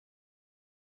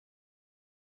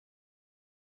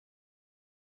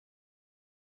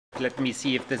let me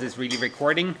see if this is really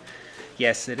recording.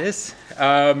 Yes, it is.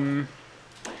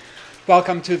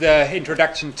 Welcome to the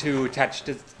introduction to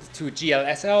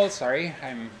GLSL. Sorry,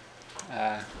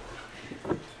 I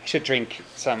should drink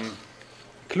some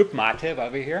Club Mate while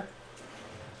we're here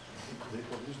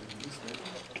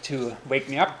to wake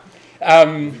me up.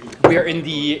 We're in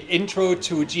the intro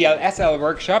to GLSL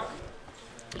workshop.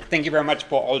 Thank you very much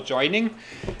for all joining.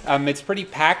 It's pretty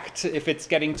packed. If it's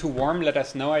getting too warm, let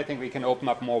us know. I think we can open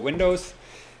up more windows.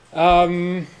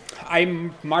 I'm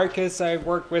Markus. I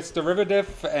work with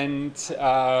Derivative, and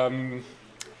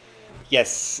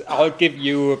yes, I'll give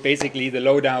you basically the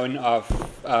lowdown of,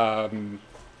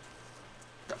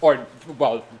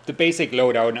 the basic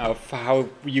lowdown of how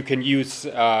you can use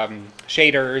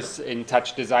shaders in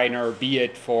TouchDesigner, be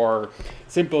it for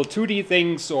simple 2D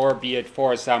things or be it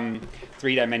for some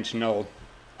three-dimensional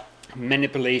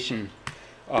manipulation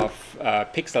of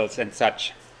pixels and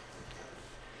such.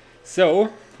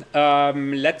 So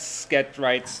let's get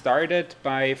right started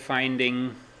by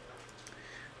finding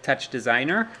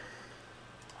TouchDesigner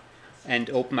and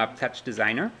open up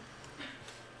TouchDesigner.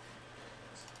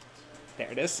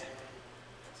 There it is.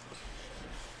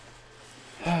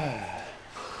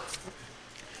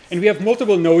 And we have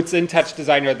multiple nodes in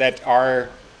TouchDesigner that are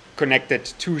connected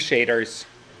to shaders.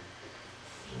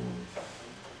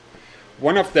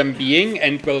 One of them being,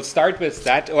 and we'll start with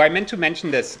that. Oh, I meant to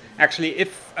mention this. Actually,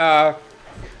 if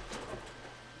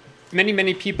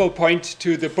many people point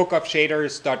to the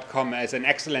bookofshaders.com as an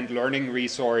excellent learning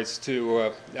resource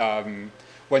to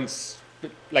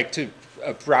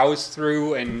browse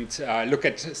through and look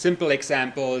at simple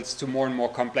examples to more and more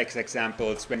complex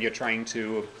examples when you're trying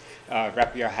to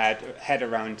wrap your head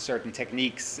around certain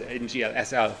techniques in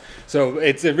GLSL. So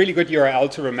it's a really good URL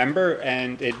to remember,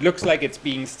 and it looks like it's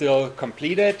being still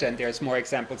completed, and there's more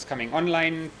examples coming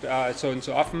online so and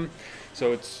so often.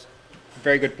 So it's a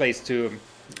very good place to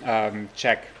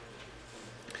check.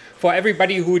 For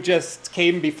everybody who just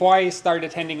came before I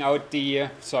started handing out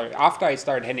after I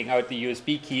started handing out the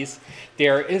USB keys,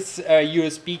 there is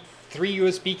three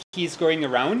USB keys going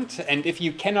around, and if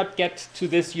you cannot get to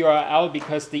this URL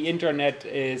because the internet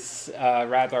is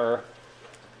rather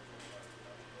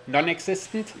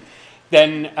non-existent,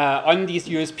 then on these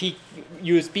USB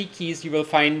keys you will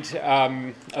find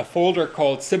a folder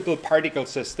called Simple Particle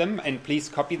System, and please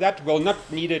copy that. We'll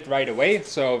not need it right away,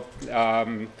 so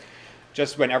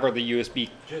just whenever the USB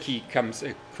key comes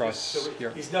across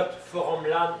here. It's not forum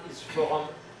LAN, it's forum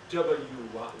W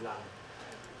LAN.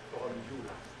 Forum U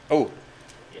LAN. Oh.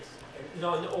 Yes. And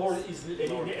no, all is in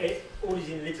little,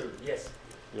 yes.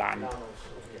 LAN. Also,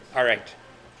 yes. All right.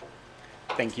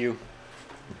 Thank you.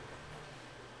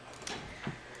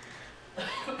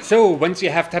 So once you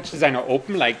have TouchDesigner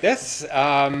open like this,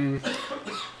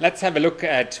 let's have a look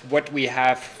at what we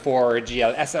have for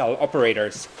GLSL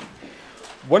operators.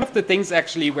 One of the things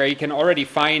actually where you can already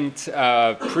find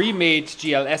pre-made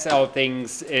GLSL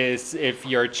things is if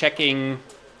you're checking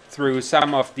through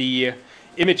some of the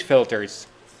image filters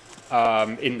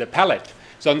in the palette.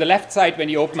 So on the left side, when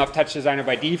you open up TouchDesigner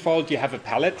by default, you have a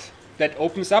palette that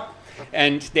opens up,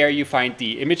 and there you find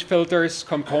the image filters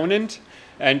component.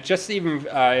 And just even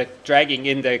dragging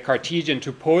in the Cartesian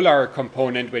to polar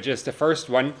component, which is the first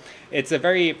one, it's a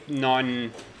very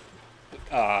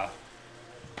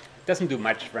doesn't do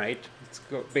much, right? It's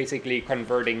basically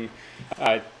converting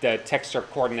the texture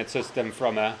coordinate system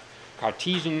from a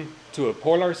Cartesian to a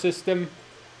polar system.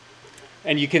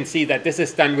 And you can see that this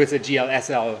is done with a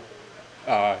GLSL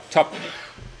top.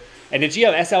 And a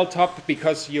GLSL top,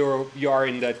 because you are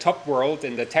in the top world,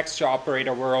 in the texture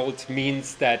operator world,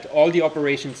 means that all the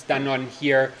operations done on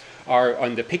here are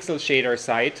on the pixel shader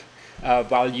side,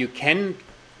 while you can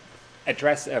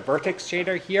address a vertex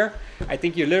shader here. I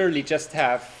think you literally just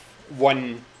have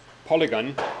one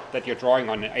polygon that you're drawing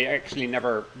on. I actually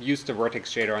never used the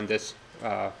vertex shader on this,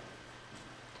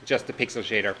 just the pixel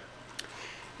shader.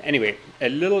 Anyway, a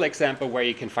little example where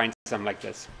you can find something like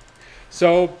this.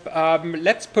 So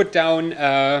let's put down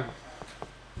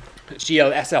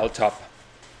GLSL top.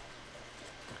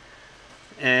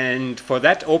 And for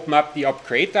that, open up the op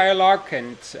create dialog.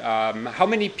 And how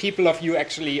many people of you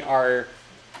actually are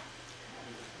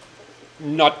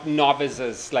not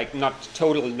novices, like not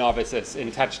total novices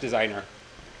in TouchDesigner?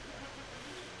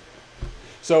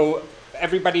 So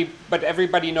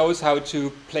everybody knows how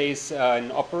to place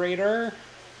an operator,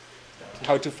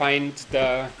 how to find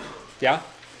the, yeah?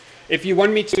 If you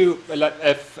want me to,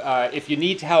 if you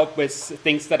need help with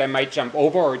things that I might jump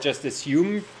over or just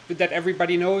assume that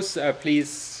everybody knows,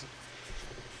 please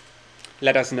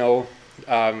let us know.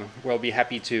 We'll be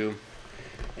happy to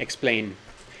explain.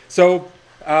 So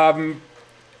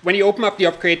when you open up the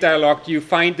upgrade dialog, you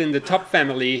find in the top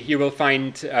family, you will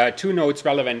find 2 nodes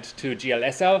relevant to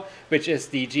GLSL, which is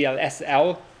the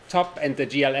GLSL top and the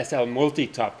GLSL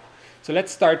multi-top. So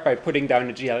let's start by putting down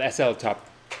the GLSL top.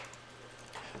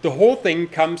 The whole thing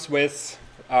comes with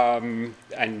a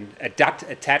DUT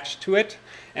attached to it,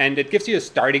 and it gives you a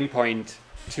starting point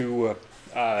to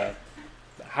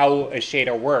how a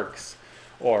shader works,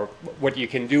 or what you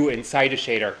can do inside a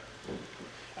shader.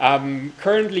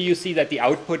 Currently, you see that the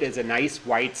output is a nice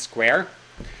white square,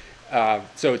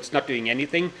 so it's not doing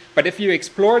anything. But if you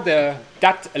explore the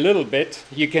DUT a little bit,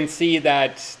 you can see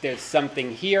that there's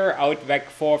something here, out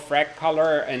vec4 frag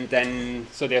color, and then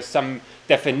so there's some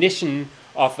definition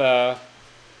of a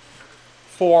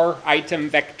 4-item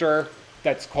vector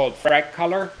that's called frag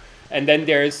color, and then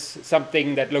there's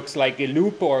something that looks like a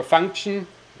loop or a function.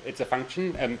 It's a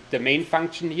function, the main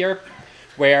function here,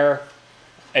 where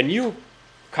a new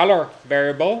color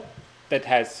variable that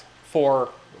has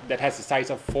a size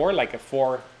of 4, like a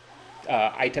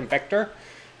 4-item vector,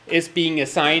 is being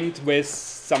assigned with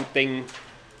something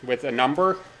with a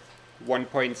number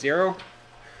 1.0.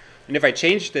 And if I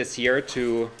change this here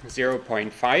to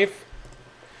 0.5,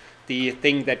 the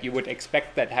thing that you would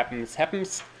expect that happens.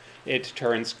 It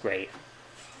turns gray.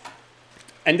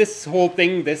 And this whole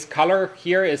thing, this color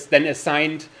here, is then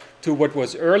assigned to what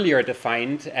was earlier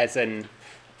defined as an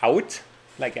out,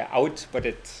 like an out, what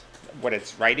it's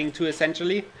writing to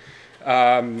essentially,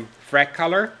 frag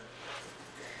color.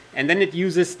 And then it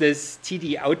uses this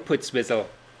TD output swizzle.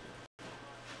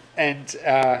 And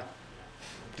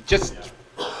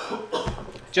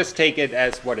just take it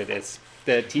as what it is,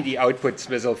 the TD output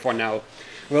swizzle for now.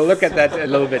 We'll look at that a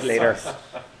little bit later.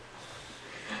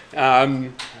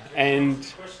 And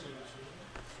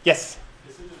yes?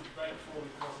 Is it a vec4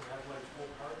 because it has like 4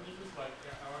 parameters, like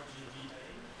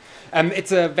RGBA?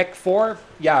 It's a vec4,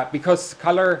 yeah, because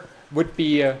color would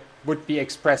be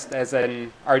expressed as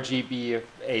an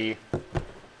RGBA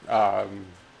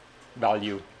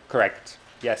value, correct?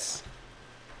 Yes.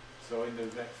 So in the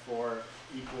vec4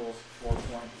 equals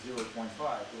 4.0.5, you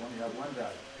only have one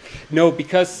value. No,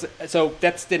 because so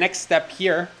that's the next step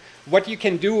here. What you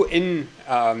can do in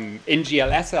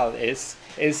GLSL is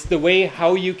the way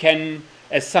how you can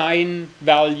assign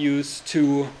values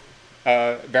to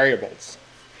variables.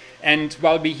 And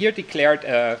while we here declared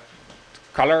a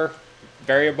color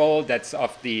variable that's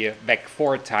of the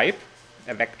vec4 type,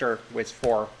 a vector with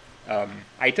 4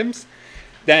 items,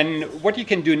 then what you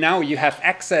can do now, you have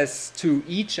access to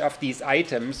each of these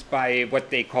items by what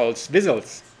they call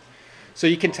swizzles. So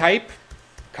you can type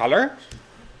color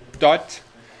dot,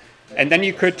 and then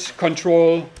you could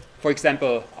control, for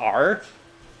example, R.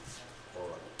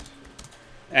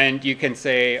 And you can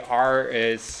say R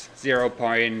is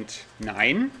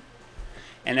 0.9.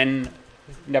 And then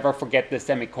never forget the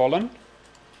semicolon.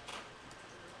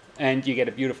 And you get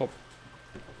a beautiful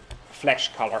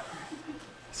flesh color.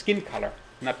 Skin color,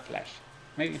 not flesh.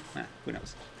 Maybe, who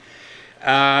knows.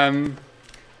 And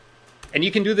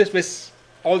you can do this with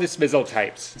all the swizzle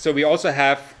types. So we also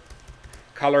have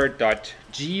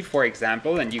color.g, for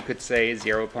example, and you could say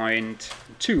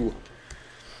 0.2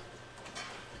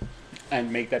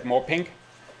 and make that more pink.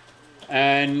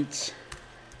 And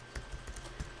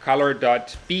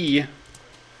color.b,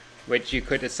 which you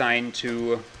could assign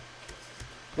to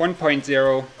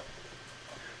 1.0.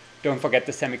 Don't forget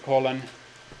the semicolon.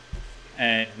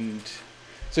 And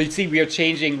so you see we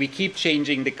keep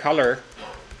changing the color.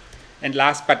 And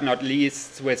last but not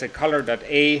least, with a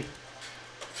color.a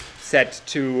set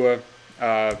to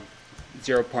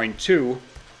 0.2,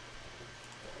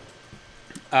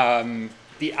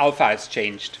 the alpha is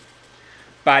changed.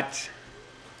 But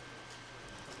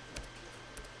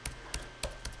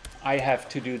I have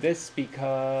to do this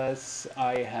because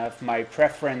I have my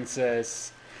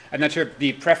preferences. I'm not sure,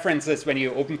 the preferences when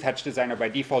you open TouchDesigner by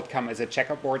default come as a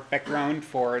checkerboard background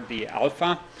for the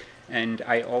alpha. And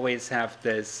I always have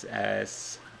this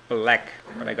as black,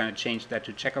 but I'm going to change that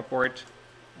to checkerboard.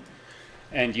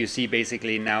 And you see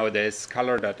basically now this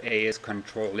color.a is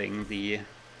controlling the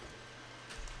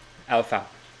alpha.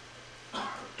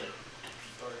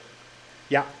 Sorry.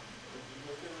 Yeah.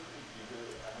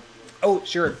 Oh,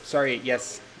 sure. Sorry.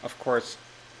 Yes, of course.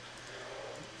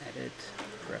 Edit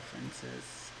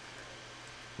preferences.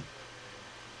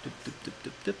 Dup, dup, dup,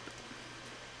 dup, dup.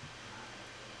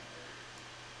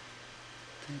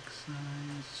 Text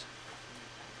size.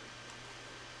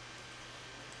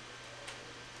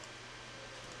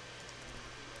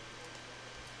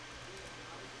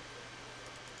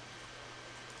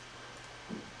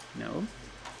 No.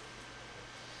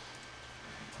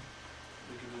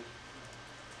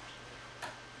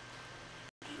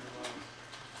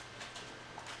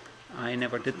 I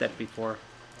never did that before.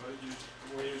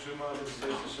 When you zoom out, it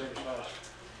stays the same size.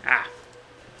 Ah.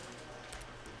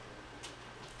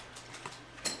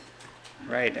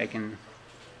 Right, I can...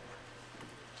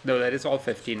 No, that is all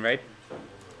 15, right?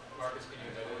 Markus, can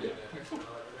you edit the extra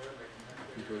color there?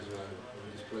 Because in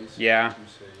this place, Yeah. you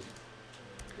say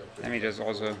Let me just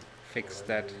also fix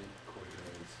that.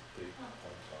 coordinates take on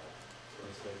top.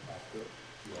 Instead, after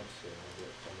you have say the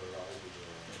override with the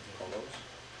colors,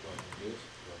 running this,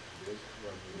 running this,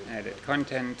 running this. Edit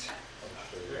content. I'll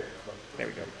show you. There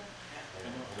we go.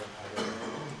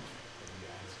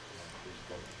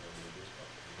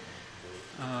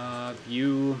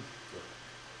 View.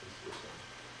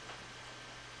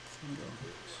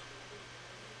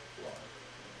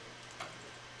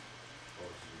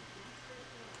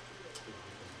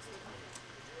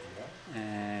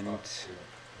 And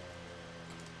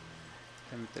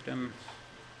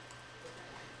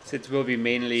so it will be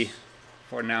mainly,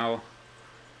 for now,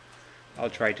 I'll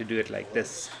try to do it like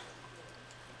this.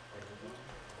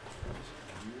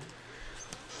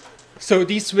 So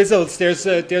these swizzles,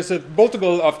 there's a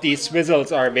multiple of these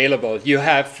swizzles are available. You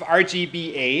have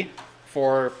RGBA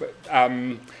for,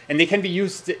 and they can be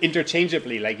used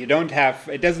interchangeably. Like you don't have,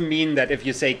 it doesn't mean that if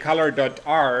you say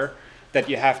color.r that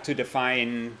you have to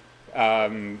define,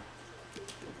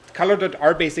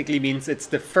 color.r basically means it's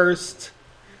the first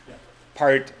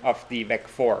part of the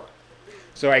vec4.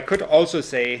 So I could also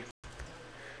say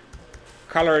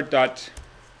color.x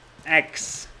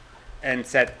and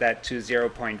set that to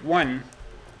 0.1,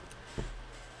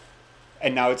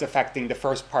 and now it's affecting the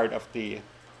first part of the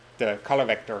color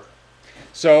vector.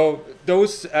 So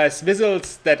those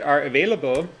swizzles that are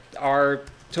available are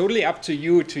totally up to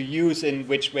you to use in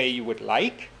which way you would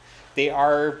like. They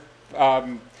are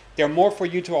they're more for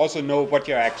you to also know what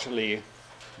you're actually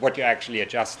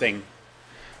adjusting.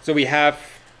 So we have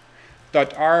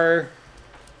 .r,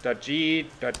 .g,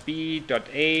 .b,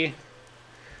 .a,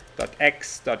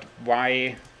 .x,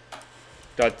 .y,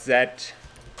 .z,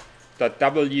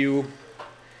 .w,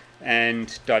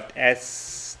 and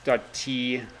 .s,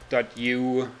 .t,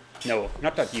 .u. No,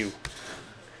 not .u.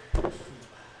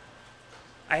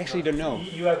 I actually don't know.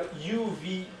 You have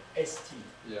UVST.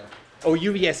 Yeah. Oh,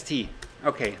 UVST.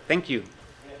 Okay, thank you.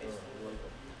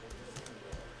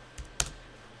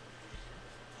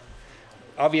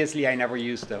 Obviously, I never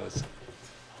use those.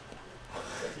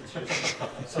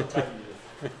 Sometimes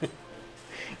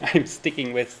I'm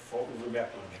sticking with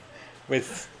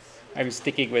I'm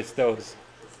sticking with those,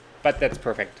 but that's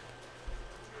perfect.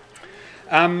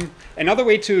 Another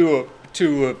way to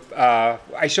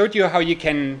I showed you how you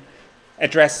can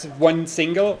address one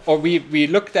single, or we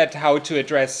looked at how to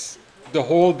address the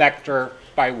whole vector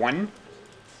by one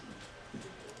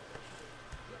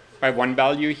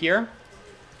value here.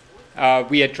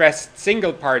 We addressed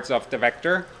single parts of the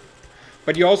vector,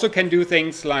 but you also can do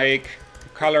things like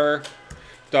color.rg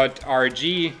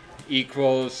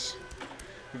equals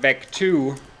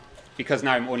vec2, because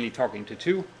now I'm only talking to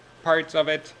two parts of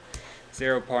it,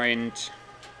 0.2,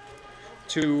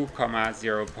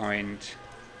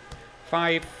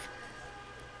 0.5,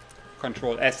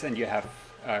 Control S, and you have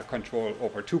control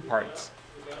over two parts.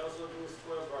 You can also do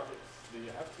square brackets. Do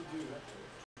you have to do that?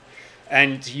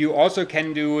 And you also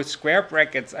can do square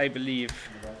brackets, I believe.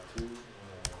 That too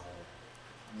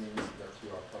means that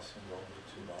you are passing over the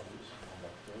two values on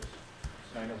vectors.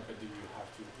 I know, but do you have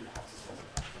to set it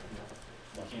up?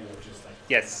 You can't go just like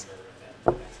Yes.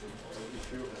 So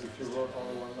if you wrote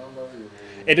only one number, you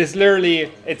will... It's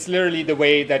literally the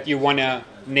way that you want to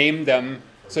name them,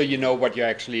 so you know what you're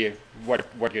actually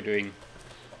what you're doing.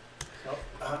 So,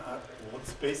 what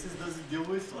spaces does it deal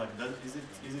with? Like, is it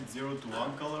 0 to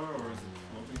 1 color, or is it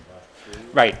floating?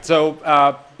 Right. So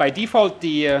by default,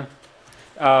 the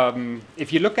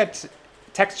if you look at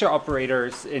texture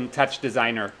operators in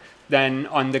TouchDesigner, then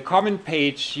on the comment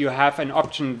page you have an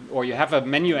option, or you have a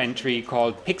menu entry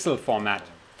called pixel format,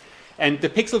 and the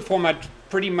pixel format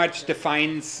pretty much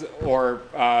defines or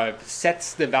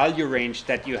sets the value range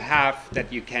that you have,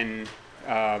 that you can.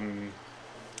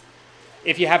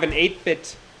 If you have an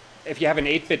 8-bit,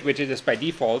 which it is by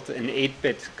default an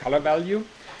 8-bit color value,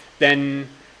 then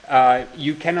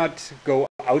you cannot go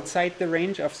outside the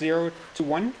range of 0 to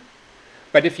 1.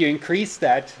 But if you increase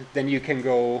that, then you can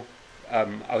go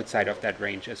outside of that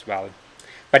range as well.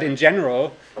 But in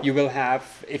general, you will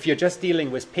have, if you're just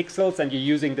dealing with pixels and you're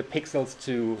using the pixels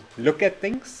to look at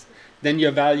things, then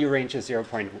your value range is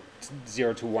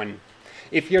 0.0 to 1.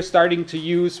 If you're starting to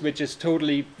use, which is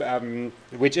totally,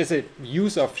 which is a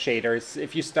use of shaders,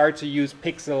 if you start to use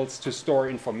pixels to store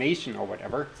information or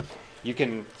whatever, you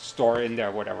can store in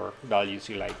there whatever values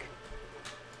you like.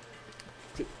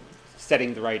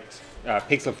 setting the right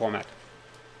pixel format.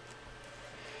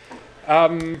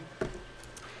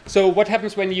 So what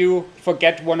happens when you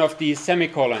forget one of these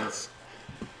semicolons,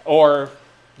 or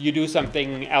you do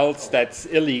something else that's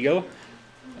illegal?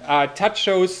 Touch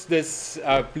shows this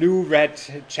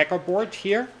blue-red checkerboard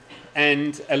here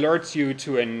and alerts you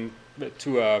to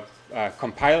a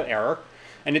compile error,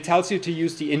 and it tells you to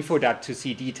use the info dot to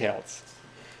see details.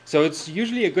 So it's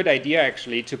usually a good idea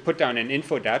actually to put down an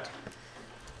info dot,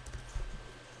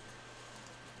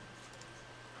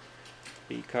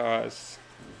 because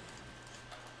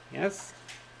yes,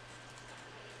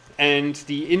 and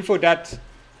the info dot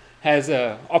has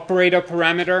a operator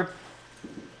parameter,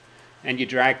 and you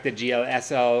drag the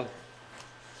GLSL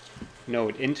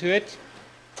node into it,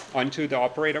 onto the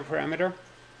operator parameter.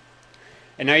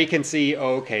 And now you can see,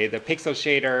 oh, okay, the pixel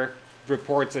shader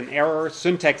reports an error,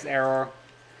 syntax error,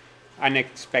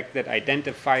 unexpected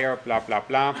identifier, blah, blah,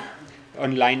 blah,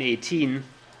 on line 18.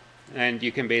 And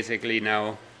you can basically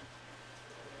now,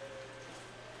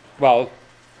 well,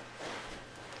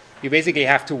 you basically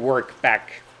have to work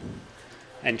back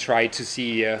and try to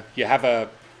see, you have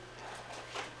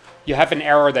an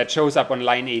error that shows up on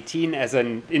line 18 as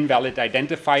an invalid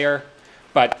identifier,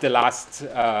 but the last,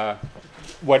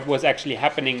 what was actually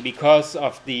happening because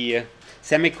of the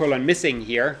semicolon missing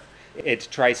here, it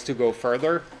tries to go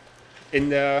further in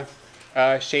the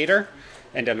shader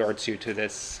and alerts you to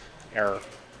this error.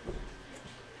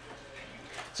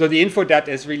 So the info dot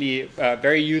is really a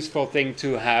very useful thing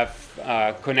to have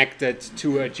connected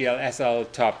to a GLSL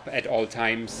top at all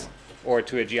times, or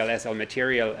to a GLSL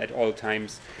material at all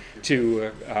times,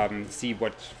 to see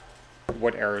what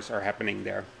errors are happening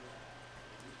there.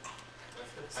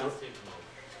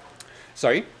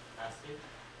 Sorry?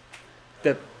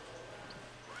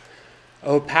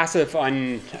 Passive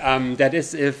on, that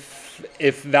is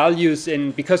if values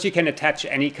in, because you can attach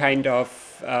any kind of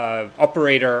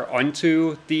operator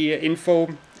onto the info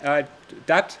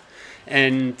dot,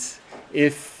 and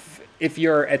if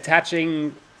you're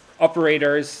attaching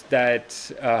operators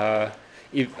that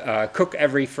cook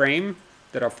every frame,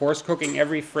 that are force cooking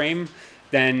every frame,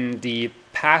 then the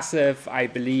passive, I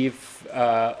believe,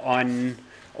 on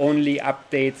only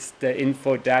updates the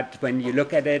info dot when you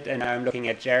look at it, and I'm looking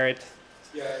at Jared.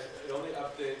 Yeah, it only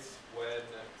updates when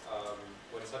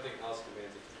something else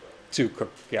commands it to cook. To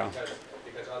cook, yeah.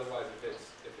 Because otherwise, if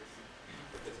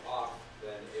it's off,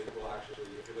 then it will actually,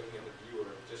 if you're looking at the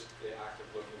viewer, just the act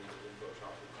of looking at the info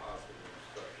shop will cause the viewer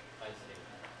to cook. I see.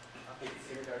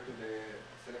 It's similar to the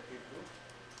selective group?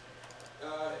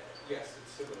 Yes,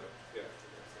 it's similar. Yeah.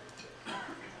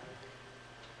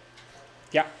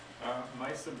 Yeah.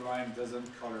 My Sublime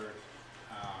doesn't color.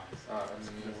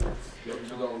 You have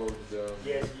to download the.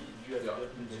 Yes, you have the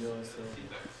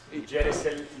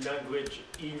GLSL language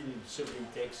in Sublime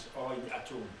Text or in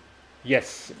Atom.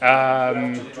 Yes. It's a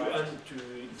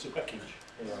package.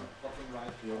 Yeah.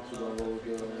 You have to download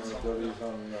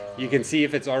You can see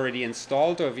if it's already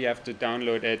installed, or if you have to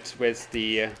download it with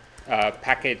the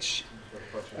package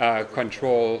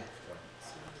control.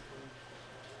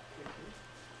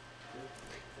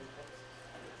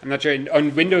 I'm not sure.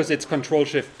 On Windows, it's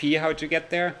Control-Shift-P how to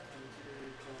get there.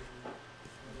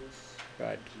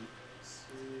 But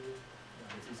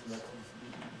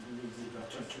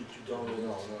To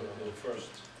download the first.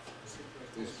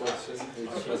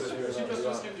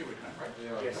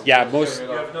 yeah, most.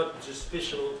 You have not the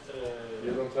special.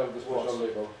 You don't have the special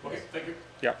label. Okay, thank you.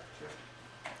 Yeah.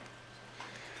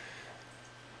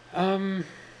 The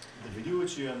video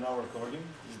which you are now recording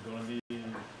is going to be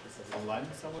online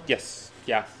somewhere? Yes.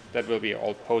 Yeah, that will be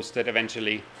all posted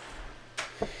eventually.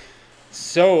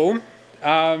 So,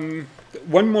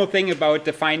 one more thing about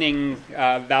defining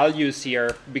values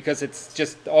here, because it's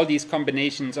just all these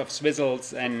combinations of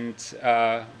swizzles and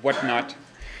whatnot.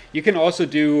 You can also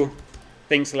do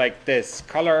things like this.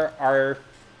 Color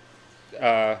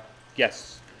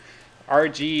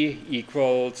RG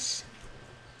equals,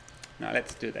 now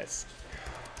let's do this.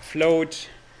 Float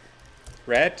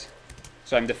red.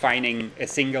 So I'm defining a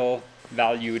single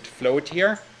valued float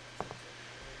here.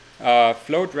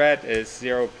 Float red is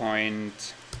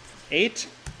 0.8.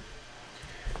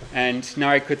 And now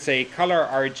I could say color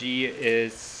RG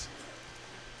is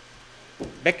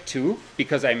vec2,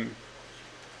 because I'm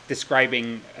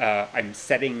describing, I'm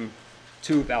setting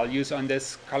two values on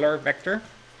this color vector.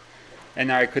 And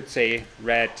now I could say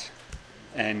red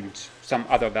and some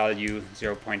other value,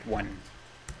 0.1.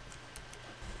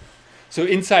 So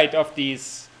inside of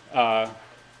these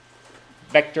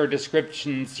vector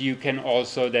descriptions, you can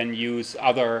also then use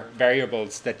other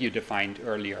variables that you defined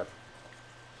earlier.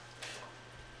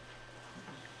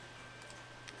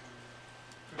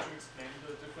 Could you explain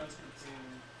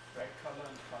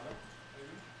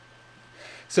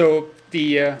So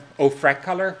the frac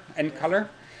color and color.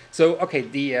 So okay,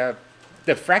 the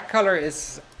frac color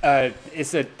is a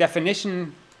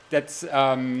definition that's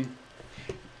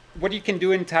what you can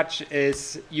do in Touch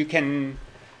is you can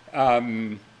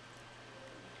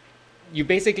you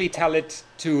basically tell it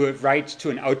to write to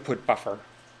an output buffer.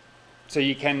 So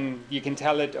you can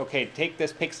tell it, okay, take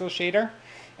this pixel shader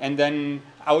and then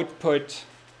output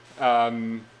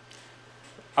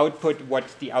what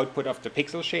the output of the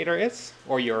pixel shader is,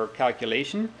 or your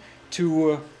calculation,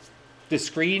 to the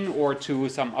screen or to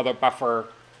some other buffer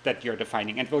that you're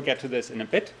defining. And we'll get to this in a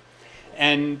bit.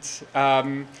 And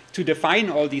to define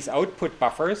all these output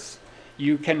buffers,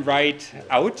 you can write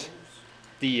out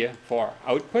for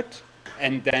output,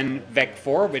 and then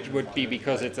vec4, which would be,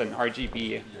 because it's an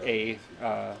RGBA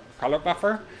color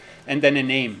buffer, and then a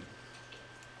name.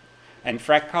 And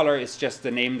frac color is just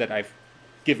the name that I've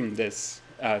given this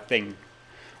thing.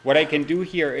 What I can do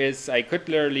here is I could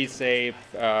literally say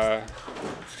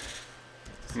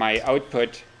my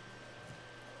output,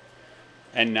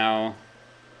 and now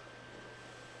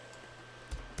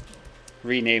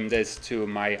rename this to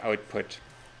my output.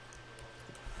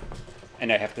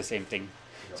 And I have the same thing.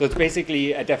 So it's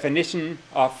basically a definition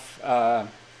of an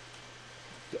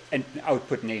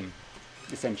output name,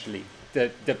 essentially.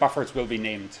 The buffers will be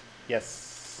named.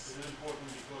 Yes? Is it important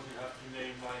because you have to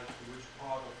name like which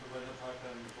part of the weather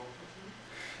pipeline you focus on?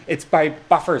 It's by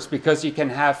buffers, because you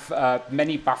can have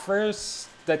many buffers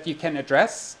that you can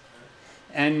address.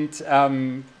 And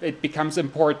it becomes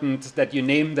important that you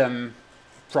name them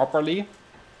properly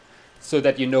so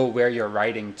that you know where you're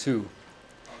writing to.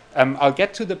 I'll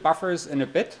get to the buffers in a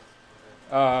bit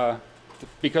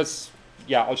because,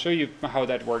 yeah, I'll show you how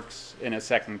that works in a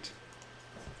second.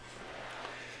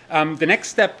 The next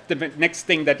step, the next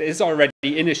thing that is already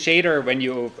in a shader when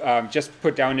you just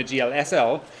put down a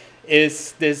GLSL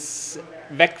is this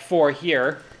vec4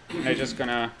 here. I'm just going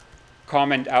to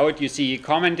comment out. You see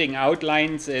commenting out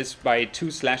lines is by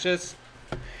 2 slashes.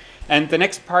 And the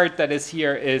next part that is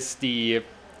here is the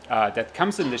that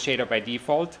comes in the shader by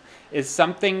default is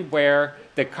something where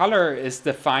the color is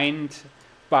defined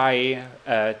by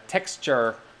a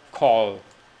texture call.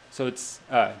 So it's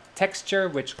a texture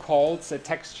which calls a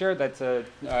texture that's a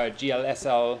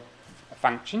GLSL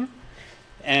function.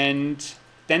 And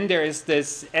then there is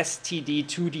this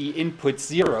std2d input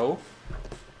 0,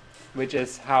 which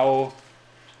is how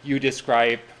you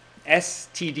describe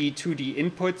std2d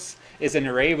inputs is an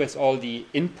array with all the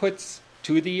inputs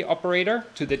to the operator,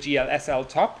 to the GLSL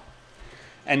top.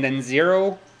 And then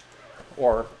 0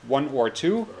 or 1 or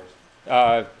 2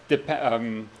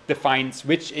 defines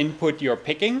which input you're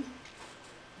picking.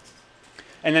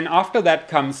 And then after that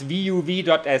comes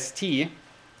vuv.st,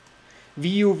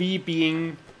 vuv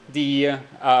being the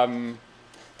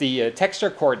texture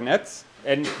coordinates.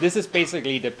 And this is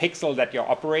basically the pixel that you're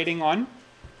operating on.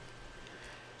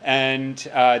 And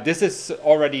this is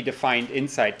already defined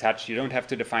inside Touch. You don't have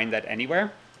to define that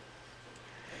anywhere.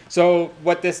 So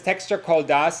what this texture call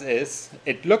does is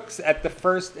it looks at the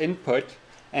first input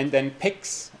and then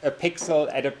picks a pixel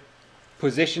at a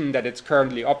position that it's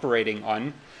currently operating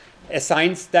on,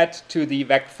 assigns that to the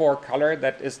vec4 color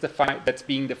that is that's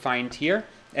being defined here,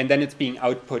 and then it's being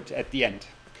output at the end.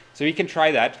 So we can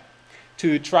try that.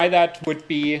 To try that would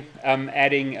be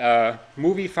adding a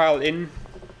movie file in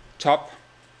top.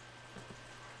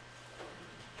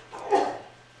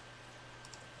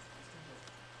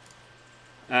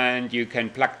 And you can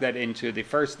plug that into the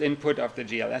first input of the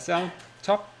GLSL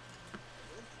top.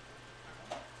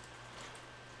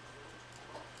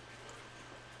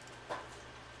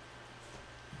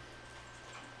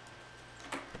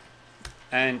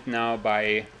 And now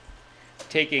by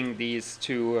taking these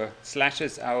 2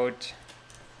 slashes out,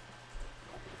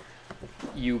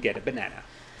 you get a banana.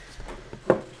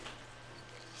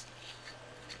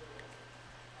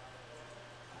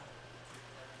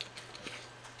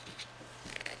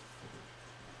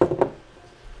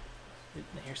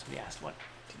 Somebody asked what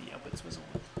TD outputs was on.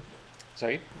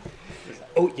 Sorry?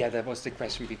 Oh, yeah, that was the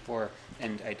question before,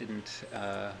 and I didn't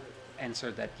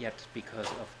answer that yet because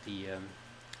of the,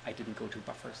 I didn't go to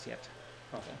buffers yet.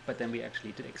 Okay. But then we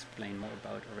actually did explain more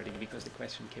about already because the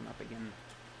question came up again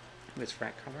with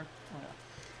frac color. Oh, yeah.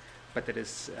 But that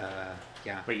is,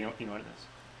 yeah. But you know what it is?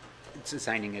 It's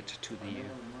assigning it to the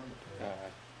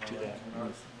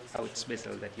outs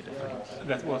whistle that you defined.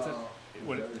 That's what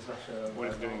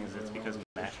it's doing is it's because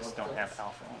matches don't have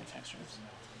alpha only textures.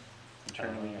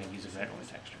 Internally, I use a red only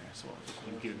texture, so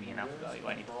you give me an alpha value,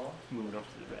 I need to move it over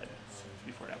to the red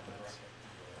before it outputs.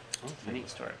 Oh, I need to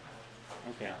store it.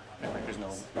 Okay. And like there's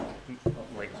no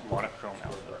like monochrome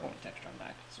alpha only texture on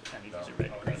Mac. So I need to use a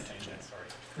red green texture.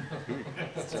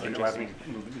 So it allows me to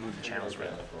move the channels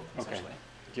around. Okay.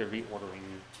 You're reordering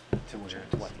To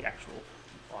what the actual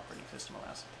operating system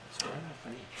allows. So,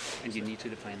 funny. And you need to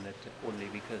define that only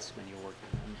because when you're working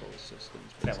on both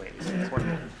systems. That way it's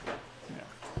portable. Yeah.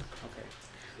 Okay.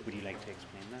 Would you like to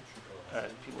explain that?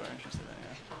 People are interested in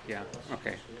it. Yeah,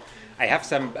 okay. I have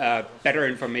some better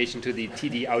information to the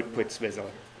TD output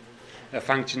swizzle, a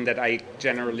function that I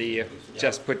generally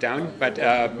just put down, but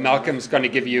Malcolm's going to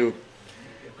give you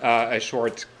a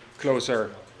short,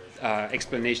 closer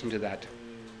explanation to that.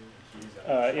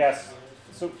 Yes.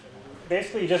 So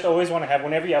basically, you just always want to have,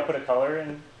 whenever you output a color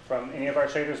in from any of our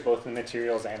shaders, both in the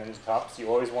materials and in the tops, you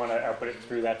always want to output it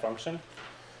through that function.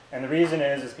 And the reason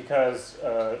is because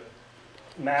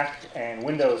Mac and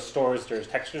Windows stores their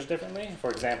textures differently. For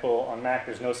example, on Mac,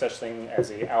 there's no such thing as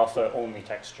a alpha-only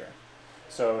texture.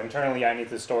 So internally, I need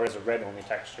to store as a red-only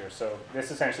texture. So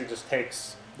this essentially just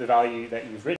takes the value that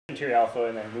you've written to your alpha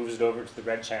and then moves it over to the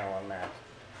red channel on Mac.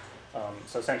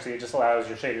 So essentially, it just allows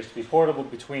your shaders to be portable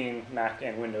between Mac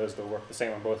and Windows. They'll work the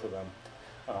same on both of them,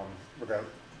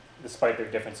 despite their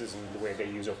differences in the way they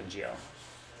use OpenGL.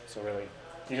 So really,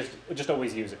 you just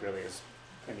always use it. Really, is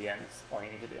in the end, it's all you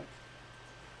need to do.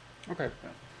 Okay.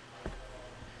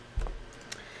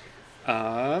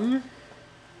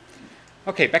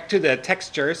 Okay, back to the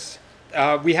textures.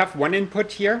 We have one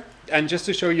input here, and just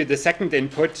to show you the second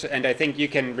input, and I think you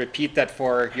can repeat that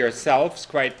for yourselves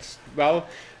quite well,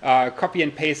 copy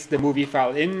and paste the movie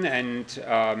file in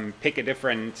and pick a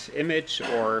different image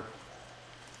or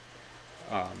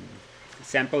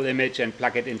sample image and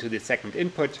plug it into the second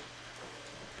input.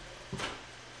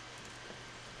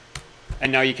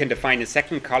 And now you can define a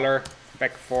second color.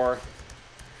 Back for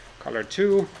color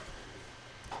 2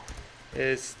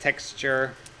 is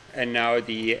texture, and now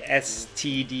the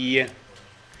STD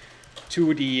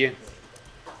 2D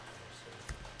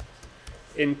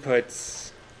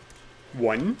inputs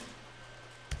 1,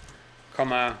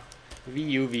 comma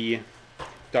vuv.st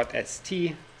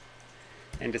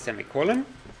and a semicolon.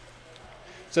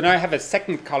 So now I have a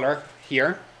second color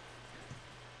here.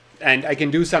 And I can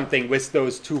do something with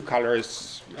those two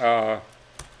colors. I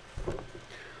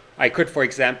could, for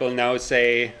example, now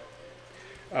say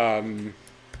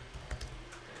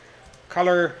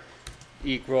color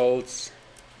equals,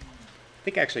 I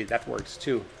think actually that works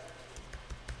too.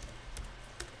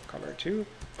 Color 2.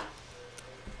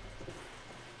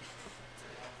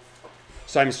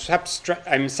 So I'm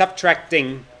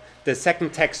subtracting the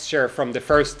second texture from the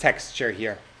first texture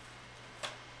here.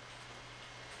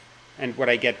 And what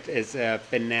I get is a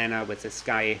banana with a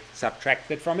sky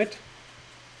subtracted from it.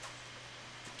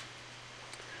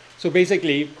 So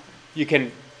basically, you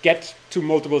can get to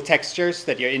multiple textures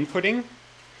that you're inputting,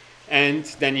 and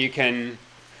then you can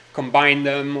combine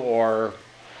them or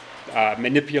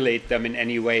manipulate them in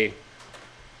any way.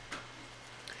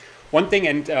 One thing,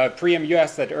 and Priyam, you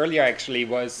asked that earlier actually,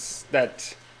 was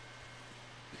that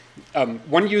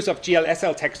one use of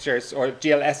GLSL textures or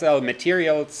GLSL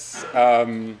materials,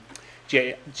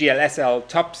 GLSL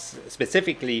tops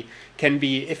specifically, can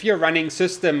be if you're running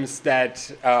systems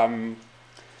that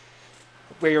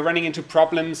where you're running into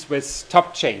problems with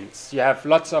top chains. You have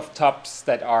lots of tops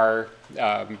that are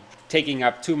taking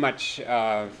up too much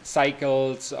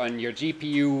cycles on your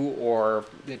GPU or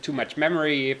too much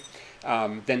memory.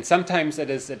 Then sometimes it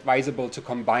is advisable to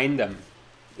combine them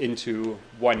into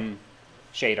one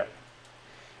shader.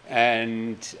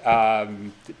 And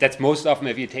that's most often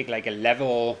if you take like a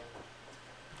level,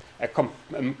 a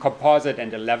composite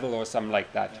and a level or something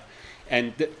like that.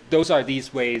 And those are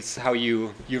these ways how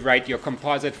you write your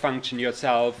composite function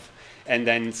yourself, and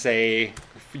then say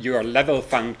your level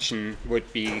function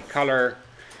would be color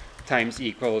times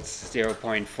equals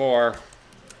 0.4,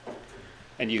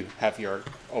 and you have your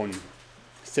own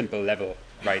simple level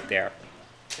right there.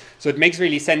 So it makes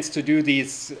really sense to do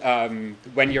these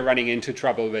when you're running into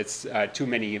trouble with too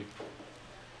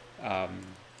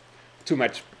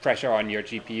much pressure on your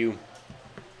GPU. Can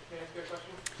I ask you a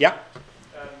question? Yeah.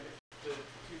 If the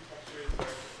two textures are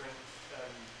different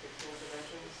pixel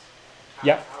dimensions,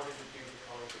 Yeah. how does it do the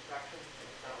color subtraction?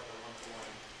 It's not like a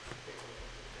one-to-one pixel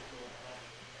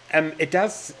match. It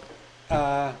does.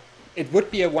 It would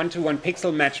be a one-to-one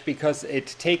pixel match because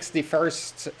it takes the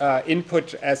first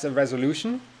input as a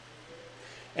resolution,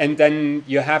 and then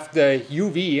you have the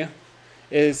UV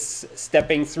is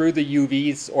stepping through the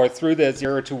UVs or through the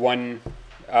 0 to 1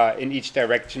 in each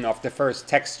direction of the first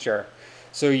texture.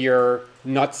 So you're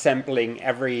not sampling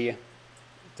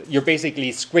you're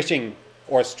basically squishing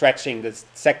or stretching the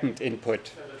second input.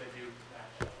 So that they do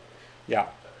match. Yeah.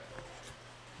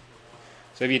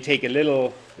 So if you take a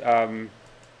little,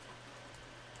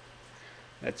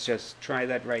 let's just try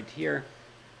that right here.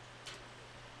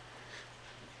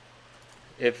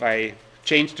 If I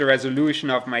change the resolution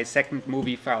of my second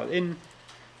movie file in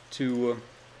to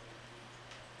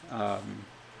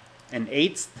an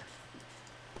eighth,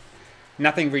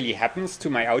 nothing really happens to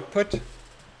my output,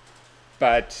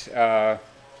 but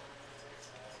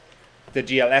the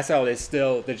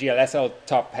GLSL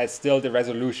top has still the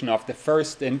resolution of the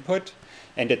first input,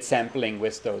 and it's sampling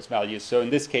with those values. So in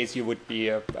this case, you would be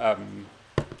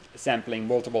sampling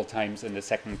multiple times in the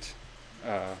second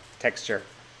texture.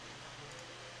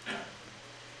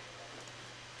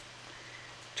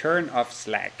 Turn off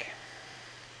Slack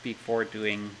before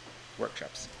doing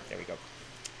workshops. There we go.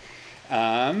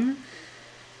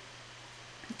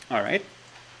 All right.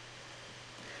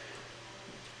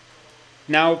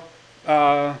 Now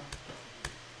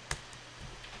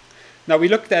we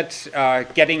looked at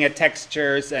getting at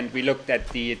textures, and we looked at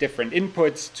the different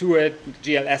inputs to a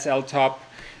GLSL top.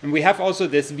 And we have also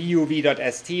this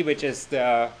vuv.st, which is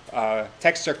the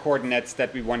texture coordinates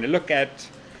that we want to look at,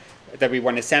 that we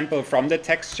want to sample from the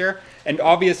texture. And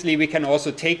obviously, we can also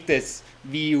take this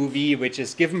vuv, which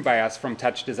is given by us from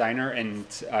TouchDesigner, and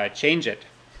change it.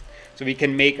 So we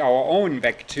can make our own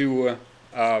vec2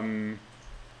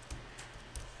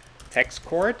 text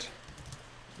chord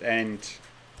and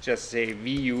just say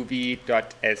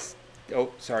vuv.s.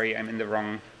 Oh, sorry, I'm in the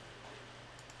wrong.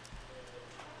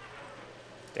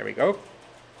 There we go.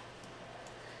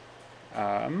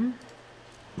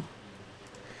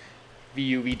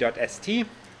 vuv.st.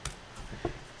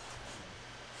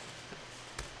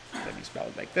 Let me spell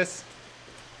it like this.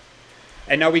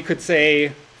 And now we could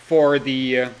say for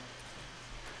the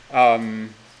now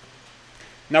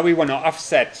we want to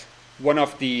offset one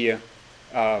of the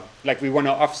like we want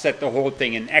to offset the whole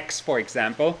thing in X, for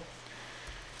example.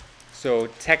 So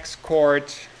text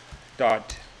chord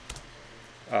dot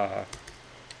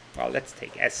well, let's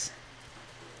take S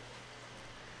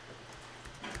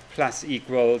plus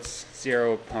equals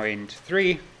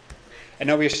 0.3, and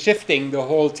now we're shifting the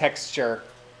whole texture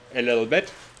a little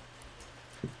bit.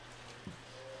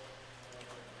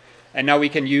 And now we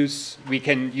can use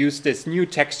this new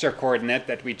texture coordinate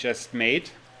that we just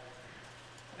made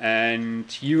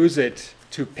and use it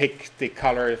to pick the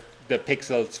color, the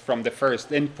pixels from the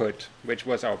first input, which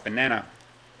was our banana.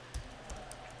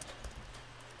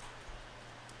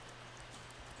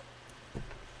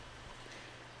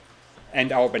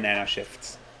 And our banana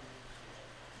shifts.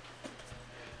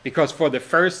 Because for the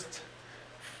first,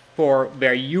 for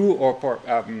where you, or for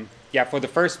for the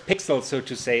first pixel, so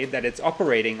to say, that it's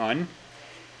operating on,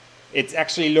 it's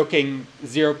actually looking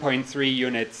 0.3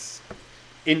 units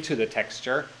into the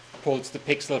texture, pulls the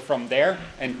pixel from there,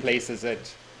 and places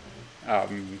it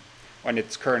on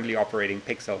its currently operating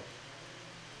pixel.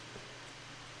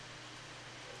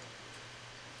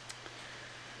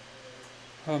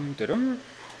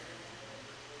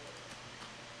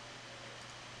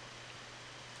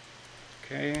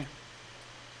 Okay.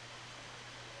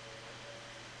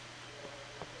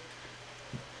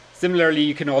 Similarly,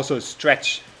 you can also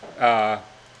stretch.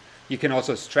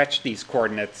 These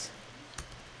coordinates.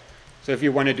 So if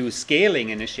you want to do scaling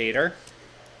in a shader,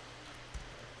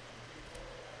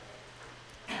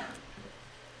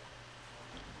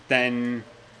 then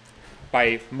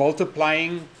by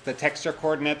multiplying the texture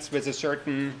coordinates with a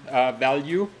certain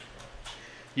value,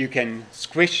 you can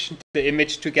squish the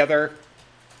image together,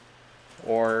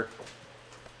 or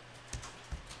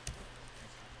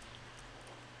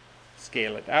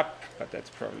scale it up, but that's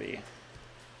probably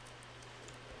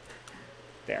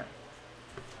there.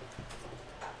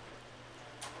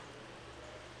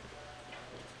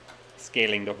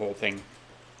 Scaling the whole thing.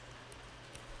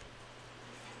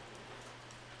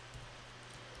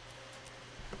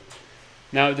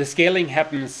 Now the scaling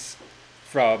happens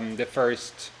from the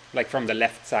first, like from the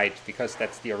left side, because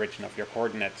that's the origin of your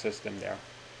coordinate system there.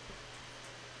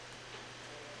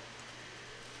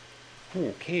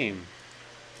 Okay.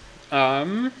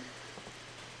 Now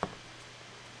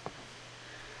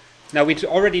we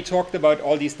already talked about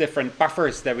all these different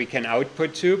buffers that we can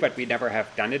output to, but we never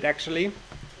have done it actually.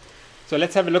 So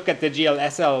let's have a look at the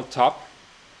GLSL top.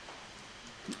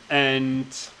 And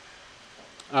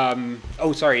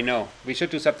oh, sorry, no, we should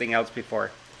do something else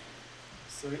before.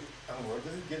 Sorry, where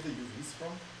does it get the UVs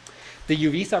from? The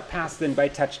UVs are passed in by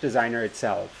TouchDesigner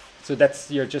itself. So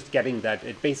that's, you're just getting that.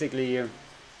 It basically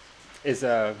is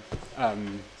a but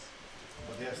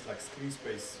yes, like screen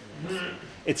space UVs.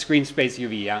 It's screen space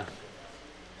UV, yeah.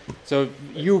 So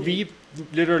UV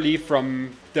literally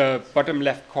from the bottom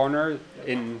left corner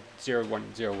in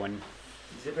 0101.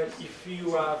 It depends. If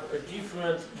you have a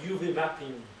different UV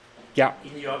mapping Yeah.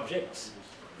 in your objects,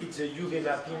 it's a UV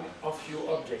mapping of your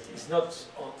object. It's not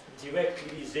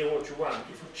directly 0 to 1.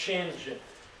 If you change,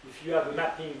 if you have a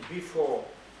mapping before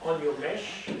on your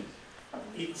mesh,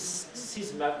 it's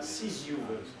cis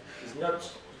UV. It's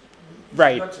not,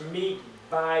 Right. not made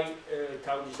by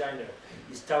TouchDesigner.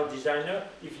 It's TouchDesigner.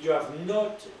 If you have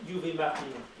not UV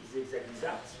mapping, it's exactly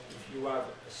that. If you have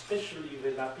a special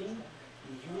UV mapping,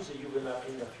 you use a UV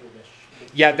mapping of your mesh.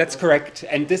 Yeah, that's correct.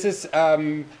 And this is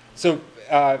so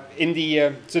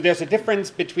there's a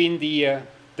difference between the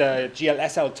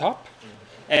GLSL top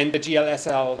and the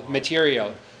GLSL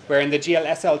material. Where in the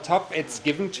GLSL top it's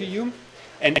given to you,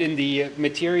 and in the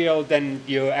material then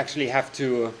you actually have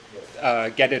to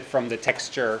get it from the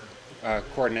texture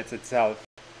coordinates itself.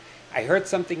 I heard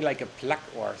something like a plug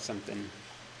or something.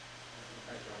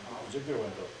 Projector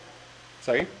went up.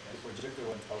 Sorry? Projector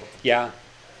went up. Yeah.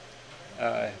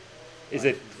 Does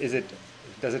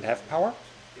it have power?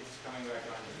 It's coming back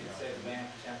on. It says lamp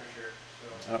temperature.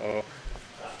 So. Uh-oh.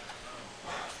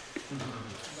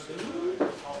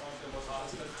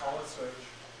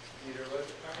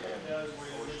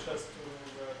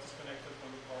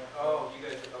 Oh, you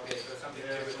guys, okay, so something to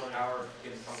do with power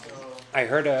getting pumped. I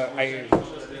heard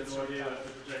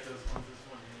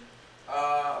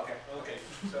Okay.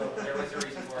 So there was a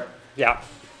reason for it. yeah. Okay.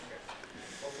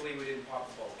 Hopefully we didn't pop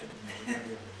the bulb.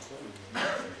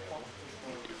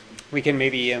 We can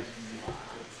maybe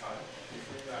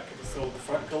So the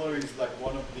front color is like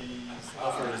one of these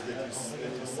buffers that you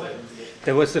said.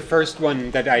 that was the first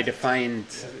one that I defined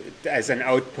as an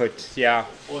output. Yeah.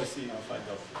 Oh, I see. I'll find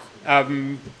out.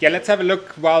 Yeah, let's have a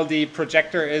look while the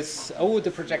projector is. Oh,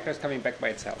 the projector is coming back by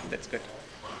itself. That's good.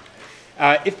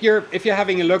 If you're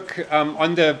having a look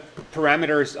on the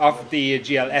parameters of the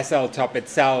GLSL top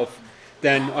itself,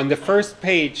 then on the first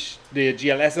page, the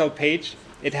GLSL page,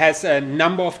 it has a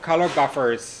number of color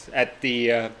buffers at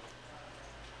the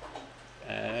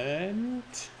and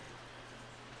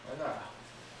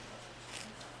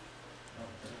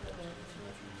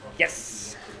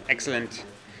yes, excellent.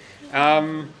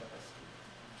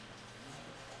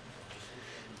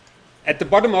 At the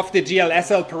bottom of the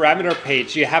GLSL parameter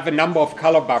page, you have a number of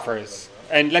color buffers.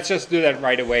 And let's just do that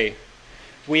right away.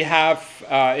 We have,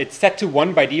 it's set to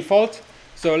 1 by default.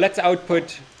 So let's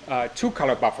output 2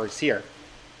 color buffers here.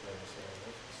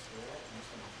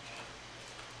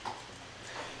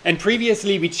 And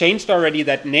previously, we changed already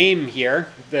that name here.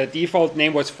 The default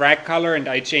name was frag color, and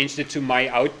I changed it to my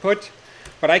output.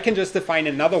 But I can just define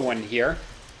another one here.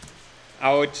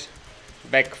 Out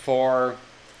vec for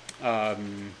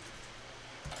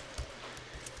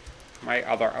my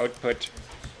other output.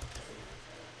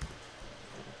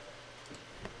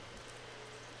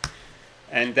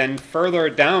 And then further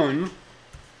down,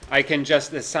 I can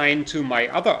just assign to my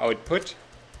other output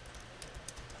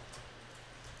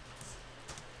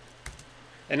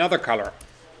another color.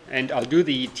 And I'll do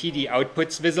the td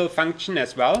outputs visual function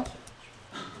as well.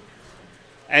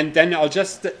 And then I'll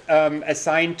just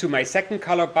assign to my second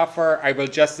color buffer, I will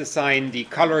just assign the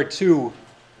color 2.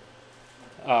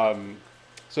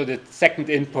 So the second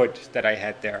input that I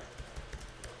had there.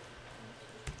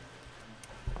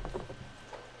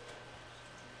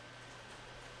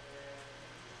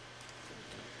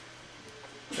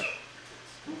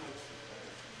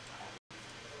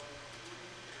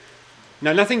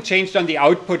 Now nothing changed on the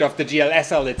output of the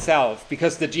GLSL itself,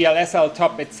 because the GLSL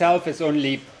top itself is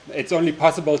it's only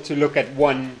possible to look at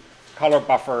one color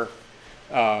buffer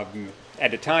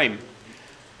at a time.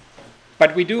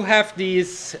 But we do have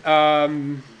these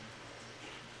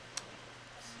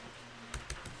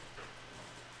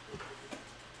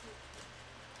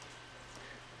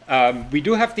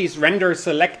render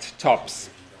select tops.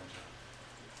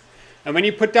 And when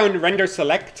you put down render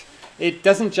select, it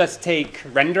doesn't just take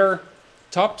render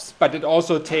tops, but it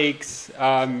also takes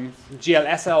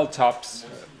GLSL tops,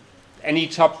 any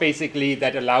top basically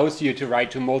that allows you to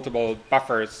write to multiple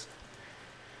buffers.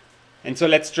 And so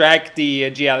let's drag the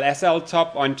GLSL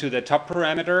top onto the top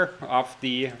parameter of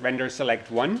the render select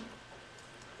 1.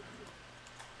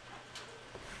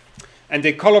 And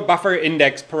the color buffer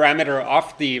index parameter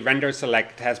of the render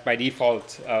select has by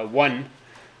default 1.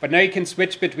 But now you can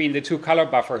switch between the two color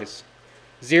buffers.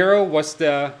 0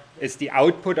 is the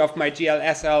output of my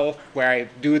GLSL, where I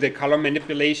do the color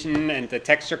manipulation and the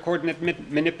texture coordinate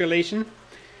manipulation.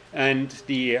 And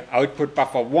the output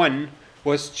buffer 1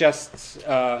 was just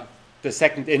the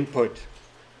second input.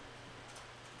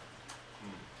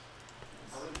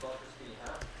 How many buffers do you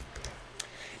have?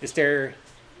 Is there?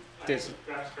 Graphics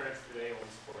cards today only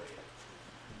support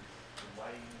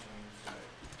 8.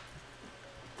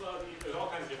 Well, there's all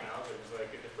kinds different algorithms.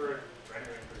 Like a deferred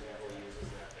rendering, for example,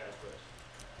 uses that to output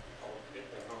all of the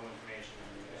normal information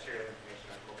and material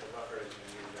information on local buffers, and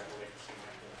then uses that latency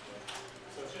network.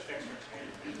 So it's just extra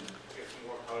expanded. Get some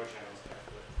more color channels to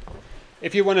output.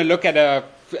 If you want to look at a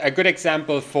good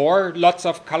example for lots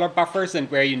of color buffers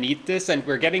and where you need this, and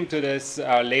we're getting to this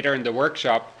later in the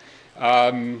workshop,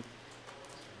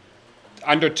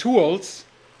 under Tools,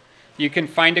 you can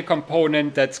find a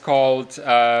component that's called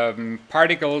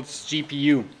Particles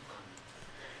GPU.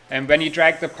 And when you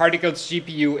drag the Particles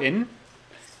GPU in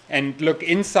and look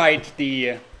inside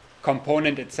the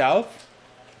component itself,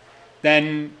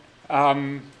 then,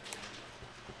 and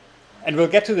we'll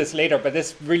get to this later, but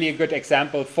this is really a good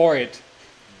example for it.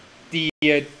 The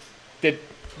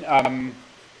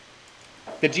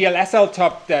GLSL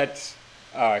top that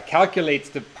calculates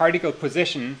the particle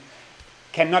position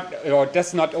cannot or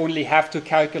does not only have to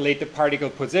calculate the particle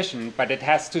position, but it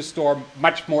has to store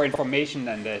much more information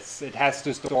than this. It has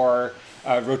to store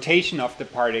rotation of the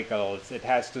particles. It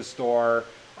has to store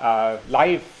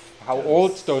life, how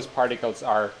old those particles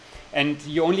are. And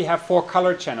you only have 4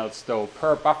 color channels, though,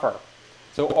 per buffer.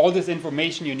 So all this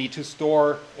information you need to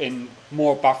store in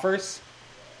more buffers,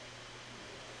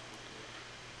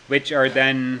 which are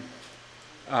then,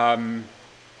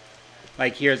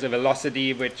 like here's a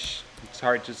velocity, which it's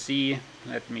hard to see.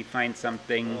 Let me find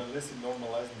something. Unless you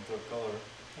normalize into a color,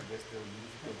 I guess they'll be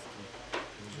difficult to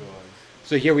visualize.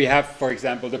 So here we have, for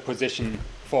example, the position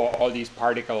for all these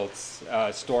particles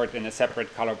stored in a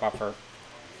separate color buffer.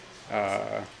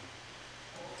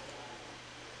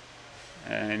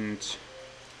 And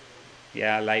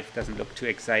yeah, life doesn't look too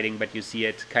exciting, but you see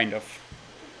it kind of,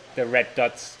 the red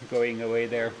dots going away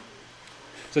there.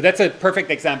 So that's a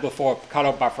perfect example for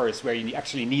color buffers where you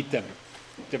actually need them,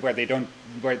 where they don't,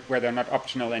 where they're not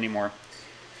optional anymore.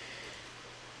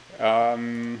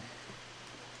 Okay.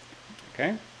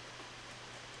 Markus,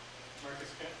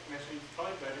 can I mention it's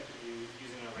probably better to be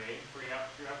using an array for your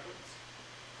outputs.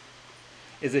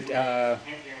 Is it? You can't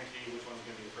guarantee which one's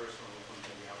going to be the first one, which one's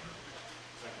going to be output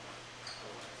second one.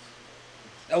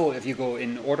 Oh, Otherwise. if you go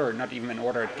in order, not even in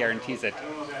order, it guarantees it. I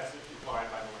don't know if that's implied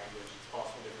by the language. It's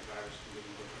possible different drivers can do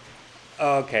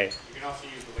different. Okay. You can also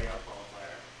use the layout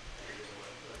qualifier.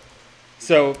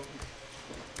 So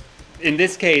in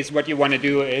this case, what you want to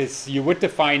do is you would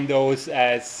define those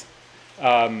as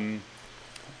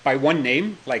by one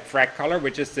name, like frag color,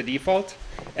 which is the default,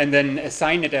 and then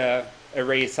assign it a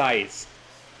array size.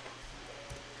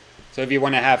 So if you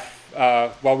want to have,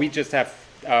 well, we just have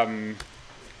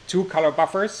 2 color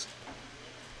buffers.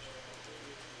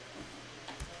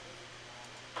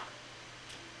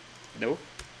 No?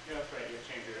 Yeah, that's right. You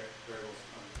change your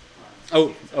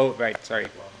variables Oh, right, sorry.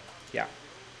 Yeah,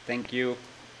 thank you.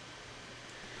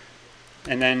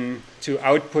 And then to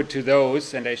output to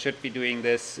those, and I should be doing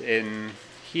this in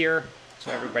here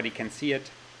so everybody can see it.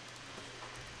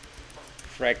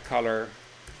 Frag color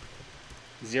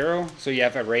 0, so you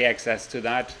have array access to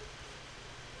that.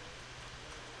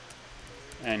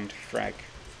 And frag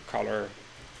color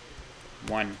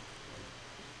 1.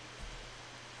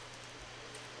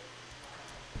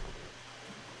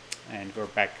 And we're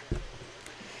back.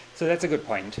 So that's a good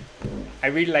point. I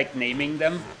really like naming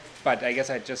them, but I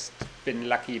guess I've just been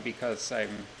lucky because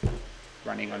I'm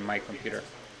running on my computer.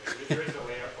 There is a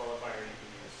layout qualifier you can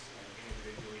use and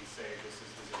individually say this is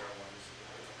the 0, 1, this is the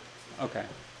 0. Okay.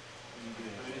 But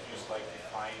if you just like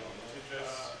define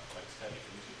integers, like static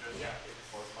integers, Yeah.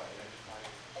 or identify.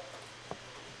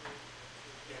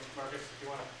 Yeah, Markus, if you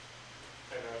want to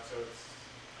type it out, so it's,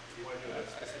 if you want to do that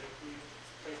specifically,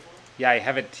 type one. Yeah, I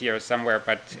have it here somewhere,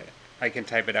 but I can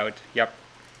type it out. Yep.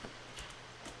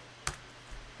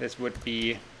 This would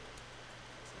be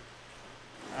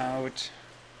out.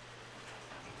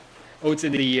 Oh, it's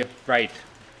in the right.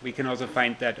 We can also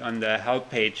find that on the help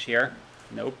page here.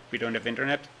 Nope, we don't have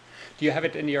internet. Do you have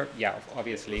it in your? Yeah,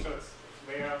 obviously. So it's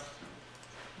layout.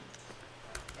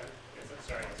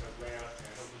 Sorry, so it's layout and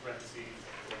open parentheses,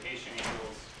 location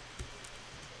equals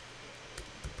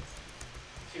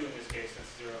 2 in this case, since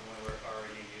 0 and 1 were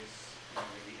already used,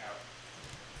 maybe out.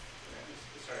 And then just,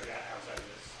 sorry, that outside of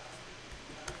this.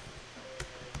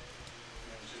 And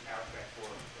then it's just out back 4.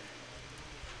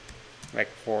 Rec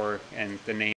 4 and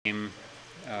the name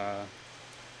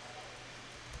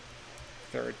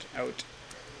third out.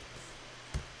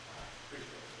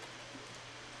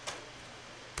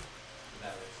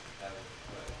 That was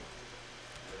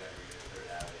whatever your third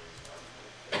out is.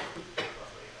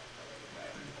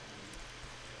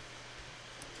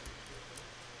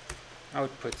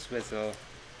 Output swizzle.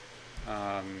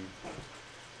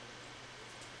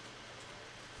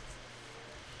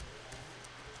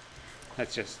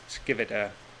 let's just give it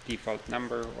a default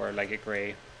number or like a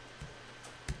gray.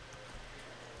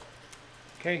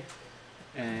 Okay,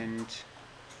 and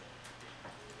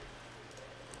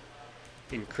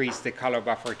increase the color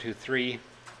buffer to 3,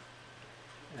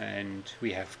 and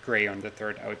we have gray on the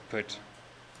third output.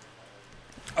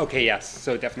 Okay, yes,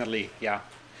 so definitely, yeah.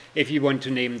 If you want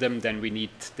to name them, then we need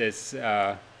this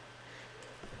layout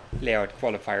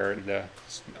qualifier in the,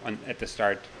 at the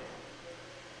start.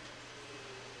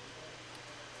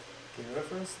 Can you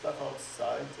reference stuff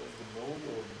outside of the node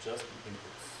or just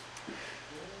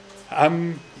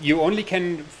inputs? You only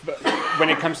can, when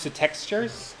it comes to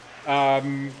textures,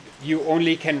 you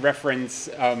only can reference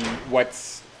what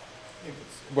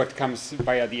comes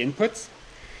via the inputs.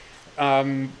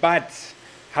 But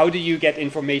how do you get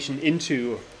information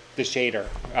into the shader?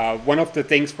 One of the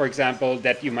things, for example,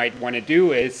 that you might want to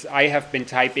do is I have been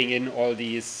typing in all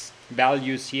these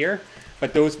values here,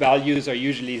 but those values are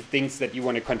usually things that you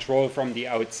want to control from the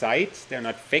outside. They're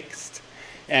not fixed.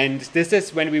 And this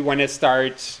is when we want to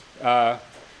start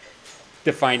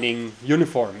defining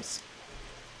uniforms.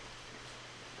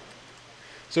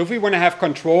 So if we want to have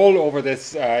control over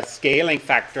this scaling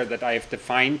factor that I've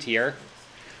defined here,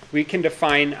 we can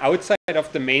define outside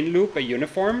of the main loop a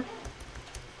uniform.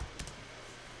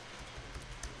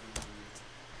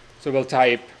 So we'll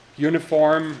type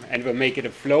uniform and we'll make it a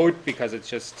float because it's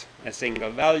just a single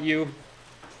value.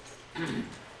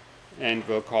 And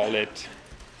we'll call it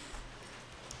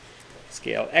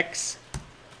scale x.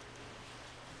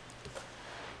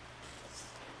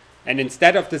 And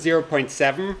instead of the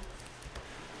 0.7,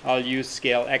 I'll use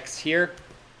scale x here.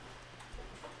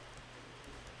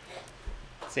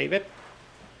 Save it.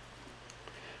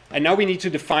 And now we need to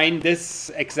define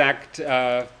this exact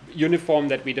uniform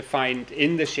that we defined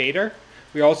in the shader.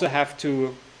 We also have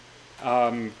to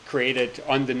create it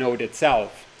on the node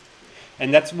itself.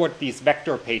 And that's what these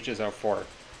vector pages are for.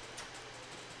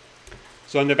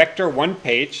 So on the vector 1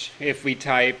 page, if we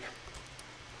type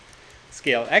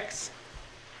scale x,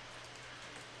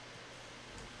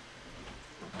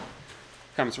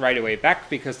 comes right away back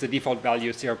because the default value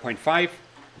is 0.5.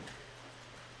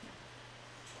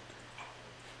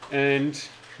 And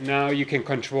now you can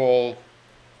control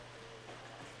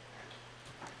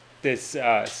this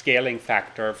scaling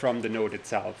factor from the node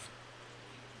itself.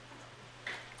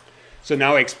 So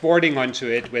now exporting onto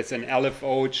it with an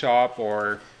LFO chop,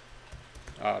 or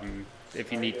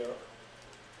if you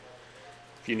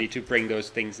need to bring those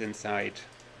things inside.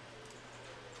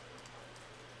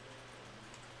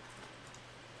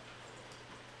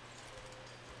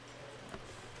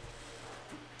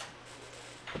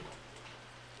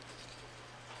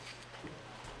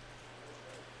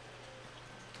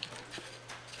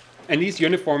 And these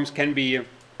uniforms can be,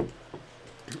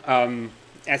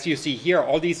 as you see here,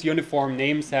 all these uniform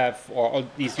names have, or all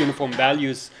these uniform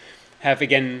values have,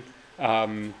 again,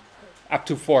 up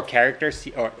to 4 characters,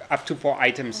 or up to 4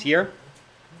 items here.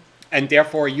 And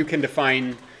therefore, you can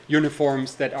define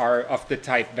uniforms that are of the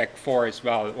type vec4 as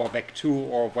well, or vec2,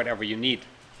 or whatever you need.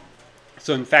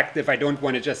 So in fact, if I don't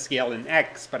want to just scale in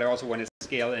x, but I also want to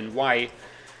scale in y,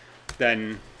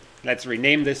 then let's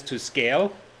rename this to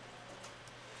scale.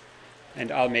 And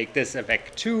I'll make this a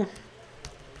vec2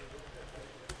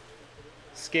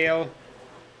 scale.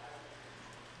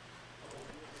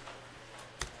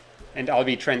 And I'll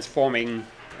be transforming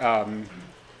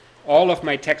all of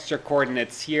my texture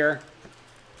coordinates here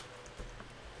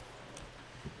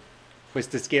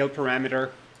with the scale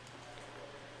parameter.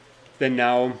 Then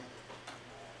now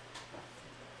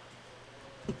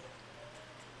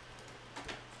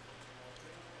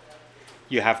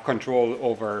you have control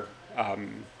over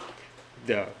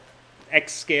the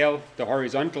x scale, the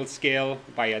horizontal scale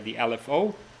via the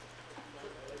LFO.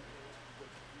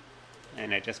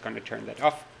 And I'm just going to turn that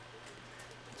off.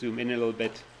 Zoom in a little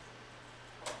bit.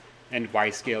 And y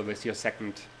scale with your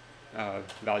second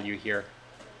value here.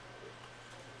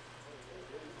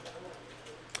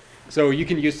 So you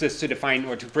can use this to define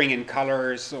or to bring in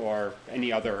colors or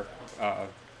any other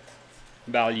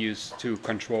values to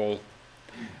control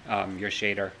your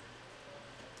shader.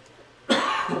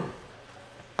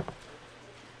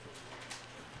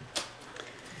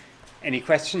 Any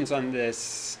questions on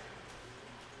this?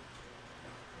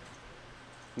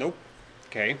 Nope.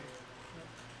 Okay.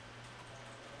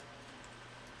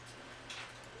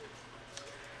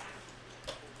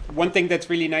 One thing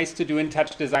that's really nice to do in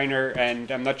TouchDesigner,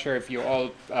 and I'm not sure if you all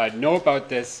know about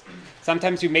this,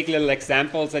 sometimes you make little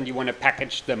examples and you want to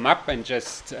package them up and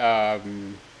just have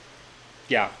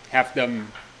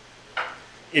them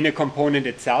in a component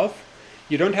itself.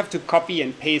 You don't have to copy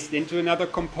and paste into another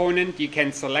component. You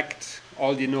can select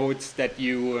all the nodes that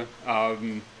you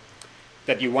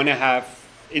want to have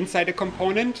inside a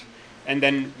component, and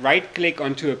then right-click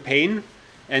onto a pane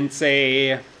and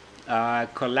say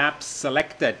collapse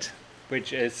selected,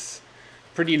 which is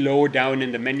pretty low down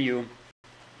in the menu.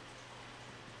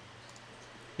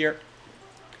 Here,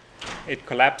 it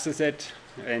collapses it,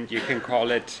 and you can call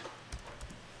it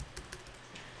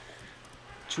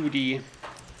 2D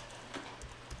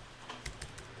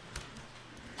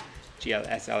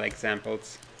GLSL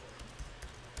examples.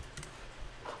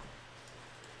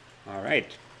 All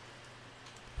right.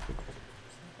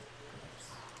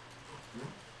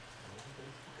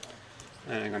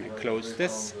 And I'm going to close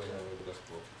this.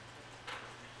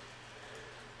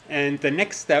 And the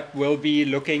next step will be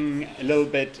looking a little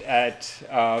bit at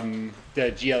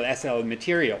the GLSL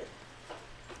material.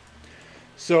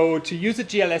 So to use a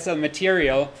GLSL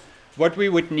material, what we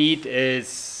would need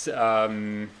is,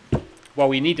 well,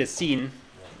 we need a scene,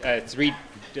 a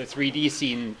 3D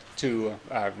scene to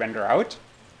render out.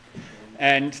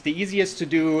 And the easiest to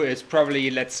do is probably,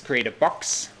 let's create a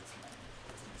box.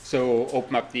 So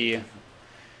open up the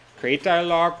create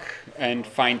dialog and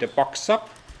find a box sub.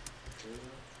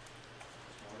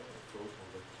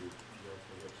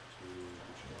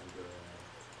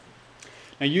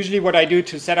 Now usually what I do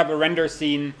to set up a render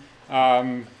scene,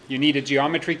 you need a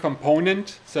geometry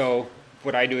component. So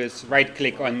what I do is right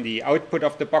click on the output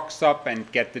of the box sub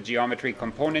and get the geometry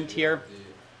component here.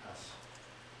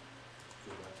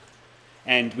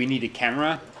 And we need a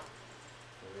camera.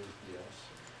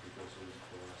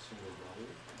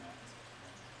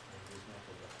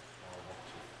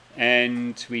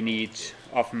 And we need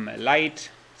often a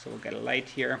light, so we'll get a light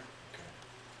here.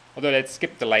 Although let's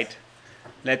skip the light.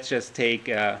 Let's just take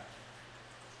a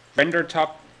render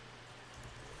top.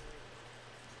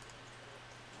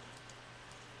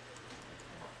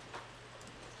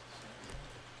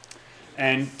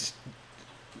 And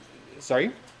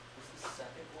sorry?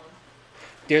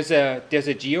 There's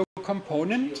a geo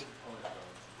component.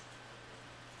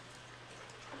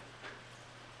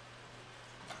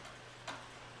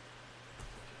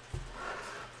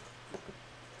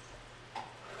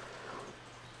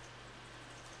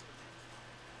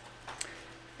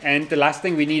 And the last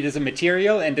thing we need is a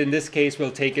material, and in this case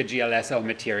we'll take a GLSL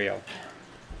material.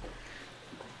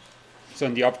 So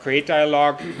in the Op Create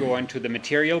dialog, go onto the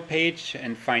material page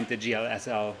and find the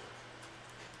GLSL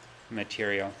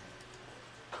material.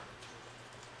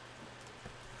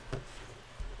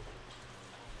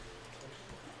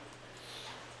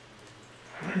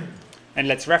 And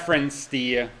let's reference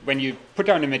the, when you put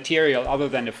down a material other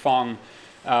than a Phong,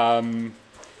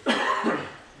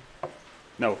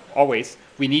 no, always,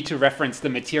 we need to reference the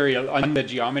material on the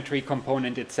geometry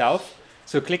component itself.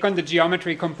 So click on the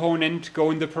geometry component, go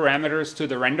in the parameters to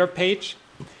the render page,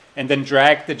 and then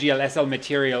drag the GLSL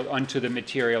material onto the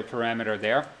material parameter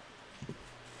there.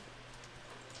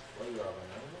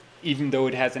 Even though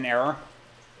it has an error.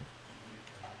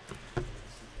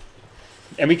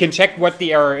 And we can check what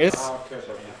the error is.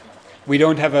 We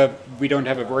don't have a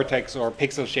vertex or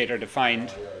pixel shader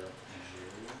defined.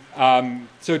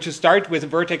 So to start with a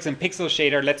vertex and pixel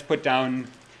shader, let's put down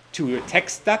two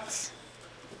text dots.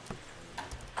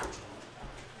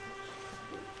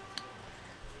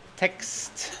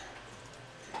 Text,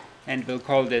 and we'll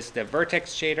call this the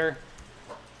vertex shader.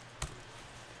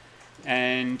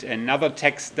 And another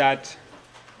text dot,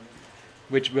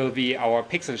 which will be our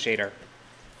pixel shader.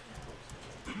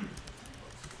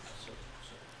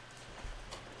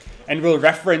 And we'll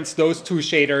reference those two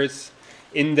shaders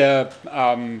in the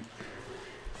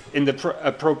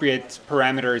appropriate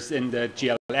parameters in the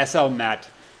GLSL mat.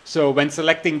 So when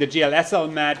selecting the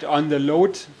GLSL mat on the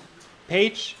load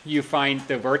page, you find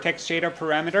the vertex shader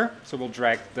parameter. So we'll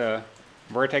drag the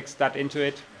vertex dot into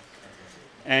it.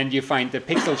 And you find the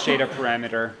pixel shader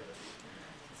parameter.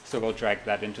 So we'll drag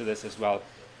that into this as well.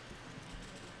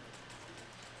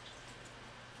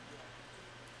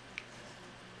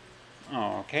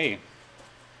 Okay.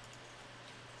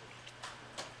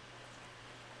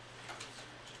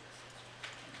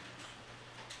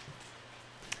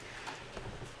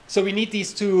 So we need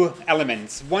these two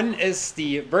elements. One is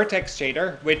the vertex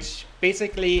shader, which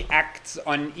basically acts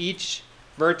on each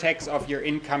vertex of your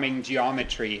incoming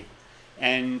geometry.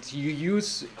 And you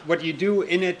use, what you do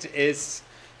in it is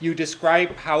you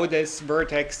describe how this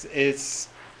vertex is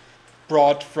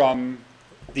brought from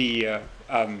the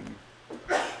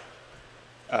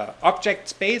object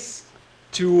space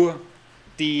to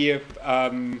the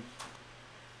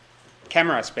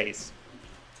camera space,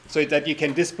 so that you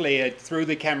can display it through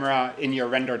the camera in your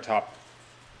render top.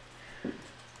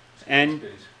 And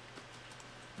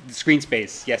the screen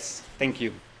space, yes, thank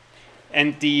you.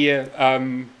 And the a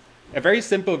very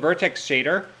simple vertex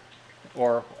shader,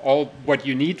 or all what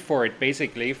you need for it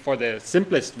basically, for the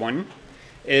simplest one,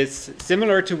 is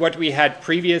similar to what we had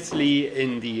previously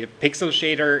in the pixel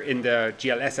shader in the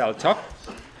GLSL top.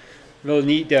 We'll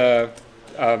need a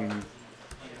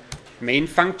main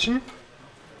function.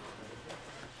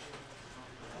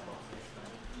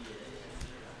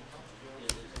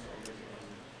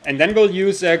 And then we'll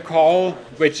use a call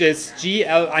which is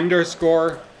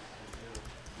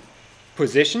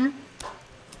GL_position.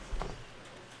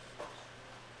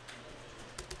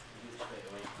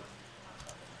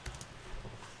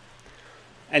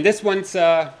 And this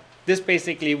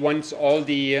basically wants all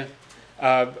the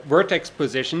vertex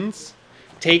positions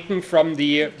taken from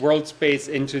the world space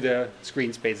into the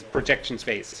screen space, projection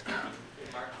space.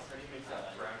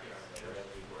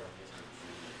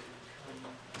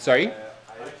 Sorry?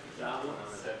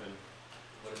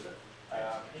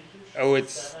 Oh,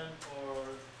 it's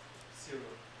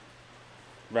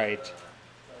right.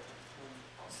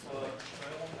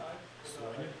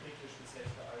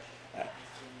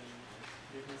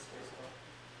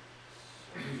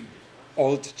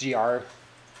 Alt GR.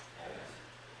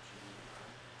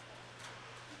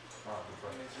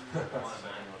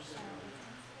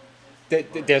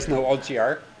 There's no Alt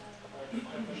GR.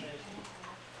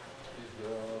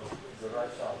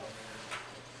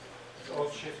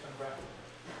 Alt Shift and Graphic.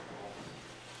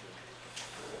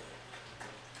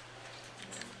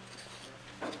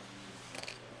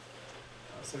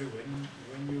 Sorry, when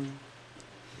you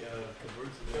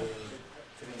convert the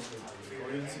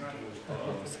coordinates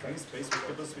into screen space, what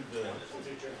happens with the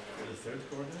third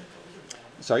coordinate?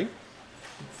 Sorry?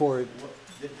 For You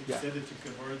said that you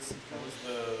convert the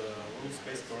world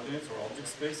space coordinates or object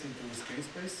space into screen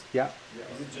space? yeah,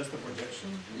 Is it just a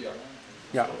projection?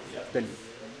 yeah. So, Then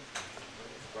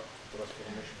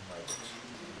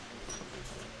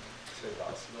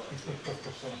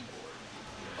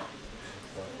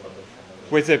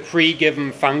with a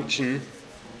pre-given function,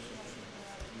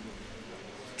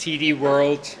 TD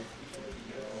world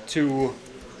to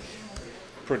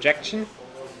projection.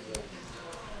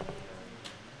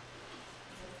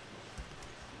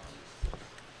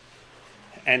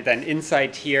 And then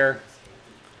inside here,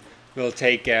 we'll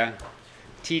take a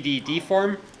TD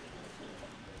deform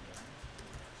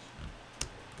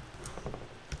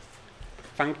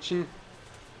function.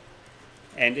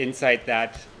 And inside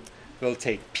that, we'll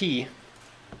take P.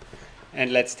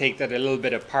 And let's take that a little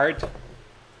bit apart.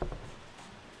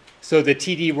 So the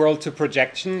TD world to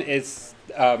projection is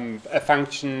a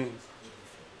function,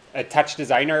 a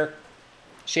TouchDesigner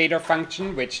shader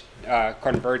function, which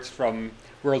converts from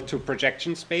world to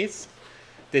projection space.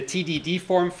 The TD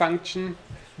deform function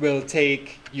will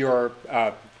take your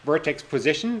vertex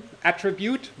position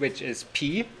attribute, which is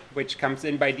P, which comes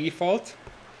in by default,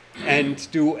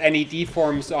 and do any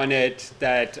deforms on it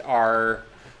that are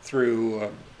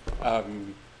through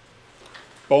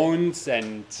bones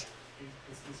and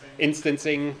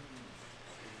instancing.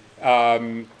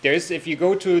 If you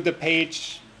go to the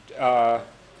page,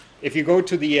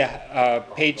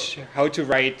 page how to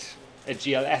write a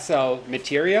GLSL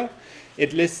material,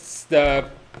 it lists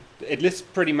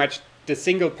pretty much the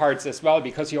single parts as well,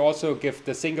 because you also give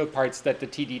the single parts that the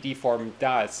TD deform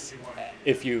does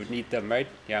if you need them, right?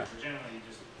 Yeah. Generally, you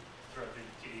just throw through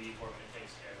the TD deform and it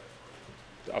takes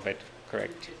care Of it,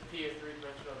 correct. Is P a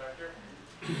three-dimensional vector?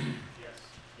 Yes.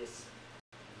 Yes.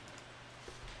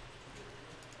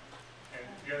 And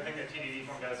the other thing that TD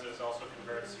deform does is also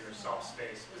converts your soft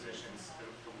space positions to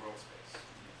world space.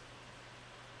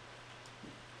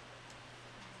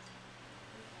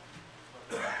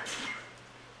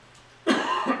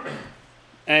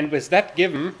 And with that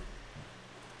given,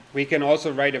 we can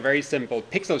also write a very simple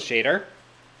pixel shader.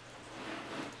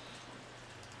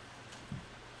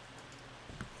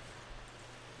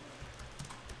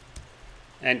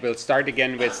 And we'll start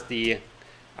again with the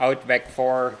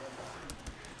OutVec4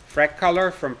 frag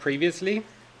color from previously.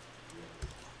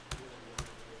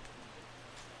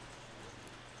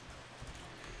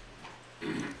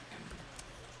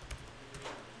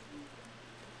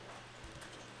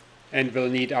 And we'll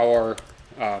need our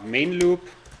main loop.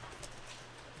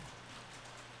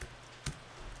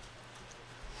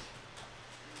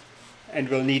 And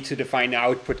we'll need to define the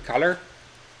output color.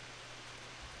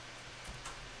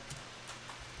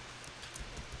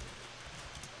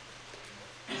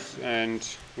 And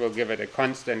we'll give it a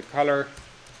constant color.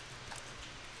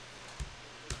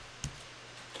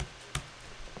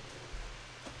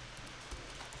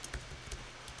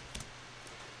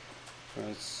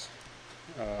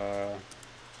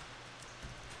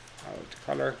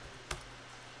 color.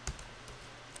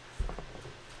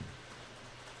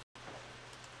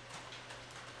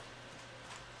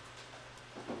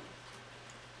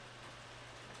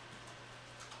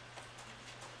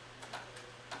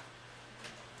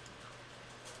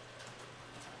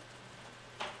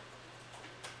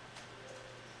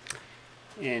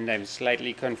 And I'm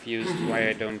slightly confused why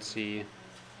I don't see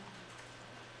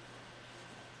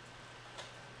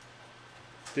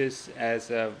this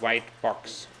as a white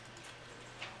box.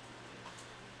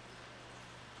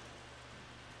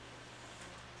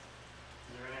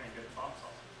 Is there any good box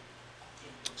also?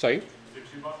 Sorry? Is there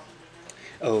 2 boxes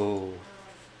in Oh.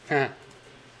 Huh.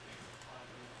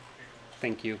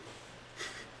 Thank you.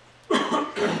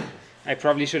 I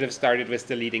probably should have started with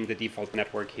deleting the default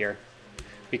network here,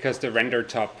 because the render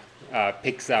top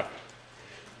picks up.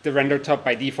 The render top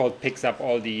by default picks up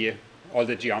all the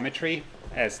geometry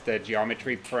as the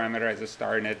geometry parameter as a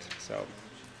star in it. So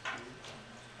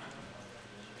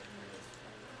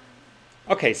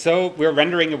okay, so we're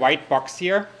rendering a white box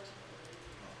here.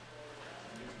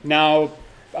 Now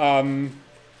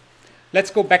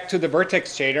let's go back to the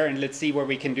vertex shader and let's see what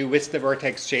we can do with the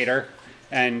vertex shader.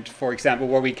 And for example,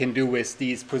 what we can do with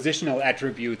these positional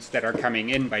attributes that are coming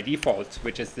in by default,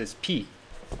 which is this P.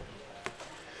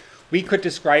 We could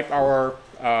describe our,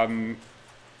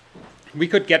 we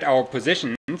could get our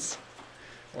positions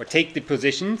or take the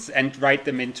positions and write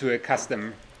them into a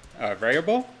custom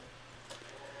variable.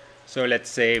 So let's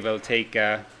say we'll take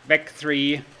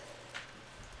vec3,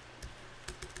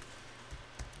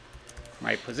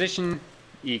 my position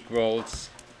equals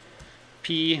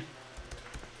P.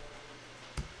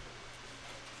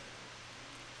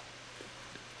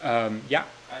 Yeah.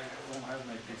 I don't have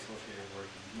my pixel shader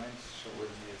working. Do you mind showing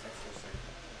me a text for a second?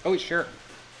 Oh, sure.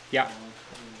 Yeah.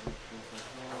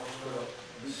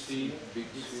 Big C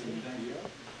here.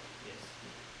 Yes.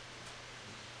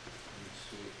 Big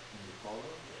C in the color.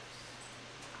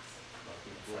 But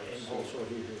it And was also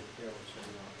here also.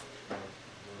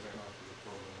 was not the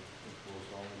problem. It was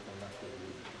only connected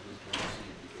with this big C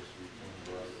because we can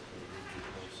write with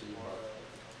no C, but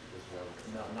because we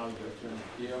have Now you have to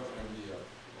here and here.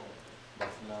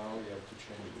 But now you have to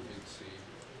change the big C in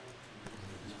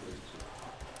this place.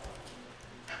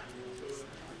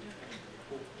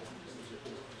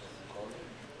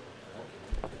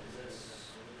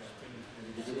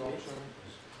 Good option.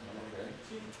 Okay.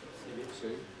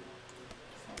 C.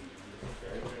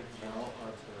 Okay. Now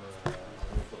at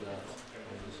for that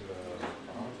on this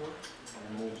counter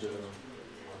and move the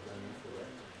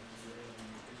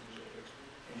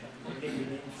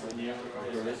for that.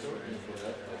 Operator for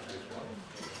that, that's this one.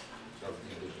 Just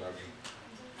need the plugin.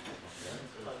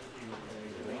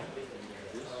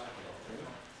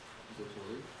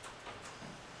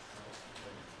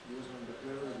 Using the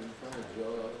period in front of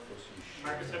Java for C#.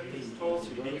 Markus, have you told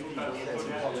people about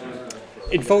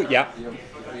info? Info, yeah.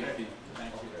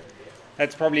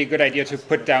 That's probably a good idea to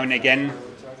put down again.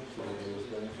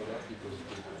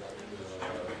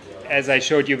 As I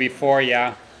showed you before,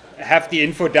 yeah. Have the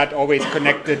info dot always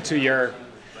connected to your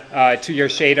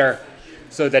shader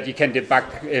so that you can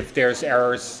debug if there's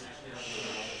errors.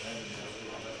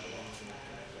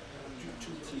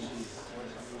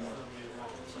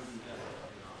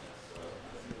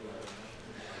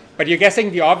 But you're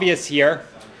guessing the obvious here.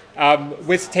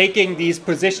 With taking these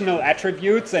positional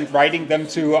attributes and writing them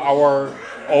to our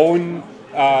own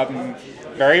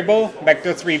variable,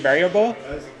 vector3 variable,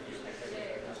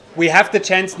 we have the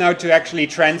chance now to actually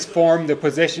transform the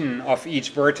position of each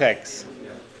vertex.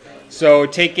 So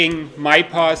taking my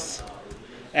pos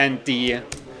and the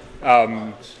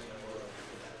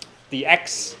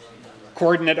x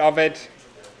coordinate of it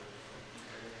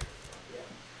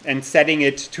and setting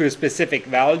it to a specific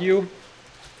value,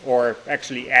 or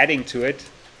actually adding to it,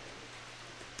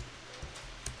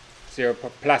 0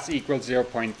 plus equals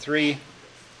 0.3,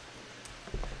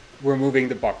 we're moving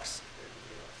the box.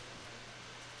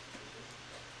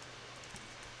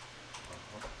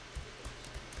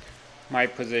 My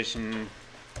position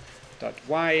dot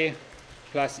y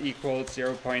plus equals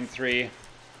 0.3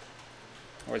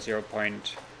 or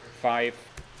 0.5.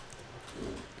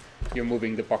 You're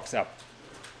moving the box up.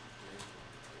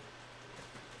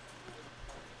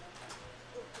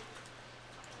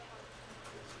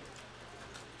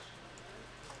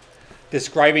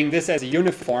 Describing this as a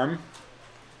uniform,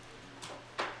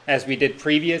 as we did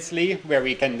previously, where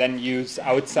we can then use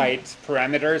outside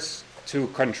parameters to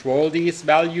control these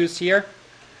values here.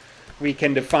 We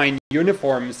can define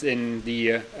uniforms in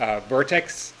the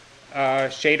vertex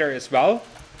shader as well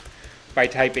by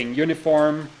typing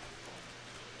uniform.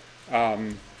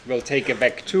 We'll take a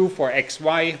vec2 for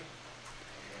xy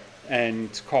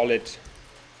and call it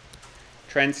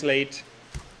translate.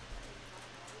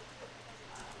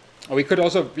 Or we could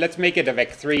also, let's make it a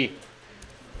vec3,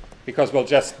 because we'll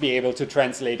just be able to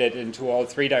translate it into all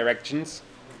three directions.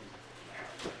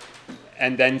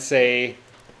 And then say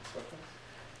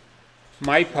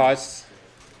mypos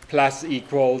plus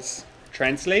equals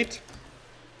translate.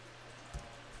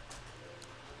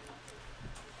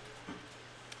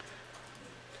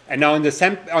 And now on the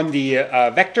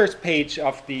vectors page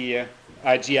of the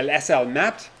GLSL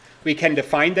map, we can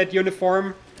define that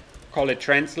uniform, call it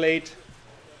translate.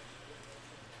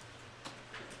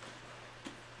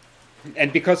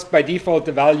 And because by default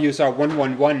the values are 1,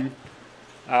 1, 1,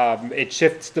 it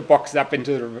shifts the box up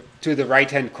into the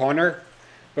right-hand corner,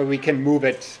 but we can move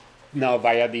it now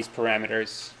via these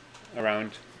parameters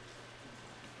around.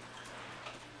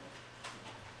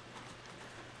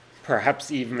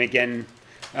 Perhaps even again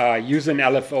use an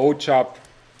LFO chop.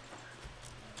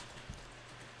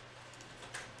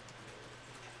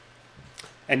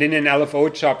 And in an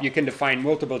LFO chop, you can define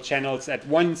multiple channels at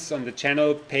once on the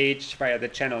channel page via the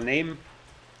channel name.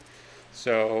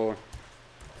 So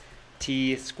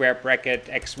T square bracket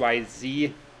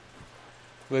XYZ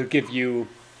will give you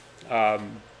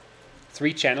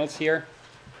 3 channels here.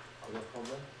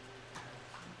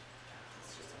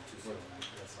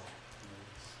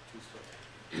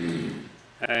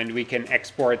 And we can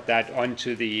export that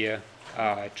onto the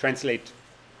translate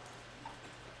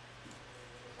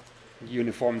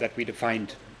uniform that we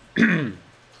defined. I'm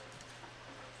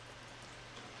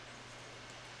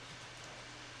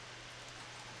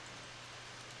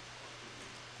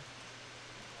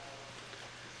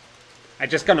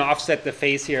just going to offset the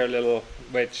face here a little,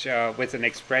 which with an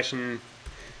expression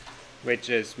which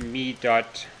is me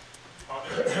dot. How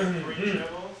do you make 3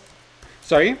 channels?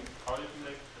 Sorry? How do you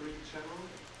make 3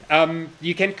 channels?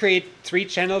 You can create 3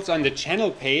 channels on the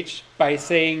channel page by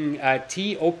saying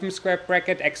T open square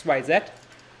bracket XYZ,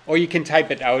 or you can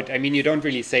type it out. I mean, you don't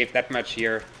really save that much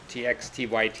here. TX,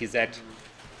 TY, TZ.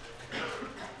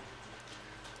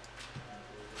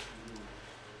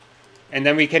 And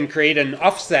then we can create an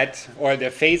offset or the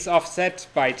phase offset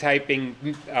by typing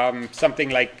something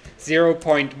like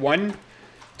 0.1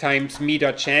 times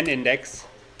me.chan index.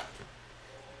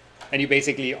 And you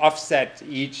basically offset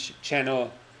each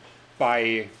channel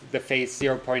by the phase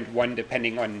 0.1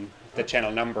 depending on the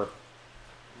channel number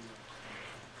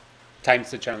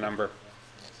times the channel number.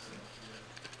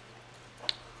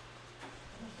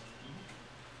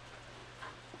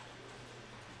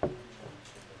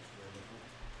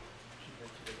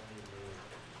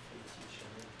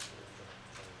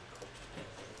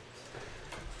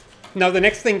 Now the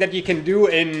next thing that you can do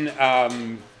in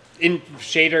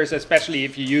shaders, especially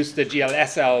if you use the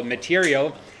GLSL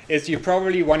material, is you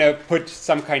probably want to put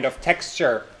some kind of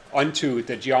texture onto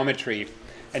the geometry,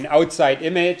 an outside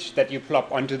image that you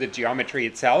plop onto the geometry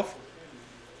itself.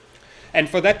 And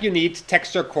for that you need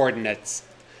texture coordinates.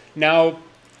 Now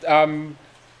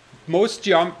most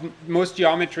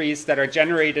geometries that are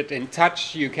generated in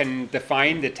Touch, you can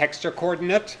define the texture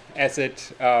coordinate as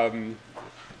that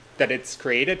it's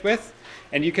created with.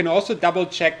 And you can also double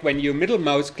check when you middle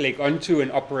mouse click onto an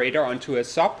operator, onto a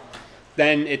SOP,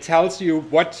 then it tells you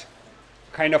what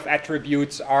kind of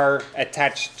attributes are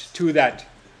attached to that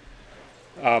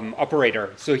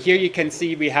operator. So here you can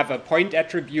see we have a point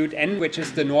attribute N, which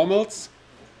is the normals.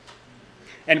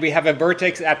 And we have a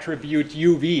vertex attribute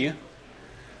UV,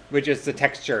 which is the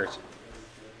textures.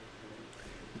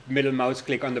 Middle mouse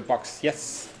click on the box.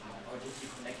 Yes? How did you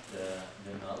connect the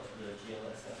null to the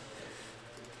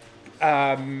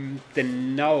GLSL? The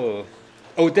null.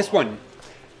 Oh, this one.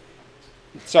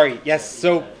 Sorry. Yes.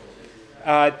 So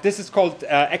this is called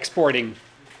exporting.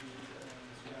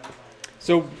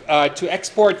 So to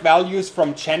export values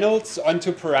from channels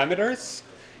onto parameters,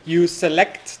 you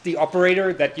select the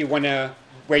operator that you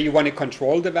where you want to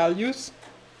control the values.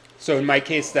 So in my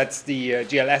case, that's the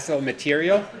GLSL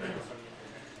material.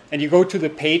 And you go to the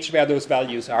page where those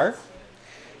values are.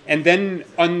 And then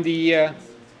on the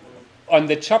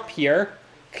chop here,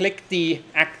 click the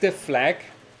active flag,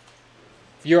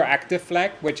 view active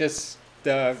flag, which is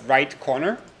the right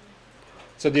corner.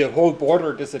 So the whole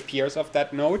border disappears of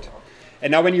that node.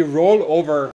 And now when you roll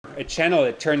over a channel,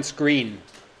 it turns green.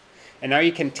 And now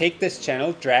you can take this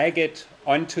channel, drag it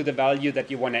onto the value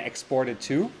that you want to export it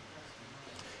to,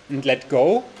 and let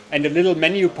go. And a little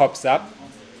menu pops up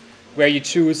where you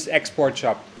choose export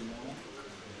chop.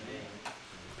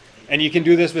 And you can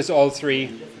do this with all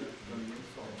 3.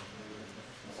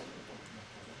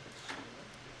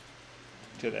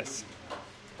 To this.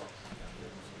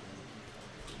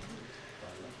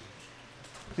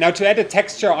 Now to add a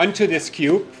texture onto this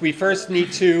cube, we first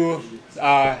need to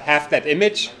have that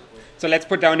image. So let's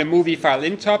put down a movie file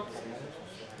in top.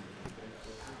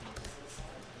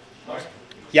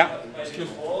 Yeah.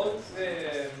 All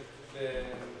the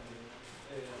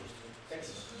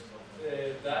text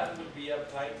that would be a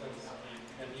Python script.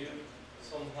 Can you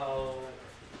somehow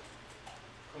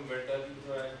convert that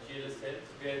into a GLSL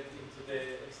to get into the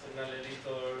external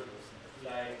editor,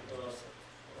 like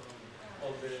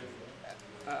all the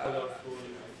colorful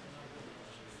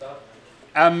stuff?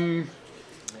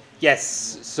 Yes.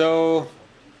 So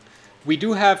we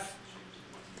do have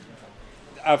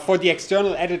for the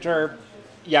external editor.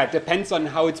 Yeah, it depends on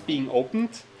how it's being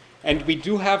opened, and we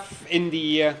do have in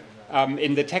the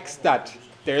text.dat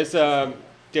there's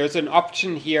an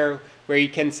option here where you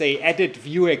can say edit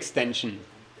view extension,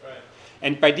 right.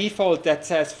 And by default that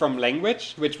says from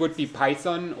language, which would be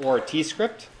Python or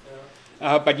T-script,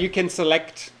 yeah. But you can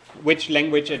select which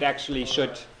language it actually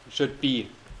should be.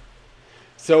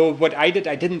 So what I did,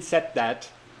 I didn't set that.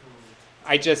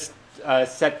 I just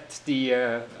set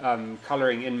the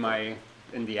coloring in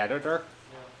the editor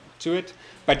to it,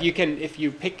 but you can, if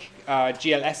you pick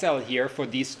GLSL here for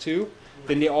these two,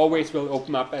 then they always will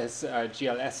open up as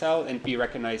GLSL and be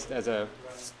recognized as a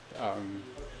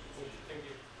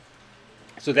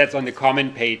so that's on the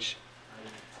common page,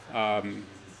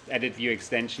 edit view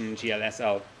extension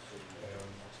GLSL.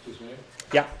 Excuse me?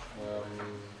 Yeah.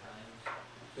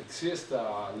 Exists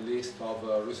a list of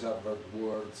reserved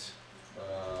words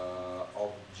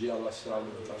of GLSL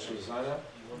in TouchDesigner?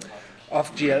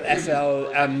 Of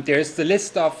GLSL, there's the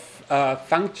list of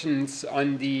functions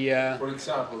on the. For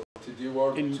example, the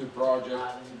word to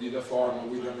project, the form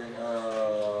with the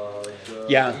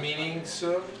meanings.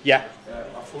 Yeah.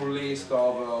 A full list of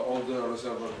all the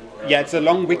reserved words. Yeah, it's a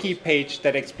long wiki page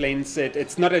that explains it.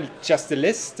 It's not just a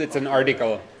list; it's an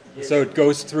article. Yes. So it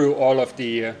goes through all of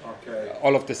the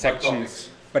sections.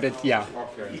 But it, yeah.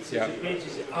 Okay. Yeah.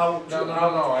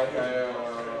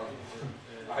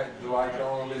 I can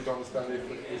only understand if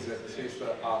it exists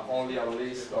only a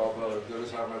list of the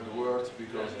reserved words,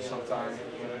 because sometimes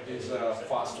it's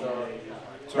faster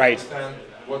to understand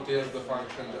what is the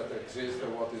function that exists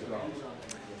and what is not.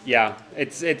 Yeah,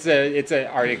 it's an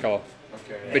article,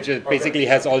 which basically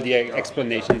has all the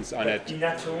explanations on it. In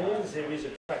Atom, there is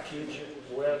a package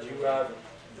where you have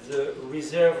the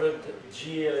reserved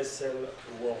GLSL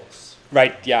words.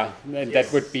 Right, yeah, and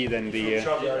that would be then the... I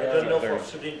don't know for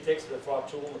Sublime Text, but for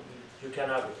Atom, you can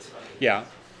have it. Yeah.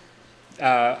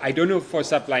 I don't know for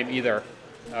Sublime either.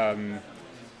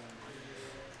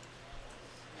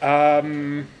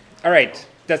 All right,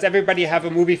 does everybody have a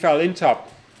movie file in top?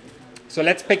 So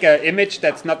let's pick an image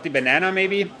that's not the banana,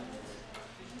 maybe.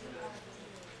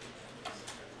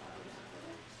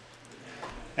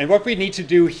 And what we need to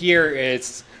do here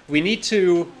is we need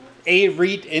to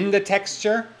read in the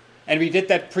texture, and we did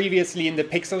that previously in the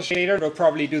pixel shader. We'll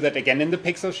probably do that again in the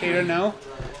pixel shader now.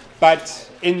 But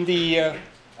in the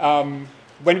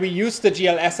when we used the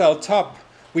GLSL top,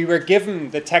 we were given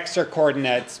the texture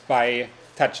coordinates by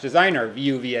TouchDesigner,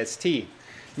 VUVST.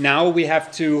 Now we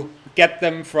have to get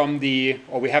them from we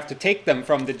have to take them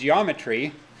from the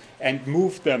geometry and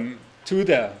move them to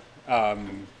the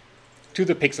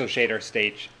pixel shader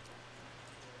stage.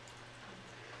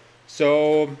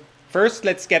 So first,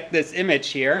 let's get this image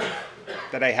here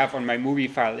that I have on my movie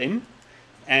file in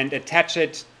and attach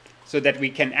it so that we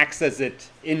can access it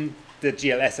in the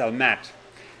GLSL mat.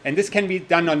 And this can be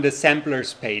done on the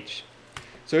samplers page.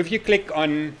 So if you click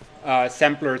on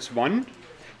samplers 1,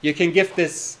 you can give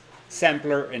this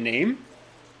sampler a name.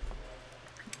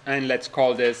 And let's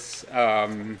call this, I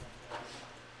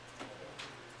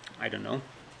don't know,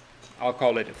 I'll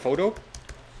call it a photo.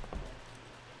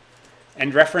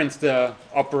 And reference the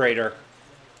operator.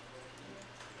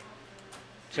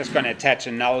 Just going to attach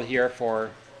a null here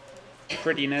for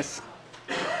prettiness.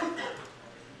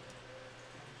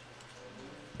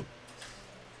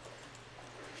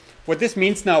 What this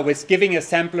means now is giving a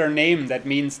sampler name. That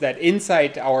means that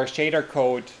inside our shader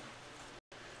code,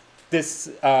 this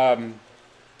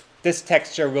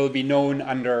texture will be known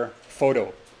under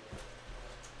photo.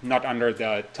 Not under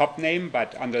the top name,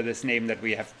 but under this name that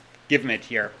we have given it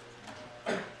here.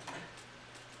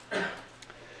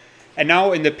 And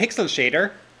now in the pixel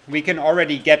shader, we can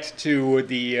already get to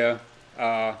the,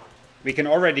 we can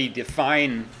already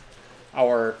define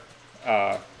our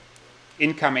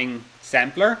incoming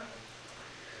sampler.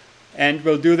 And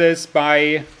we'll do this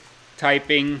by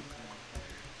typing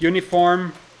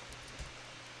uniform.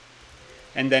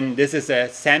 And then this is a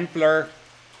sampler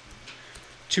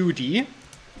 2D.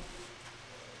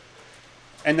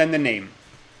 And then the name,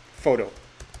 photo.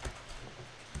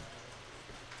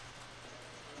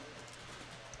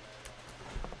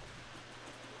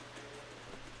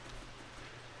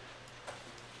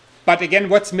 But again,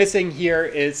 what's missing here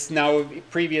is now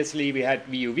previously we had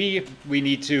VUV. We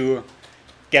need to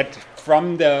get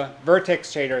from the vertex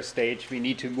shader stage, we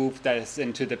need to move this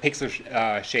into the pixel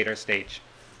shader stage.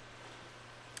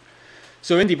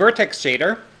 So in the vertex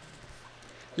shader,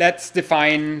 let's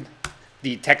define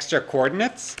the texture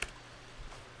coordinates.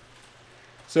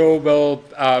 So we'll,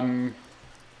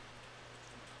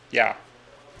 yeah.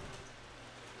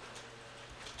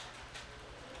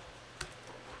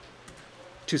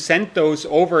 To send those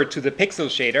over to the pixel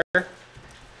shader,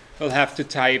 we'll have to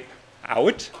type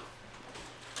out.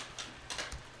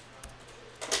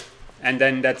 And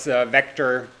then that's a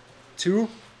vector 2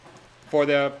 for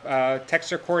the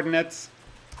texture coordinates.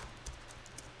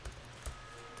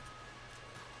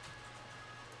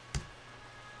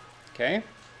 Okay.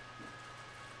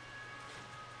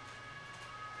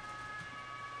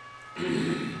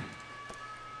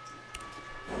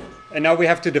 And now we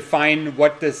have to define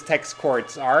what these text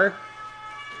chords are.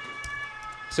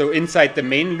 So inside the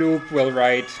main loop, we'll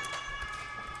write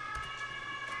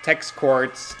text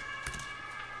chords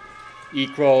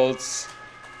equals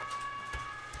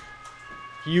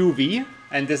UV,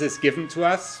 and this is given to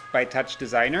us by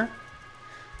TouchDesigner.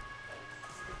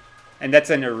 And that's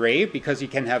an array because you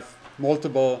can have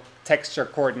multiple texture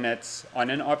coordinates on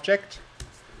an object.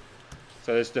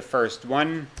 So this is the first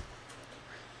one,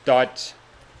 dot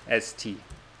st.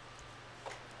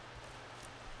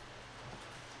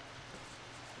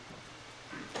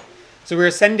 So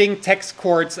we're sending text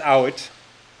chords out,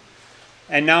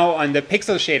 and now on the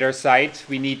pixel shader side,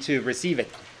 we need to receive it.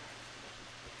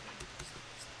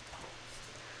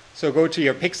 So go to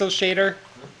your pixel shader,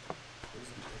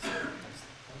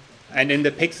 and in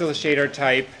the pixel shader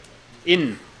type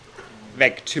in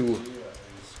vec2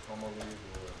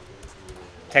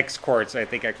 text chords, I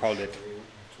think I called it.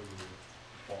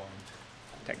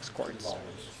 Text chords.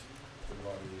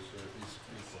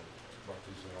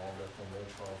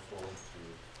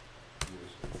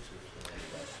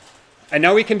 And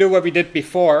now we can do what we did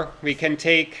before. We can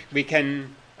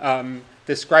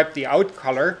describe the out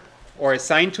color or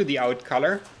assign to the out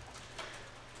color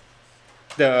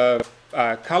the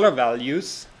color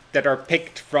values that are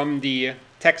picked from the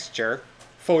texture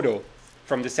photo,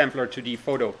 from the sampler 2D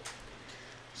photo.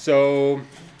 So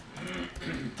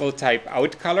we'll type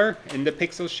out color in the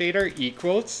pixel shader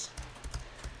equals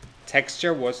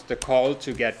texture was the call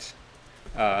to get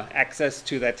access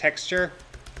to that texture.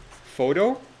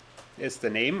 Photo is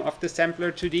the name of the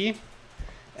sampler 2D,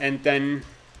 and then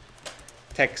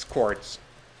text chords.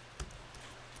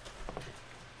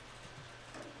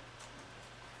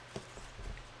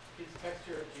 Is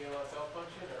texture a GLSL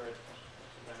function or a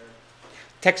better?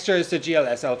 Texture is the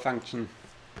GLSL function.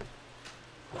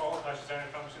 All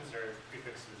TouchDesigner functions are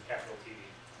prefixed with capital TD.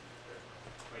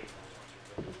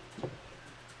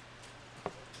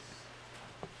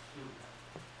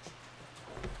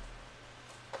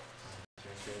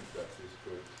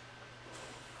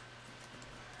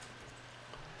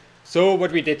 So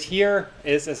what we did here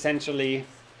is essentially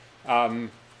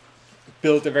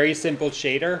build a very simple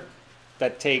shader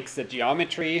that takes the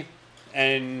geometry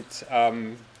and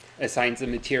assigns a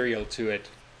material to it.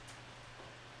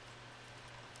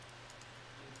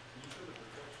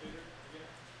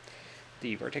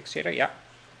 The vertex shader, yeah.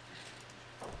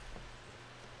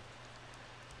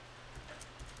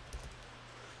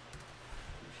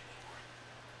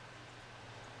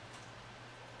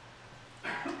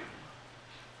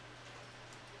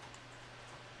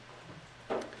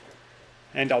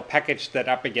 And I'll package that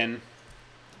up again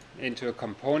into a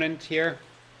component here.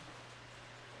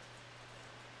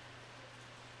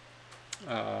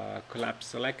 Collapse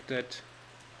selected.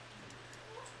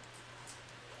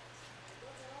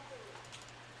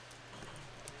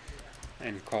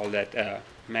 And call that a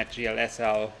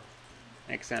GLSL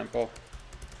example.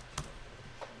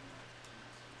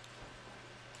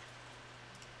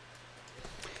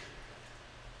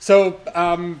 So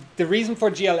the reason for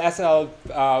GLSL,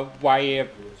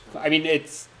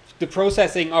 it's the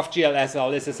processing of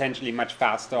GLSL is essentially much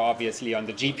faster, obviously, on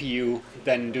the GPU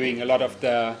than doing a lot of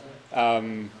the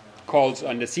calls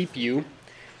on the CPU.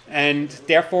 And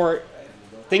therefore,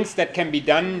 things that can be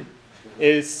done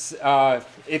is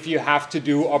if you have to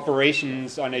do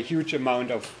operations on a huge amount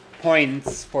of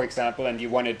points, for example, and you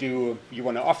want to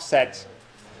offset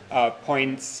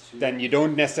points, then you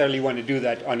don't necessarily want to do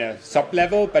that on a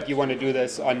sub-level, but you want to do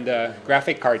this on the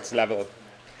graphic cards level.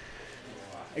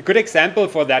 A good example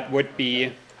for that would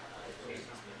be,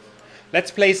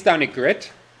 let's place down a grid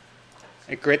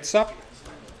sub.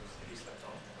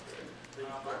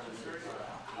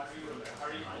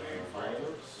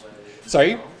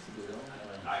 Sorry?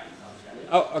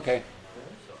 Oh, okay.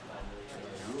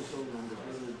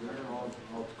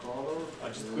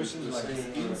 just questions like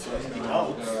the ins and the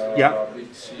outs. Yeah.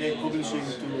 They're publishing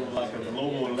to like a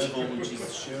global level, which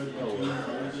is shared between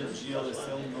all the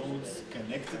GLSL nodes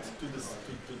connected to this.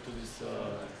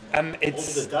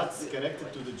 It's all the dots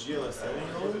connected to the GLSL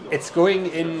node. It's going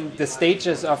in the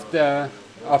stages of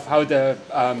how the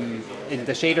in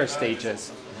the shader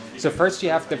stages. So first you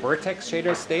have the vertex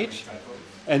shader stage,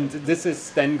 and this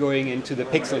is then going into the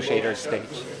pixel shader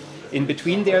stage. In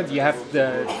between there you have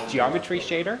the geometry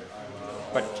shader,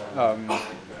 but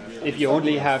if you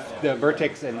only have the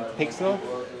vertex and pixel,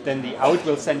 then the out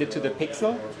will send it to the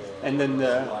pixel, and then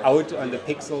the out on the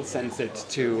pixel sends it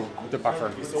to the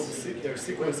buffer. So their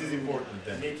sequence is important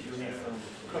then.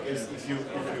 Because if you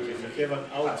have an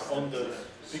out on the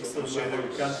pixel shader,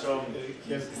 you can't have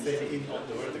the same in on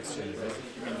the vertex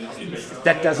shader.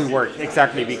 That doesn't work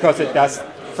exactly, because it does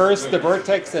first the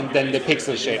vertex and then the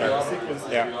pixel shader.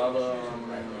 Yeah.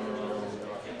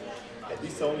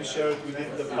 This only shared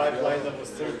within the pipeline of a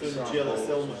certain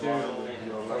GLSL material,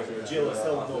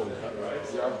 GLSL node, right?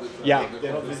 Yeah.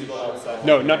 They're not visible outside.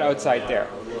 No, not outside there.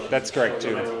 That's correct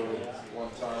too.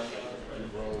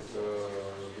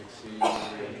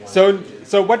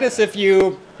 So what is if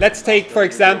you, let's take for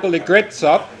example a grid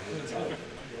sub,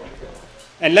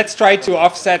 and let's try to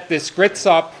offset this grid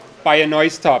sub by a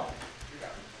noise top.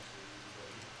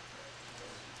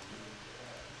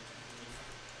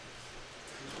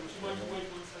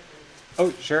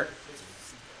 Oh, sure.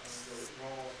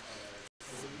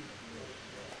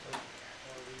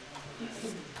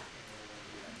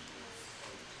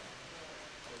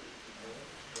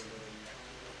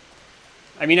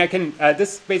 I mean, I can,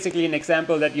 this is basically an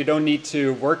example that you don't need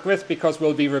to work with because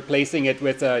we'll be replacing it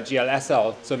with a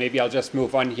GLSL. So maybe I'll just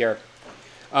move on here.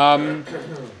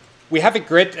 We have a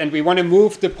grid and we want to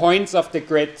move the points of the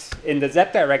grid in the Z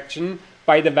direction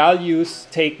by the values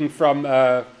taken from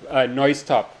a noise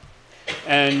top.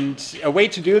 And a way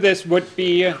to do this would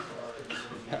be,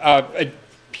 a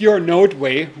pure node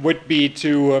way would be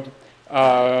to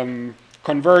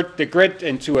convert the grid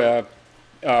into a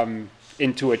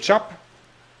chop.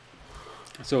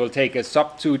 So we'll take a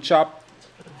sub2 chop,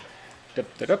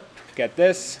 get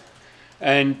this,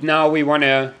 and now we want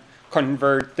to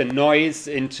convert the noise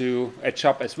into a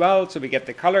chop as well, so we get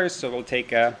the colors. So we'll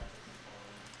take a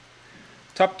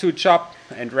top2 chop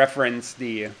and reference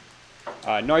the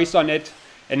noise on it.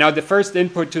 And now the first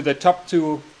input to the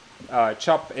top2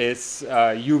 chop is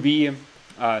UV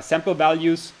sample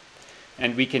values,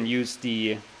 and we can use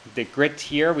the grid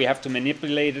here. We have to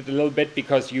manipulate it a little bit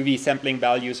because UV sampling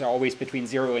values are always between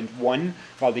 0 and 1,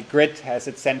 while the grid has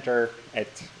its center at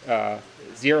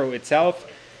 0 itself.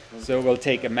 So we'll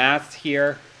take a math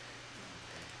here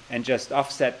and just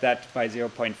offset that by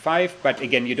 0.5. But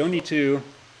again, you don't need to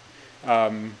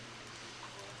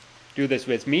do this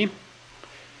with me.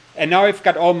 And now I've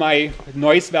got all my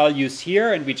noise values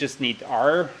here, and we just need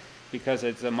R because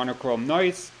it's a monochrome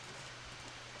noise.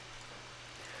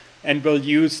 And we'll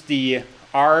use the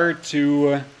R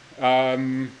to,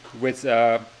 with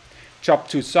chop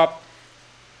to sub,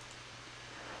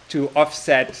 to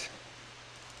offset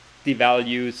the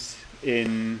values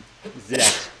in Z.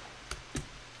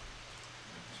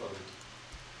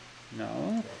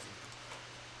 No.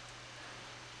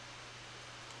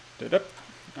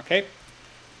 Okay.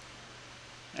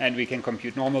 And we can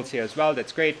compute normals here as well.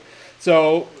 That's great.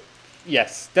 So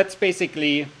yes, that's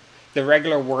basically the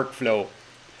regular workflow.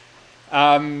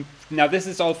 Now this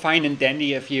is all fine and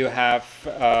dandy if you have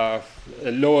a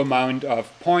low amount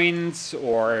of points,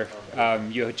 or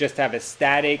you just have a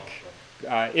static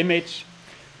image.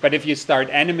 But if you start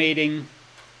animating,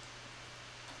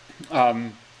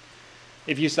 the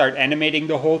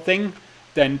whole thing,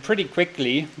 then pretty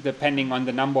quickly, depending on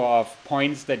the number of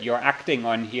points that you're acting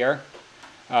on here,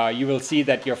 you will see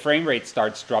that your frame rate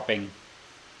starts dropping.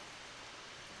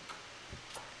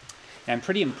 I'm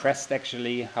pretty impressed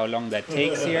actually how long that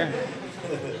takes here.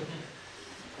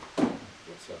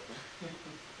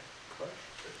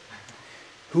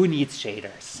 Who needs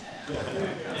shaders?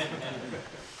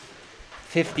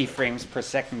 50 frames per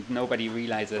second, nobody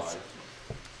realizes.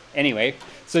 Anyway,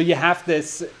 so you have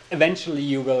this, eventually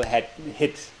you will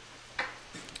hit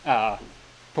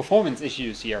performance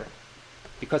issues here,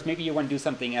 because maybe you want to do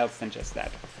something else than just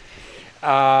that.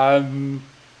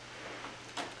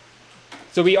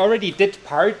 So we already did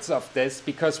parts of this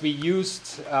because we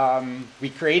used, we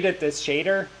created this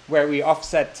shader where we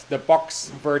offset the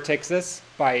box vertexes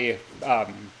by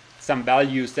some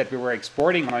values that we were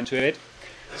exporting onto it.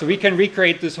 So we can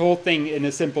recreate this whole thing in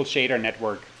a simple shader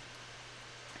network.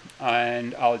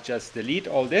 And I'll just delete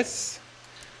all this.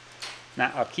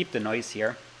 Now I'll keep the noise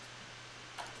here.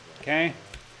 Okay.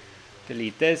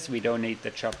 delete this. We don't need the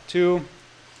job 2.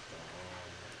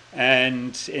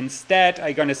 And instead,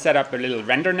 I'm going to set up a little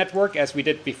render network as we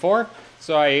did before.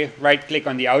 So I right-click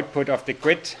on the output of the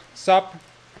grid sub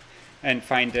and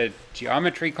find the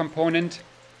geometry component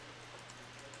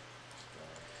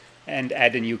and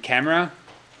add a new camera.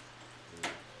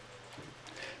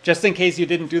 Just in case you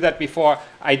didn't do that before,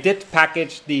 I did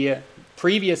package the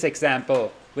previous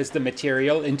example with the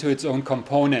material into its own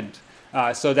component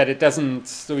so that it doesn't,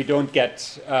 so we don't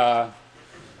get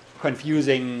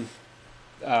confusing,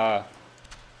 not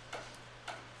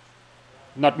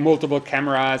multiple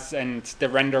cameras and the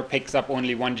render picks up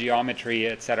only one geometry,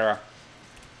 etc.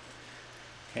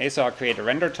 Okay, so I'll create a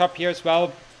render top here as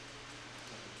well.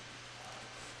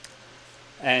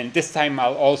 And this time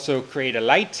I'll also create a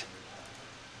light.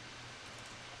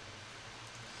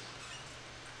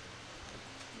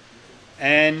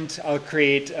 And I'll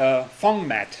create a Phong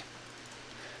mat.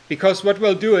 Because what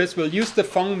we'll do is we'll use the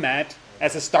Phong mat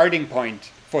as a starting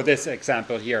point for this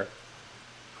example here.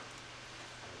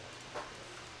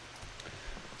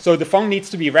 So the Phong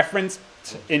needs to be referenced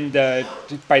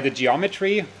by the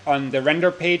geometry. On the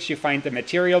render page, you find the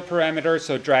material parameter,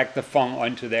 so drag the Phong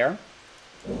onto there.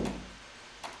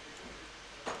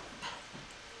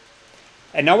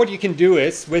 And now what you can do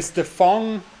is, with the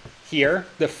Phong here,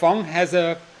 the Phong has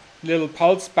a little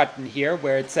pulse button here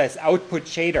where it says output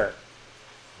shader.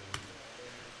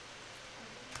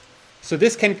 So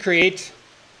this can create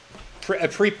a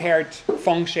prepared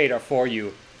Phong shader for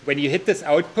you. When you hit this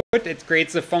output, it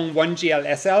creates a Phong 1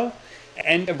 GLSL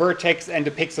and a vertex and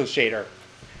a pixel shader.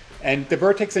 And the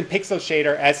vertex and pixel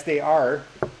shader, as they are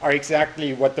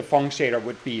exactly what the Phong shader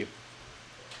would be.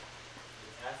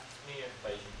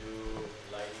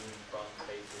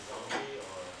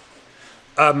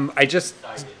 I just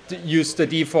use the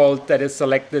default that is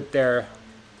selected there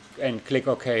and click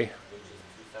OK.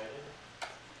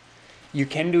 You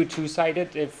can do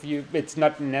two-sided if it's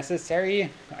not necessary.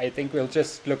 I think we'll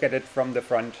just look at it from the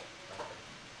front.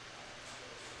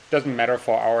 Doesn't matter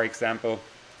for our example.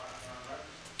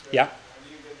 Yeah?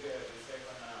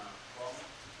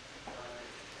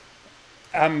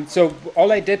 So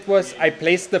all I did was I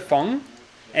placed the Phong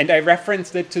and I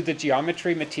referenced it to the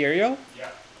geometry material.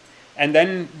 And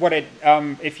then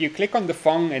if you click on the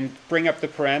Phong and bring up the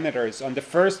parameters, on the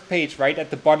first page right at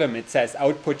the bottom it says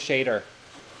output shader.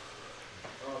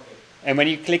 And when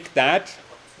you click that,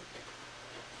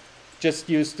 just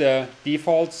use the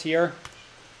defaults here,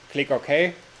 click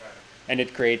OK, and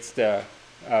it creates the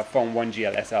Phong 1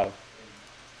 GLSL.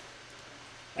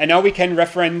 And now we can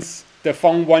reference the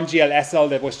Phong 1 GLSL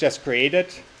that was just created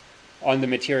on the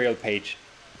material page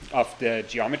of the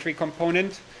geometry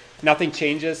component. Nothing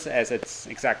changes as it's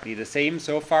exactly the same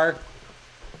so far.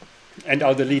 And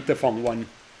I'll delete the Phong 1.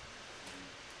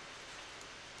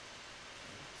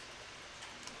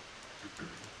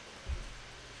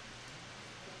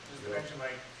 Just to mention,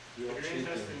 like, if you're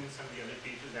interested in some of the other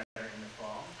features that are in the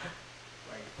Phong,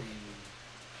 like the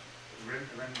rim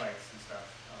lights and stuff,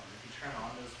 if you turn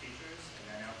on those features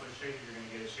and then output shader, you're going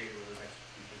to get a shader with those extra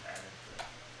features added to it.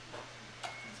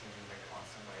 And some things like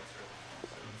constant lights or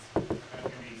so it's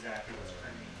going to be exactly what's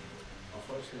currently needed. The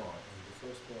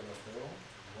first one of all,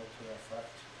 water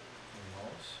effect and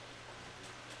mouse.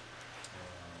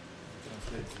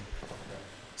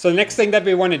 So the next thing that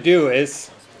we want to do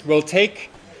is we'll take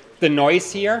the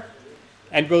noise here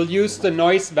and we'll use the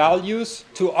noise values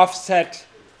to offset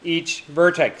each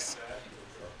vertex.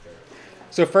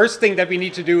 So first thing that we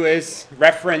need to do is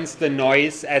reference the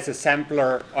noise as a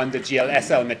sampler on the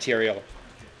GLSL material.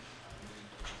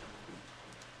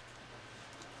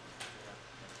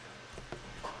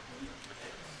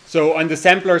 So on the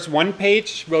samplers 1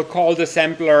 page, we'll call the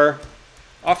sampler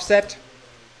offset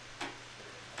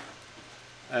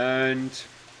and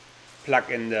plug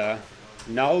in the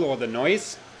null or the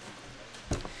noise.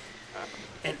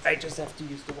 And I just have to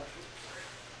use the white.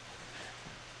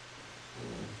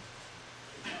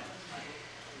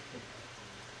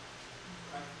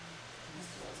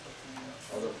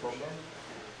 Other problem?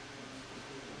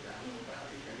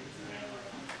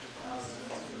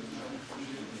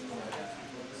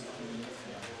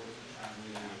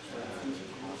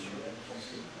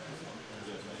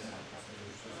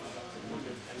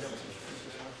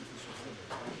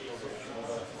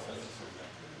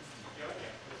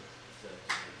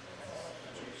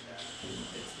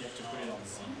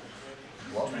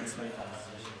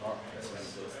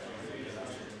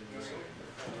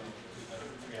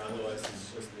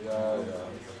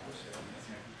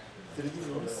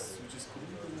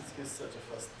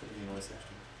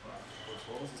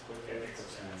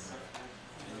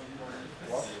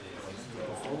 What?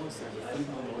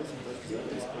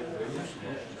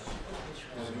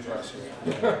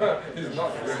 It's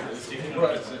not good, it's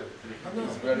impressive.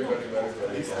 It's very, very, very, very good.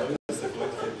 And it's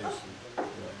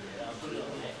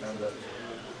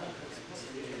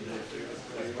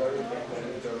very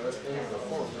interesting, the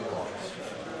 4D noise.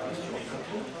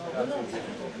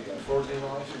 4D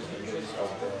noise is the base of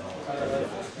the...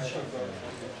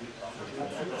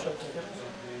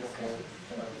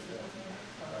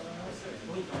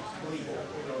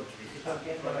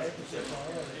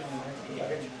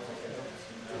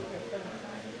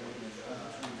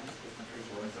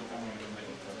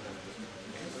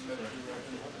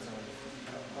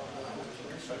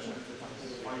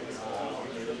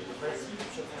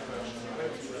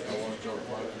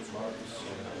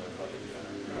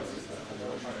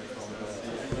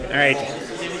 All right.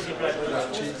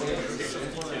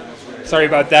 Sorry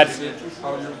about that.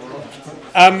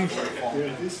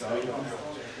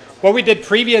 What we did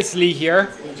previously here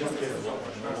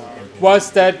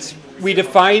was that we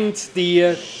defined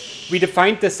the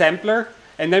sampler,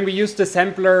 and then we used the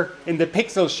sampler in the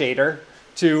pixel shader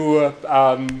to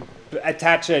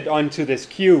attach it onto this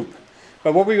cube.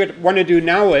 But what we would want to do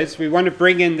now is we want to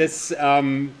bring in this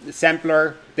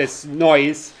sampler, this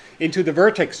noise, into the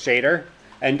vertex shader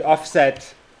and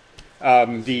offset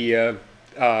the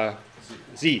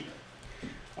Z.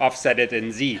 Offset it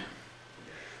in Z.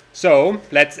 So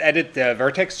let's edit the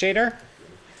vertex shader.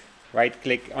 Right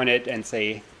click on it and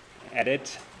say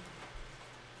edit.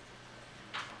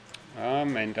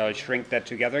 And I'll shrink that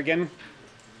together again.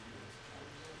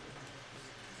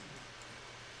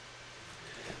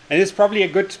 And it's probably a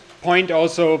good point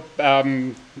also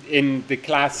in the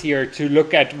class here to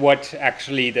look at what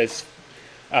actually this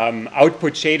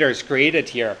output shader is created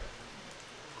here.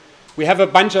 We have a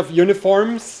bunch of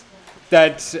uniforms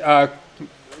that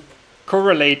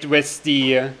correlate with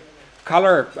the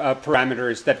color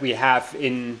parameters that we have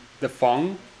in the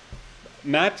Phong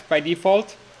mat by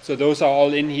default. So those are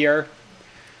all in here.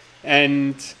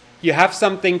 And you have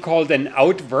something called an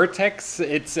out vertex.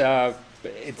 It's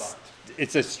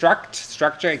a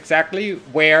structure exactly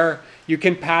where you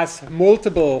can pass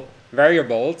multiple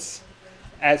variables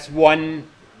as one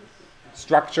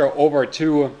structure over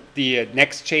to the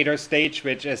next shader stage,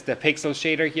 which is the pixel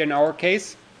shader here in our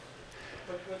case.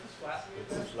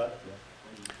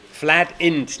 Flat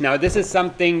int. Now this is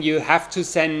something you have to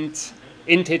send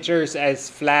integers as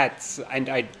flats, and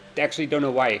I actually don't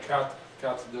know why. Cut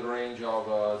the range of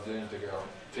the integer,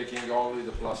 taking only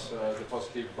the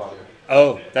positive value.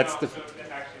 Oh, that's the...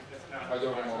 I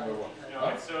don't remember what.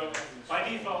 No, so by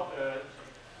default, the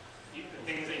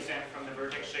things that you send from the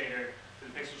vertex shader to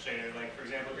the pixel shader, like for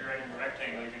example, if you're writing a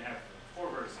rectangle, you can have 4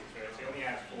 vertices, right? So you only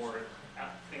have 4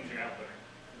 things you're outputting.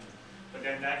 But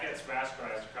then that gets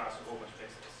rasterized across a whole bunch of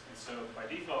pixels. And so by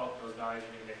default, those values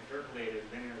are going to get interpolated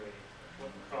linearly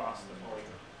across the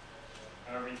polygon.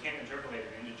 However, you can't interpolate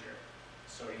an integer.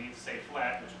 So you need to say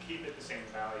flat, which will keep it the same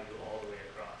value all the way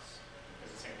across.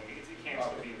 It's the same thing. It can't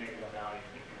still be a negative value.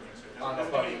 So it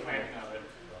doesn't do any clamping of it.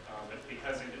 But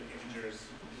because integers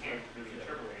can't really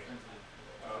interpolate,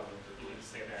 you need to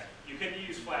say that. You could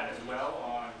use flat as well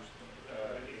on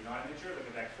a non-integer, like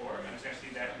a vec4, and essentially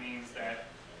that means that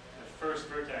the first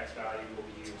vertex value will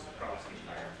be used across the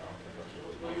entire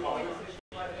polygon. All its there's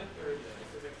flat there.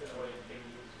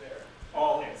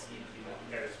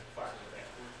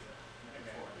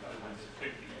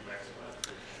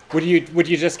 Would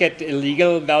you just get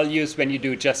illegal values when you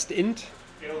do just int?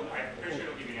 I'm pretty sure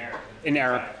it'll give you an error. An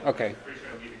error. Okay. Pretty sure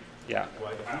it'll give you. Yeah.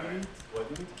 Why do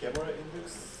you need camera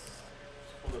index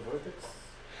for the vertex?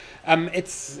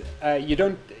 It's you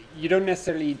don't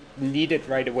necessarily need it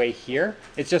right away here.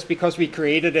 It's just because we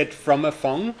created it from a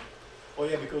Phong. Oh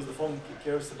yeah, because the Phong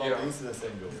cares about the incidence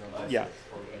angle. Yeah.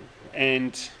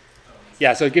 And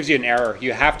yeah, so it gives you an error.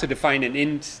 You have to define an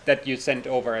int that you sent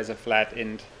over as a flat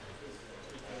int.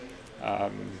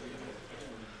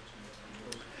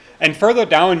 And further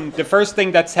down, the first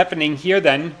thing that's happening here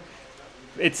then,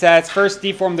 it says first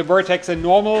deform the vertex in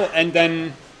normal and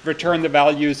then return the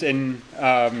values in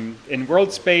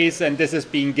world space, and this is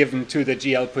being given to the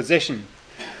GL position.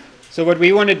 So what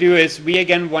we want to do is we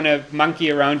again want to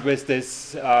monkey around with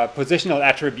this positional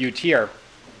attribute here.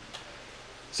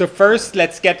 So first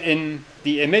let's get in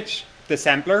the image, the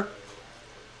sampler.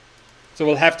 So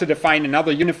we'll have to define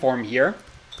another uniform here.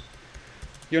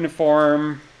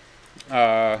 Uniform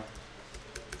I'm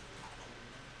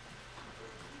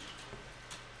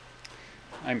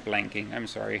blanking, I'm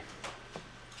sorry.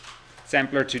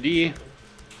 Sampler 2D.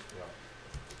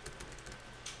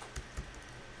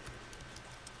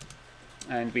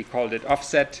 And we called it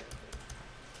offset.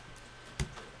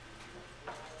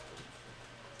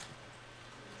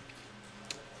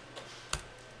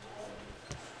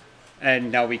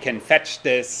 And now we can fetch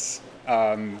this.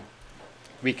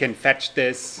 We can fetch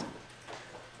this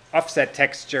offset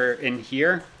texture in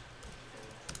here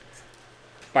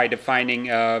by defining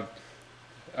well,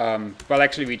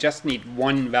 actually, we just need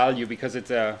one value because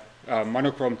it's a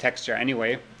monochrome texture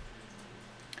anyway.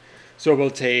 So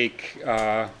we'll take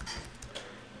a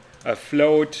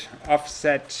float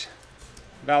offset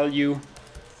value,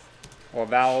 or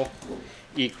val,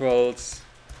 equals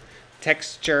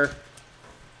texture,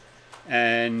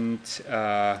 and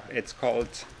it's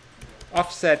called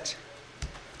offset,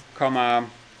 comma,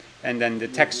 and then the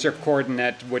texture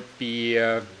coordinate would be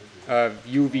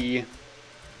uv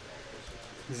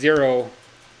 0.st.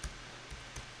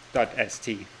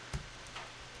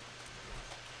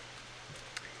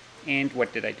 And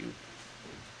what did I do?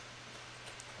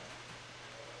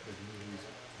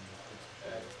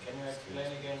 Can you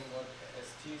explain again what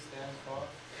ST stands for?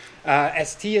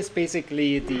 ST is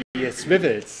basically the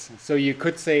swivels. So you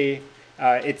could say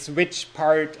it's which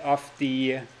part of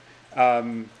the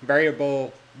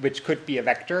variable which could be a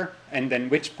vector, and then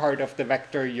which part of the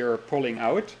vector you're pulling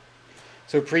out.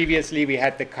 So previously we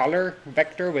had the color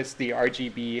vector with the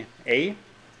RGBA.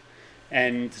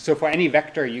 And so for any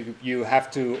vector you have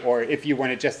to, or if you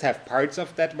want to just have parts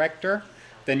of that vector,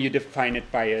 then you define it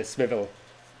by a swivel.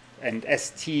 And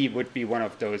ST would be one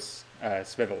of those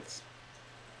swivels.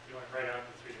 You want to write out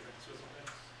the 3 different swivel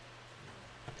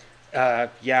things?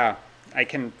 Yeah, I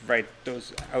can write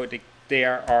those out.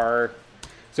 There are,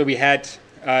 so we had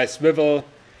swivel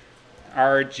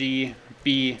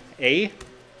RGBA.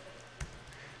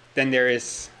 Then there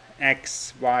is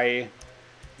X, Y,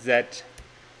 Z,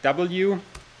 W,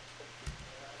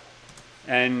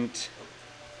 and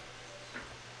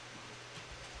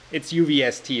it's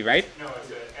UVST, right? No,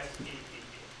 it's a STPQ.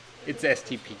 It's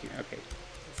STPQ, okay.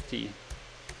 ST.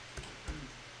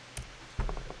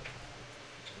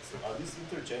 So are these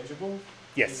interchangeable?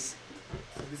 Yes.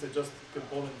 So these are just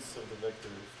components of the vector.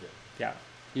 Yeah.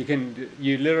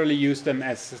 You literally use them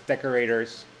as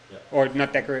decorators. Yeah. Or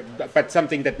not decorate, but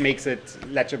something that makes it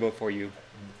legible for you.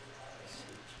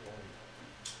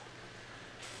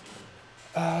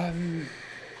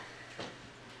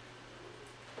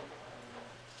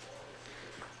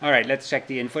 All right, let's check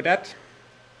the info dat.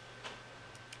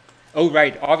 Oh,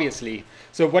 right, obviously.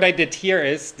 So what I did here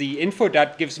is the info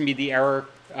dat gives me the error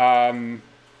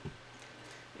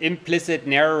implicit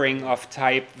narrowing of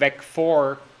type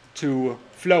vec4 to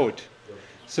float.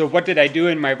 So what did I do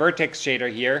in my vertex shader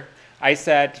here? I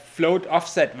said float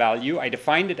offset value. I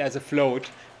defined it as a float,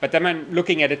 but then I'm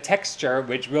looking at a texture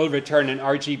which will return an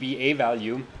RGBA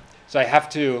value. So I have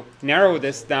to narrow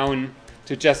this down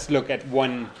to just look at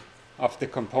one of the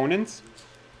components.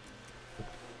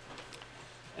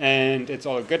 And it's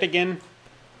all good again.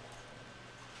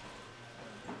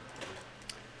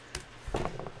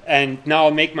 And now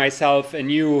I'll make myself a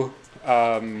new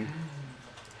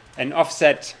an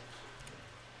offset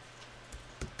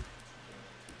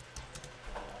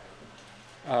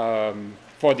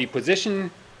for the position,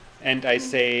 and I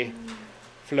say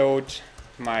float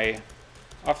my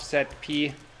offset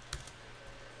P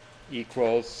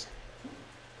equals,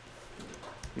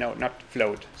 no, not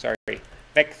float, sorry,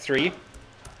 vec3.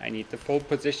 I need the full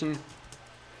position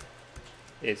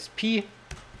is P,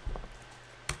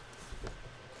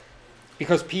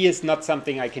 because P is not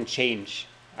something I can change.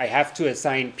 I have to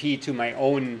assign P to my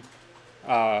own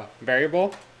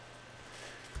variable.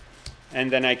 And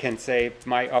then I can say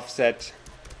my offset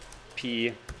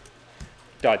P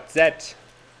dot Z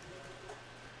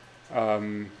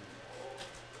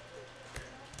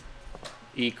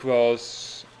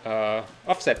equals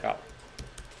offset val.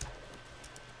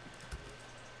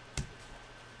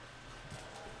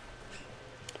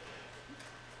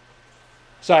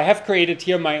 So I have created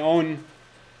here my own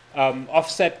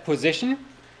offset position,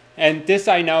 and this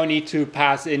I now need to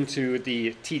pass into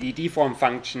the TDD form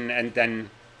function, and then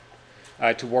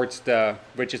towards the,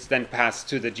 which is then passed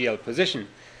to the GL position.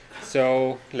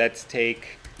 So let's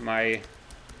take my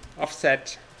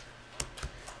offset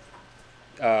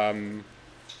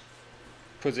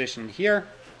position here,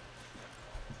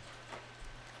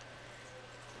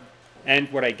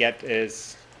 and what I get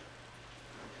is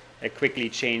a quickly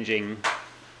changing,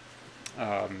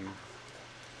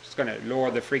 just going to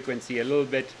lower the frequency a little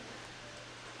bit.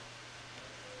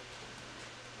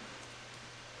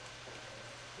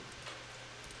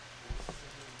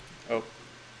 Oh.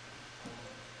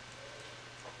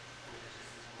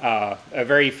 A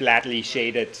very flatly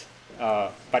shaded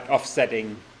but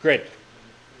offsetting grid.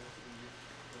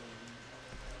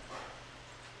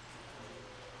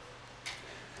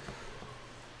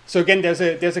 So again,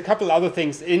 there's a couple other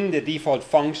things in the default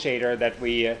func shader that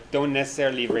we don't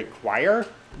necessarily require,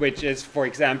 which is, for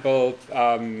example,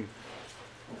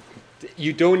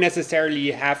 you don't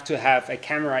necessarily have to have a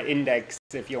camera index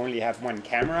if you only have one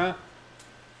camera.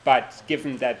 But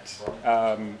given that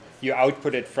you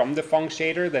output it from the func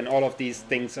shader, then all of these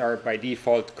things are by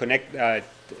default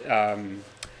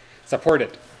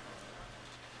supported.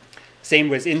 Same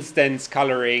with instance,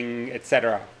 coloring,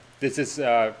 etc. This is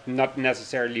not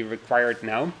necessarily required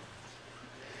now.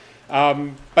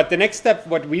 But the next step,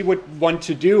 what we would want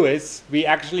to do is, we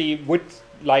actually would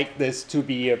like this to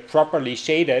be properly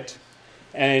shaded,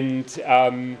 and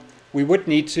we would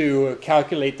need to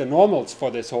calculate the normals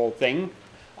for this whole thing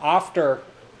after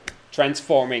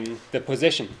transforming the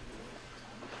position.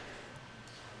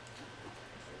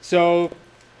 So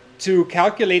to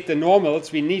calculate the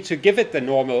normals, we need to give it the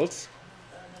normals.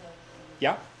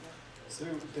 Yeah? So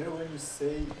there when you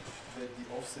say that the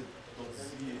offset .z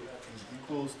is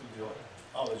equals to the,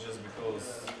 oh, it's just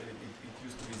because it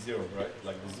used to be 0, right?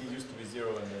 Like the z used to be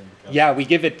 0 and then yeah, we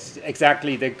give it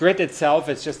exactly. The grid itself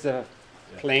is just a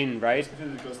plane, right? It's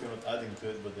because you're not adding to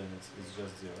it, but then it's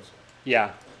just 0. So.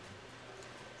 Yeah.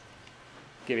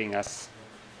 Giving us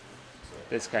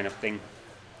this kind of thing.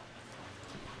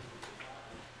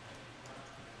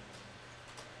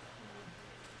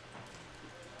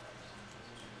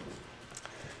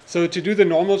 So to do the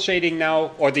normal shading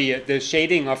now, or the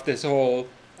shading of this whole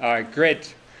grid,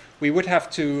 we would have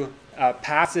to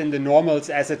pass in the normals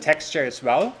as a texture as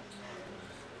well.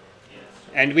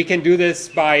 And we can do this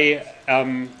by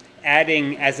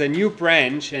adding as a new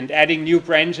branch, and adding new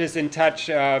branches in Touch,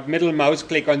 middle mouse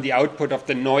click on the output of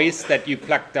the noise that you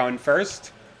pluck down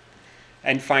first,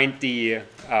 and find the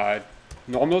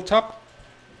normal top,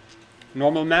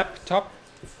 normal map top.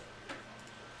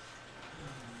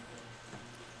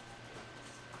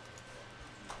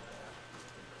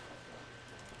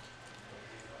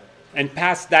 And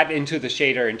pass that into the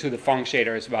shader, into the func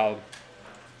shader as well.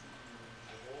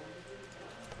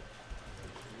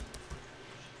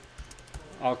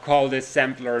 I'll call this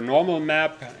sampler normal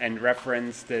map and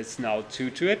reference this null 2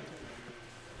 to it.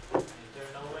 Is there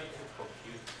no way to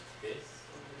compute this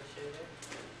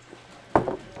in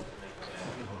the shader?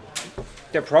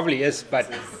 There probably is, but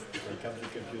You can't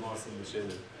compute this in the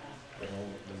shader.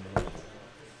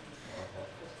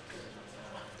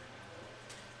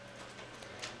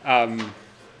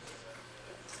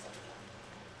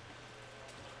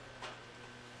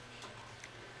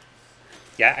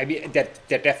 Yeah, I mean, there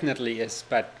definitely is,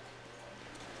 but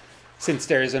since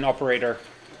there is an operator,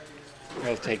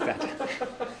 we'll take that. Might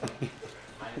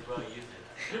as well use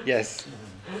it. Yes.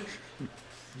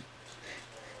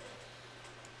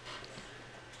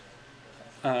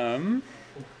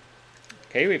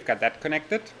 Okay, we've got that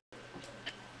connected.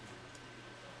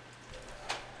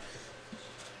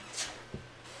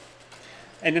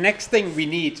 And the next thing we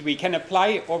need, we can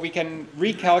apply or we can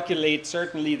recalculate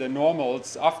certainly the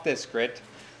normals of this grid,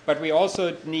 but we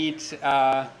also need,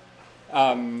 to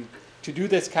do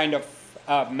this kind of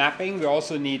mapping, we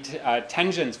also need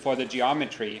tangents for the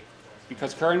geometry,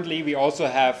 because currently we also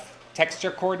have texture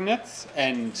coordinates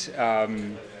and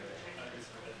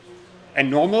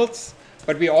normals,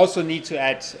 but we also need to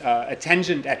add a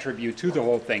tangent attribute to the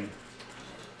whole thing.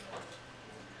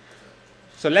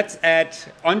 So let's add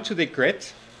onto the grid,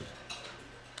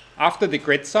 after the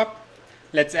grid sub,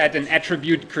 let's add an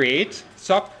attribute create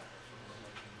sub.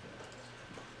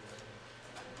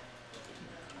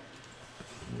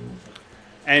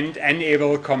 And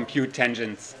enable compute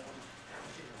tangents.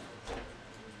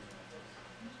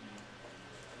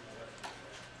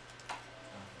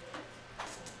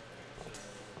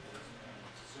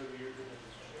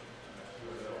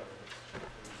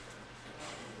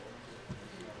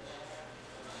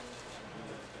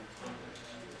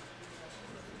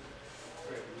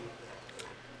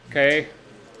 Okay.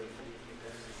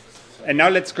 And now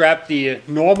let's grab the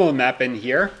normal map in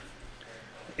here,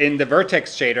 in the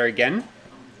vertex shader again,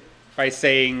 by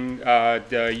saying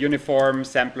the uniform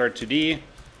sampler 2D,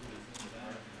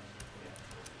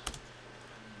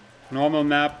 normal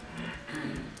map.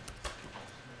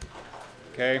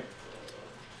 Okay.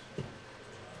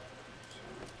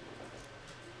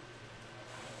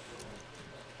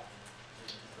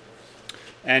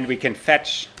 And we can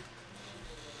fetch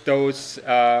those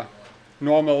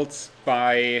normals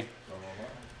by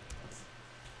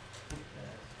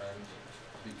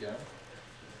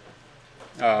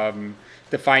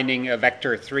defining a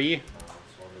vector 3,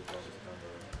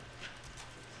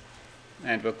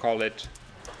 and we'll call it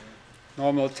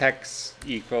normal text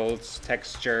equals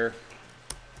texture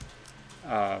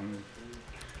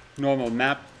normal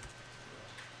map.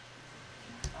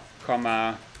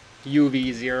 comma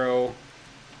uv0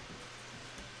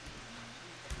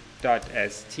 dot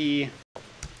st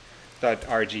dot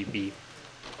rgb.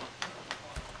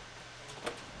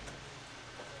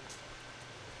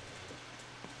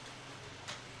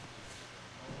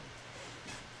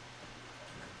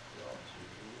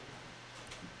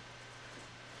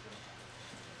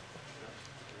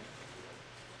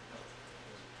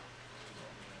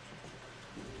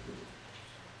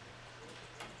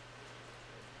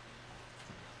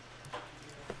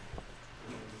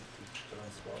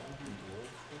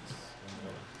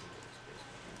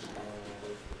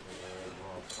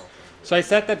 So I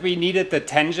said that we needed the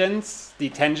tangents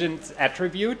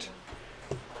attribute.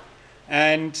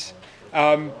 And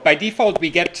by default, we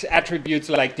get attributes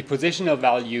like the positional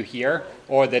value here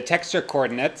or the texture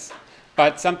coordinates.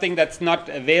 But something that's not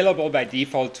available by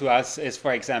default to us is,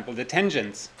 for example, the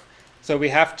tangents. So we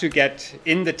have to get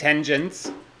in the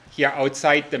tangents here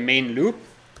outside the main loop.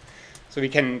 So we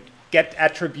can get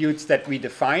attributes that we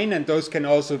define, and those can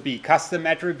also be custom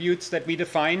attributes that we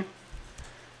define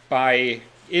by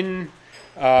in.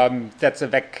 That's a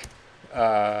vec.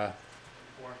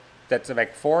 That's a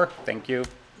vec 4. Thank you.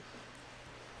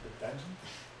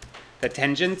 The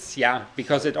tangents, yeah,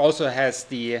 because it also has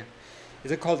the.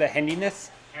 Is it called the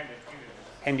handiness?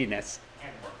 Handiness.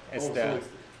 It's the.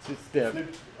 It's the.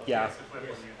 Yeah.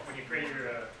 When you create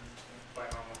your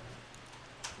binomial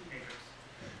matrix.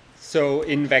 So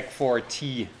in vec 4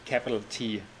 T, capital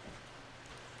T.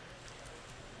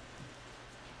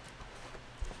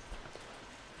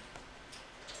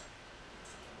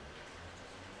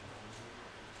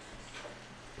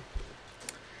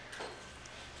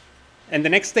 And the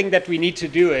next thing that we need to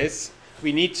do is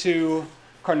we need to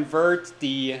convert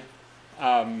the,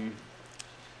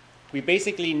 we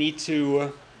basically need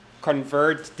to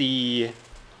convert the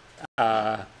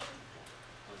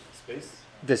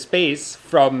space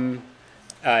from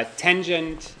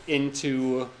tangent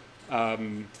into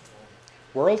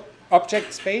world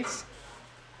object space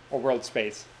or world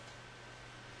space.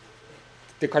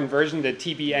 The conversion, the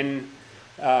TBN,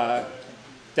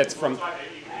 that's from.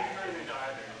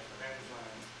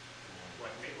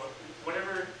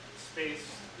 Whatever space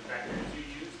the vectors you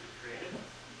use to create it,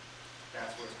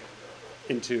 that's where it's going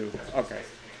to go. Into, okay.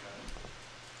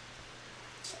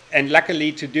 And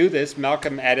luckily to do this,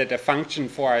 Malcolm added a function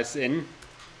for us in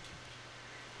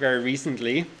very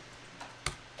recently,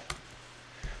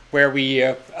 where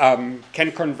we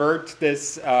can convert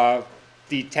this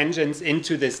the tangents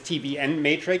into this TBN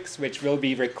matrix, which will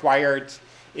be required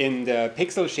in the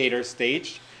pixel shader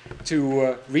stage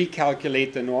to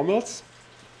recalculate the normals.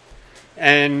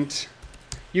 And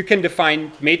you can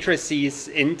define matrices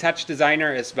in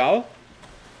TouchDesigner as well.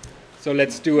 So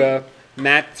let's do a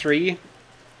mat3.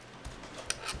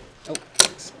 Oh,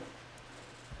 thanks.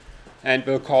 And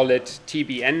we'll call it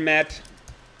TBN mat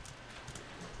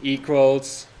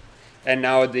equals, and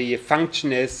now the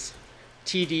function is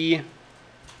td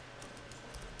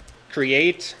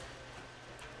create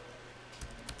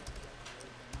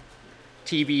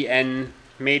TBN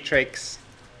matrix.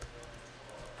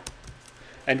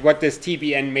 And what this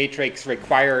TBN matrix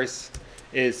requires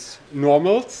is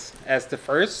normals as the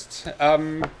first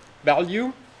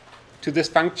value to this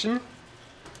function.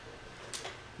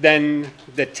 Then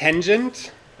the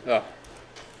tangent, the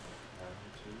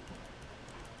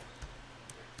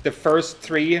first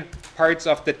three parts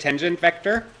of the tangent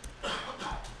vector,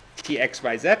 t, x,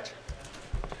 y, z.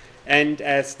 And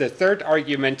as the third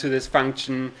argument to this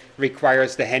function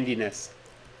requires the handiness,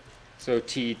 so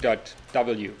t dot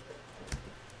w.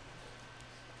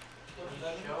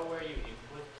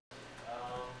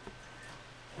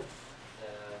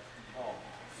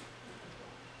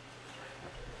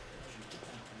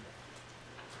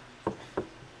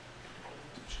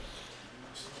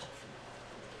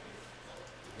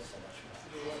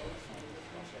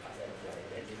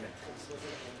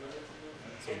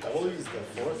 W is the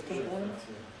fourth component,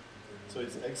 so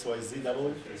it's x, y, z,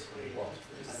 w.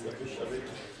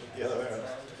 The other way around.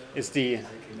 Is the,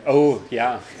 oh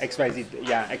yeah, x, y, z,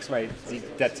 yeah, x, y, z.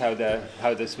 That's how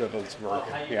the swivels work.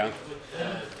 Yeah,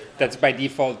 that's by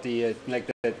default the like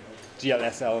the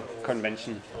GLSL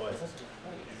convention.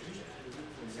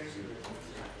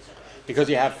 Because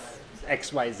you have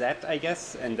x, y, z, I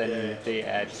guess, and then they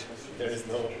add. There is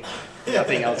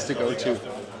nothing else to go to.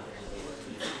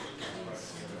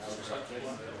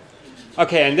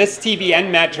 Okay, and this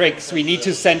TBN matrix we need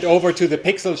to send over to the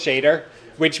pixel shader,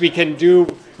 which we can do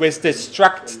with the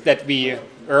struct that we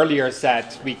earlier said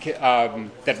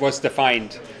that was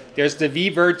defined. There's the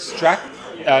vword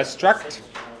struct.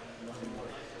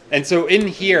 And so in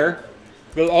here,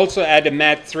 we'll also add a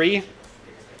mat3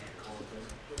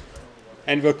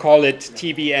 and we'll call it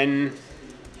TBN.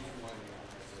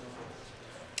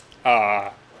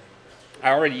 I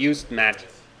already used matte.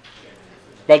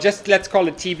 Well, just let's call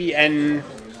it TBN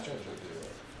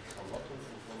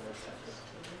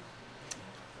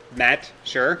matte,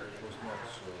 sure.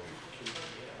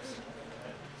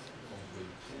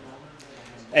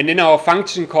 And in our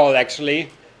function call, actually,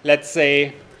 let's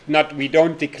say we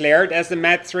don't declare it as a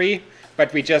mat3,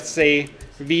 but we just say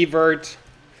vvert.tbn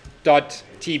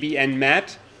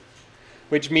mat,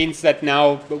 which means that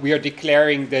now we are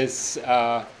declaring this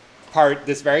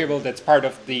this variable that's part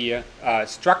of the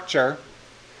structure,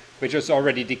 which is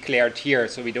already declared here,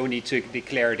 so we don't need to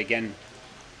declare it again.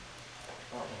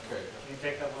 Okay. Can you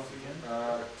take that once again?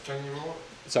 Can you move?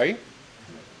 Sorry?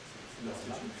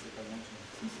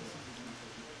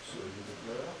 So you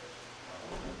declare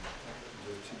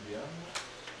the TBN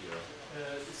here.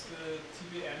 Is the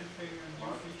TBN thing a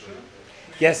new feature?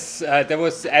 Yes, that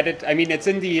was added. I mean, it's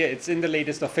in the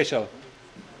latest official.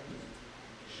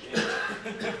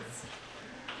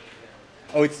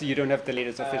 Oh, you don't have the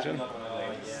latest official.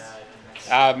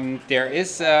 There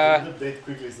is. Update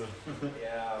quickly, so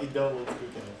it downloads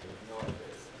quick enough.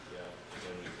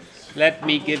 Let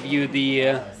me give you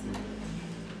the.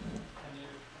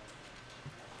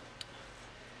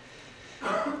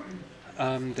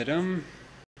 Da-dum.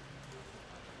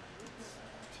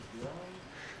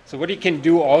 So what you can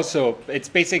do also, it's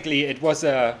basically, it was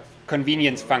a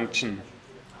convenience function.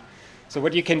 So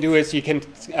what you can do is you can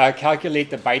calculate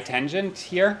the bitangent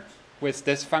here with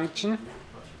this function.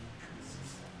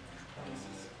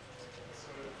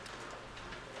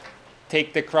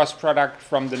 Take the cross product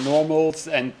from the normals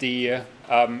and the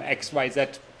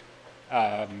XYZ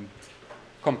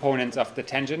components of the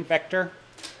tangent vector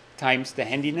times the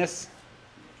handiness.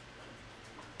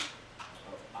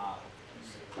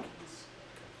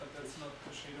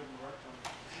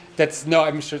 That's no.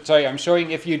 I'm sorry. I'm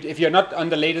showing if you're not on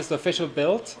the latest official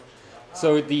build.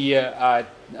 So the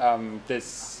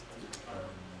this.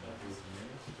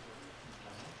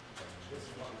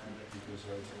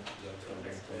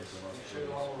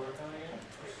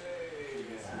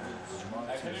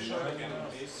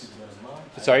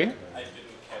 Sorry. I didn't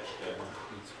catch that.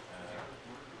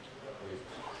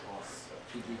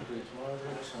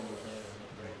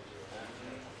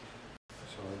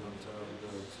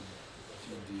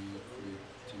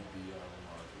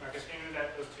 Markus, can you do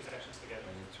those two sections together?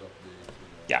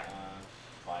 Yeah.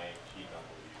 By GW.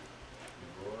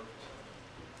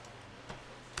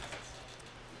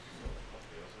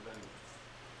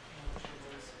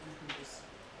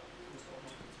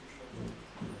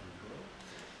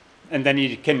 And then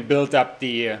you can build up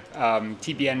the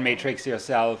TBN matrix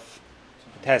yourself.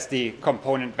 It has the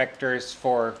component vectors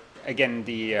for, again,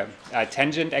 the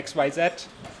tangent XYZ,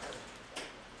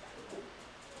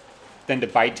 then the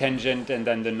bitangent, and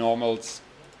then the normals.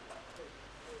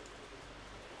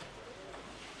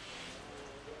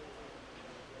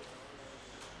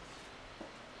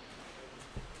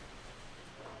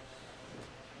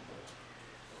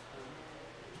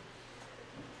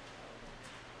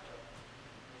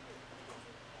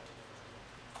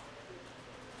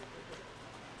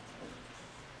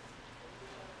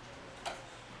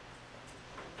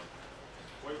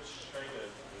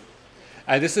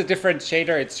 This is a different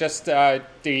shader. It's just the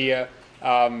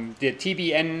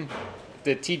TBN,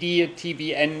 the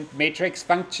TD-TBN matrix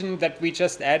function that we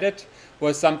just added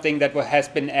was something that has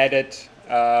been added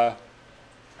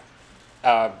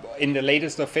in the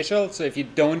latest official. So if you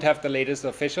don't have the latest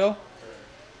official,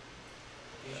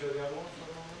 Can you show the other one for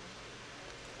a moment?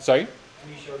 sorry. Can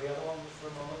you show the other one for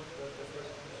a moment? The first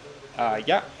one?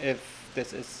 Yeah, if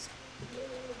this is.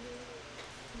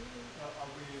 Are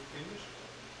we finished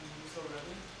in this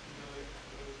already?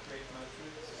 The create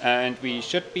matrix? And we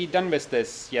should be done with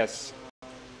this, yes.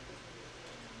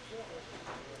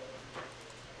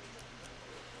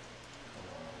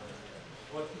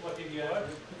 What did you add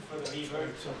for the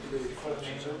vvert? For the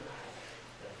major?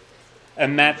 A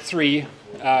mat3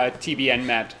 TBN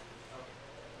mat.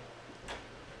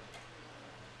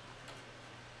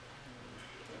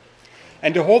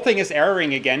 And the whole thing is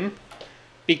erroring again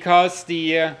because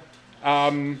the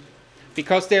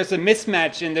because there's a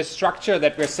mismatch in the structure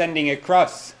that we're sending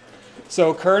across.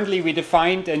 So currently we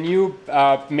defined a new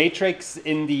matrix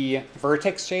in the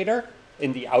vertex shader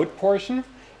in the out portion,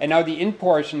 and now the in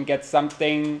portion gets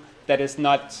something that is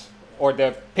not, or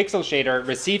the pixel shader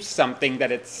receives something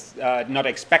that it's not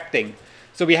expecting.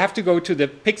 So we have to go to the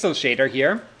pixel shader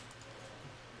here,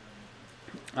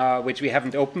 which we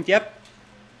haven't opened yet.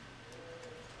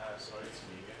 Sorry, it's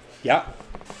me again. Yeah.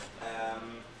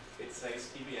 It says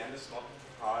TBN is not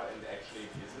part, and actually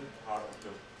it isn't part of the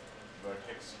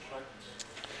vertex struct?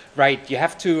 Right. You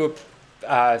have to.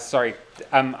 Sorry,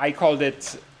 I called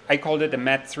it a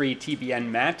mat3 TBN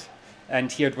mat,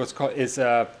 and here it was called is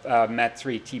a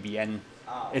mat3 TBN.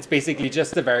 It's basically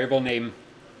just a variable name.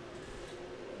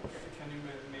 Can you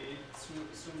maybe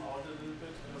zoom out a little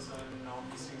bit, because I'm now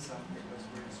missing something because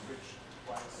we switched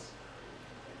twice.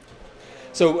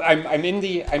 So I'm in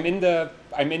the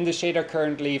shader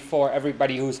currently for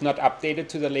everybody who's not updated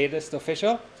to the latest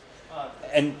official,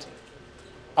 and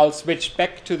I'll switch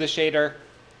back to the shader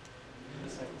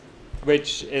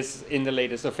which is in the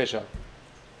latest official.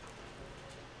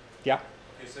 Yeah.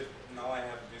 Okay, so now I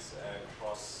have this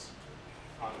cross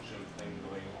function thing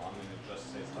going on, and it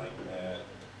just says like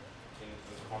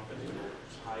incompatible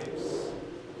types,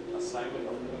 assignment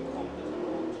of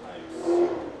incompatible types.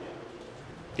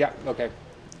 Yeah. Okay.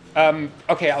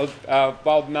 Okay. I'll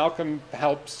while Malcolm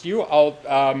helps you, I'll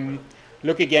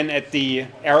look again at the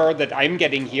error that I'm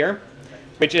getting here,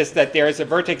 which is that there is a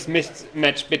vertex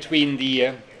mismatch between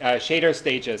the shader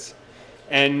stages.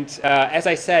 And as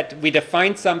I said, we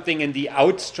defined something in the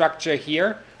out structure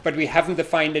here, but we haven't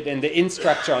defined it in the in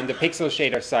structure on the pixel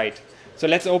shader side. So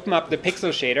let's open up the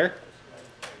pixel shader.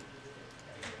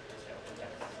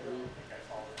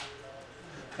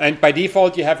 And by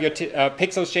default, you have your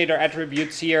pixel shader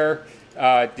attributes here,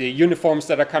 the uniforms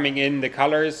that are coming in, the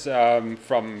colors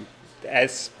from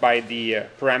as by the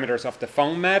parameters of the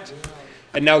phone mat.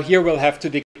 And now here we'll have to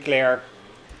declare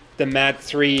the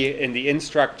mat3 in the in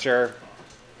structure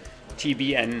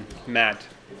TBN mat.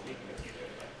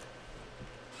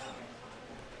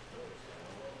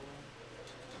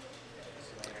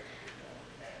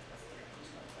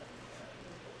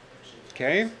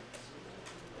 Okay.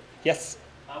 Yes?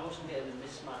 I wasn't getting a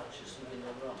mismatch or something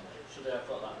wrong. Should I have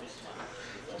got that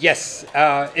mismatch? Yes.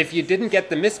 If you didn't get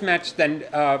the mismatch, then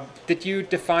did you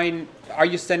define, are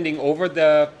you sending over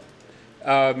the,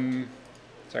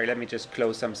 sorry, let me just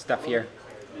close some stuff here.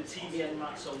 The TBN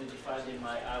mat's only defined in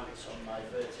my outs on my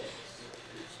vertex.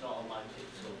 It's not on my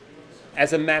pixel.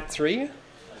 As a mat3?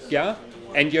 Yeah.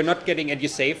 And you're not getting, and you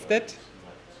saved it?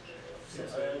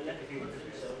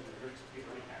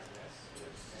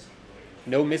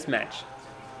 No mismatch.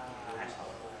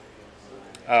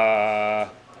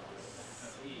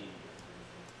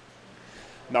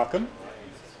 Malcolm?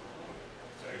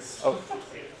 Oh,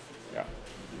 yeah,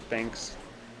 thanks.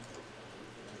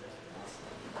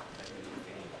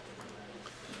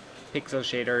 Pixel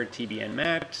shader, TBN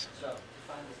mat. So,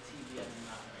 define the TBN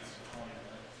mat on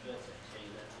the vertex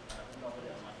shader. I'm not going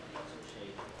to my pixel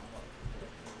shader.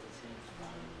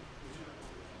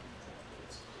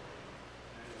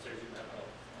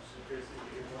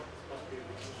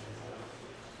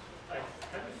 I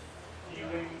have a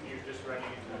feeling you're just running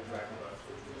into a drag bug.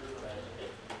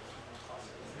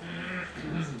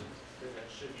 That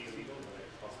should be illegal, but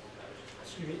it's possible.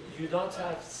 You don't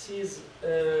have these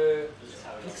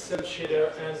pixel shader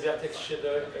and vertex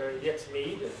shader yet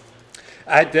made.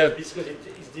 Because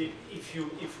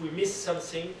if we miss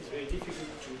something, it's very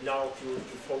difficult to now to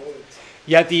follow it.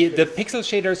 Yeah, the pixel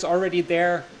shader is already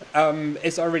there.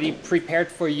 It's already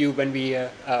prepared for you when we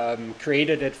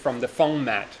created it from the phone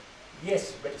mat.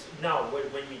 Yes, but now when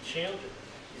we change,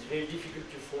 it's very difficult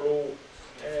to follow,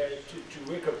 to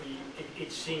recopy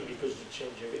each thing because you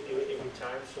change every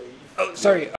time. So oh,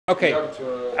 sorry. Okay.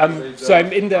 So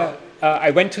I'm in the.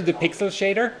 I went to the pixel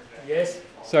shader. Yes.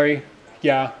 Sorry.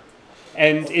 Yeah.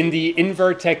 And in the in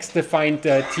vertex defined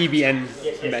TBN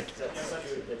mat. Can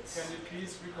you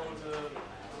please recall the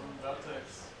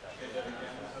vertex shader again?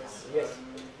 Because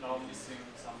I'm now missing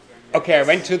something. Okay, I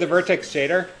went to the vertex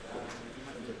shader.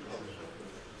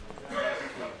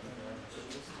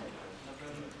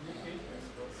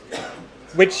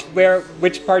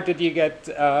 Which part did you get?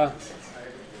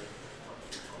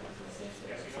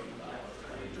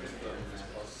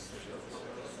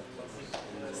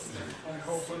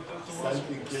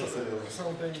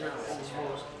 Something that is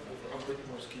a bit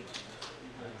more skip.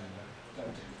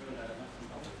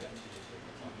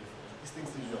 These things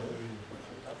usually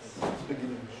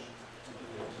beginning.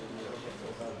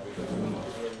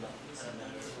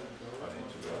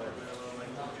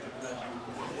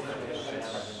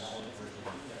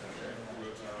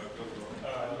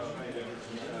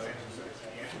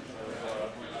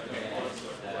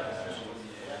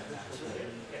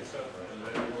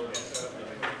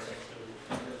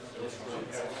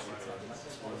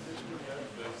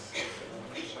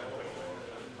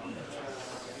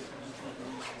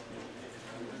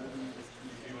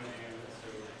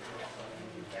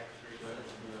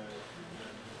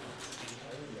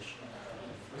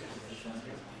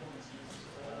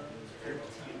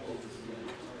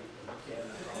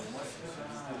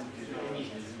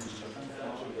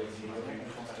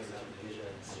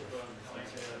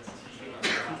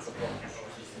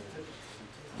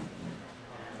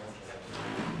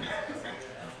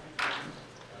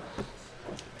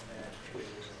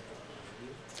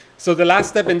 So the last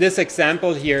step in this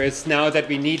example here is now that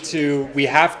we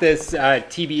have this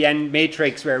TBN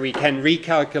matrix where we can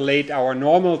recalculate our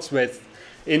normals with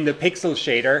in the pixel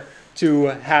shader to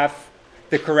have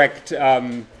the correct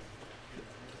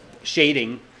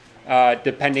shading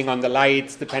depending on the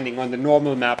lights, depending on the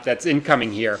normal map that's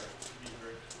incoming here.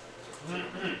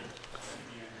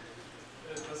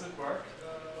 Does it work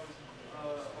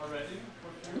already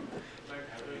for you? Like,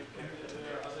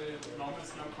 are the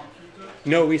normals now computed?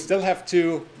 No, we still have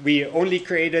to. We only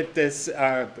created this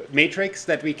matrix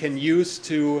that we can use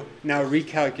to now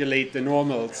recalculate the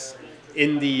normals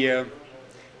in the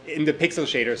pixel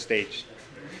shader stage.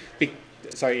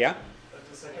 Sorry, yeah?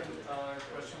 The second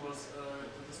question was the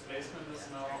displacement is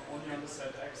now only on the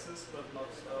z-axis, but not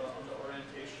on the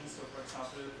orientation. So, for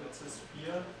example, if it's a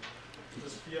sphere, the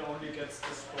sphere only gets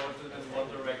distorted in one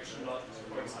direction, not,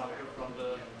 for example, from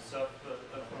the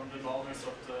normals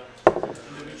of the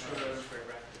individual.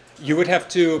 You would have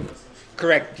to,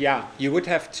 correct, yeah. You would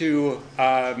have to,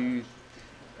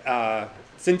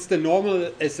 since the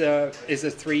normal is a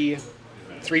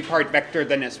three-part vector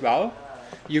then as well,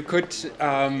 you could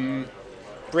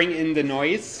bring in the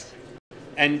noise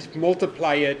and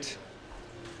multiply it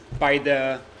by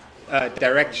the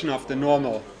direction of the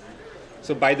normal.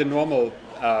 So by the normal.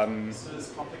 So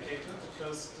it's complicated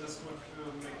because this would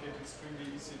make it extremely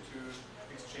easy to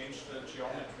exchange the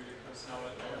geometry because now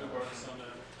it only works on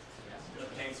a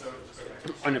plane surface.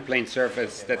 On a plane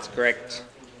surface, that's correct.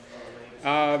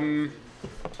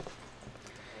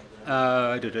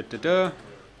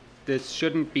 This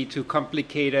shouldn't be too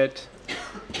complicated.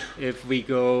 If we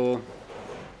go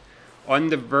on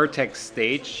the vertex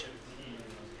stage,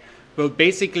 well,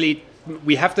 basically,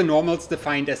 we have the normals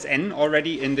defined as n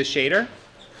already in the shader.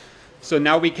 So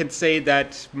now we can say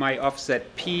that my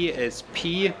offset p is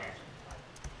p,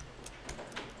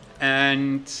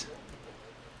 and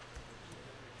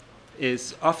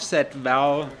is offset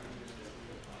val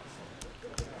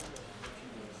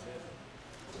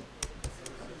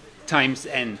times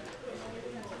n.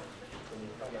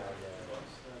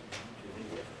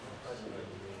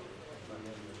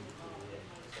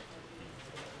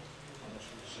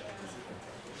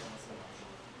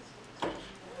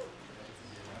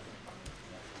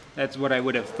 That's what I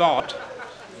would have thought.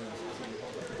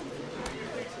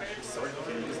 Sorry,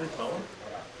 can you use that power?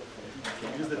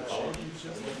 Can you use that power?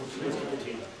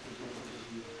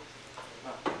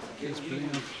 Display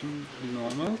option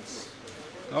normals.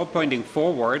 All pointing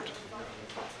forward.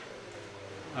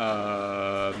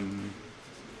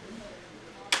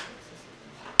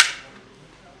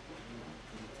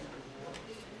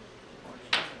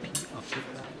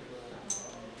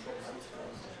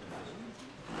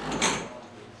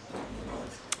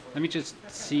 Let me just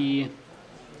see.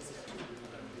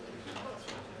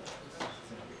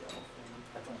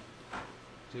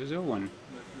 There's a one.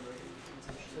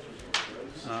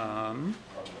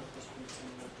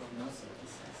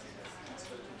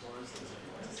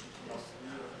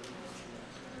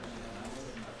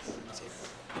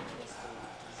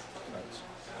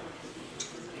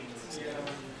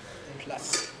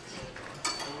 Plus.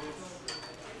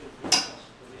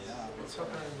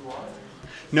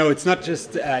 No, it's not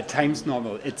just times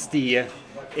normal. It's the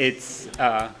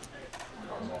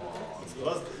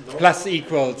plus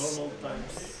equals.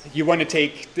 You want to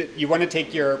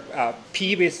take your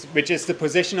p, which is the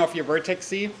position of your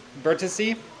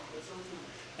vertice,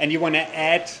 and you want to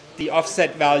add the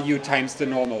offset value times the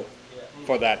normal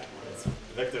for that.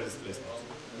 Vector displacement.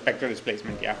 Vector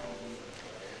displacement, yeah.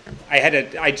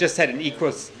 I just had an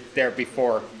equals there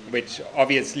before, which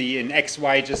obviously in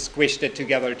XY just squished it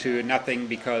together to nothing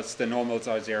because the normals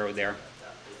are 0 there.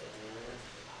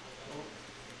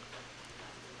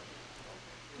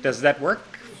 Does that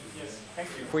work? Yes, thank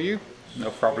you. For you?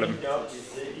 No problem.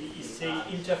 It's the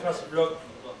interface block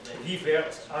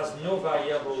vvert has no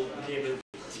variable labeled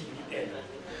TBN.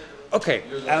 Okay,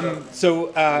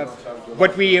 so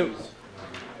what we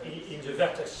In the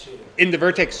vertex shader. in the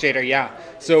vertex shader, yeah.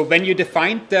 So when you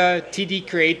defined the TD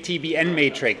create TBN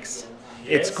matrix,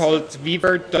 it's called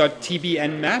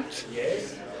vvert.tbnmat.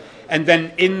 Yes. And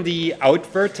then in the out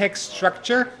vertex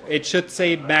structure, it should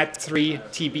say mat3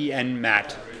 TBN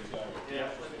mat.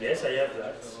 Yes, I have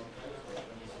that.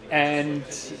 And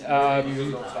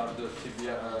You don't have the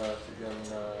TBN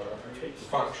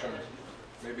function.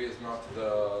 Maybe it's not the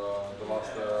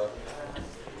last.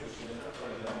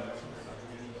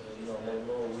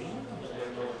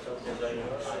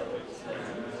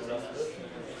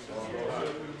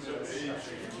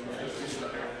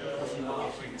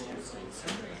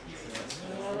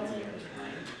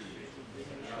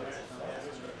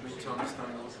 To understand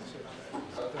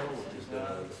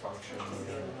the function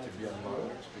TBN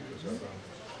mount because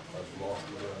I've lost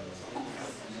the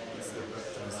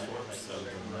transform cell.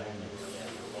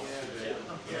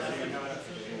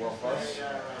 You want us?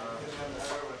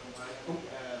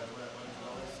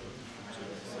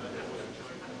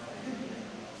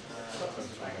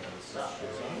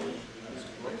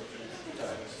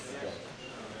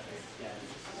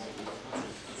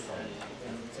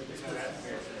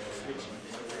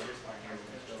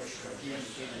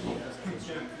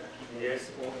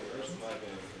 Yes.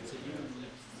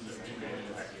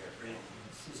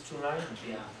 It's 2.9?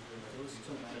 Yeah.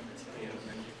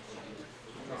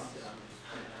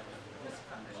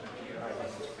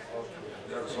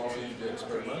 That's only the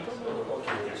experimental or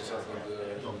is that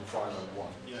the final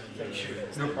one? Thank you.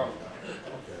 No problem.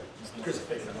 Okay. Because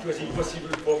it was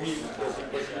impossible for me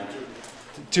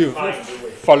To find the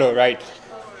way. follow, right?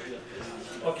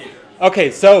 Okay.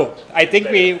 Okay, so I think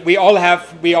we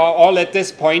are all at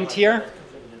this point here.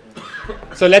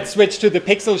 So let's switch to the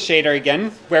pixel shader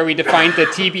again, where we defined the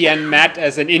TBN mat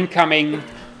as an incoming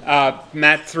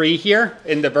mat 3 here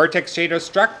in the vertex shader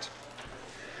struct.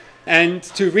 And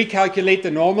to recalculate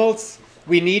the normals,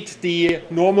 we need the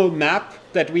normal map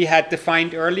that we had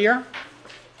defined earlier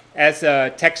as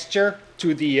a texture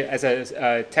to the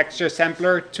texture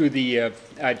sampler to the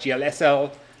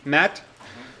GLSL mat.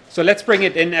 So let's bring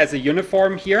it in as a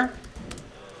uniform here.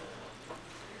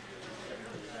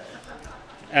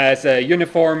 As a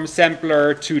uniform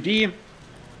sampler 2D.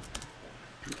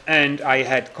 And I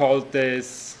had called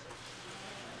this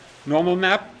normal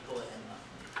map.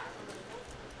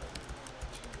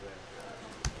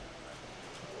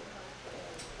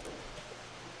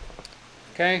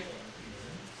 Okay.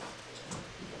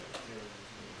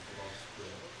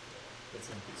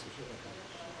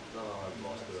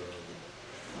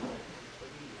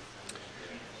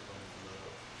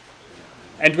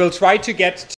 And we'll try to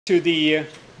get to this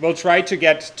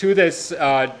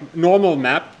normal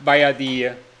map via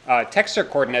the texture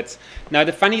coordinates. Now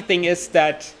the funny thing is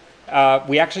that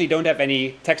we actually don't have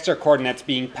any texture coordinates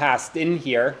being passed in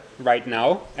here right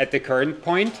now at the current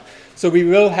point. So we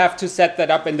will have to set that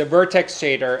up in the vertex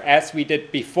shader as we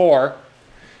did before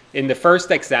in the first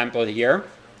example here.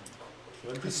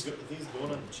 Haven't these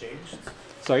gone unchanged?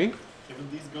 Sorry?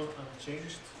 Haven't these gone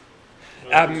unchanged?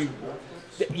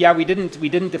 Yeah, we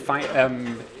didn't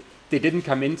define. They didn't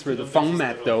come in through the phone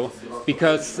mat though,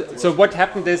 because so what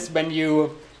happened is when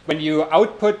you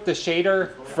output the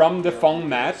shader from the phone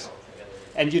mat,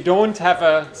 and you don't have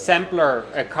a sampler,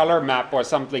 a color map or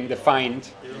something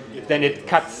defined, then it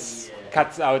cuts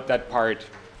out that part.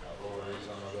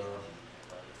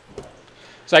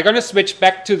 So I'm going to switch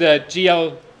back to the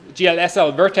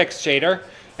GLSL vertex shader,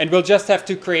 and we'll just have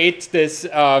to create this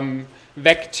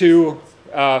vec2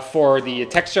 for the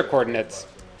texture coordinates.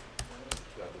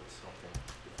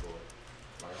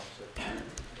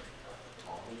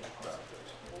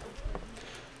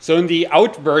 So in the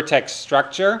out vertex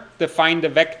structure, define the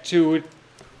vec2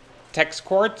 text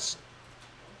coords.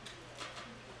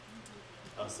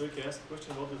 So can I ask a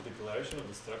question about the declaration of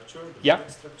the structure, the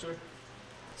vertex structure?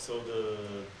 So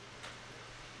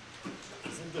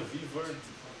isn't the v-word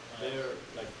there,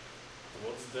 like,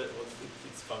 what's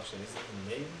its function? Is it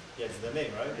the name? Yeah, it's the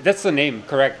name, right? That's the name,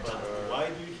 correct. But why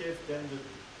do you have then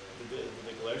the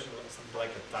declaration of something like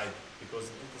a type? Because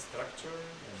it's the structure?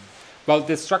 Well,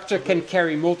 the structure can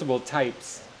carry multiple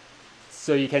types.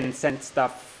 So you can send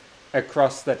stuff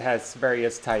across that has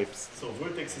various types. So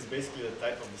vertex is basically the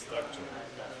type of the structure?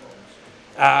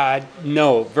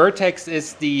 No, vertex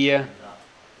is the...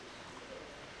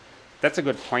 that's a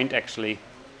good point, actually.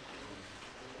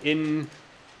 In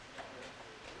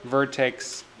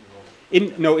vertex...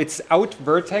 no, it's out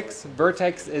vertex.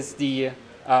 Vertex is the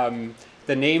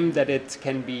name that it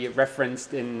can be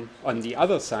referenced in on the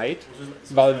other side,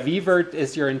 while vvert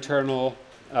is your internal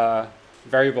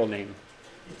variable name.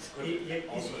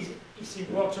 It's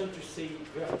important to say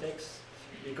vertex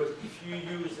because if you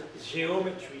use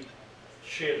geometry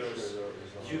shaders,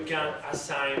 you can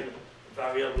assign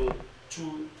variable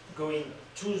to going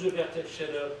to the vertex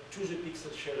shader, to the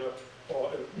pixel shader,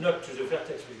 or not to the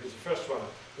vertex because the first one,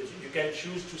 but you can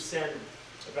choose to send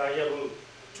a variable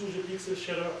to the pixel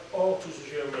shader or to the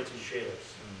geometry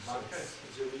shaders. Markus,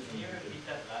 can you repeat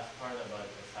that last part about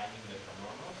assigning the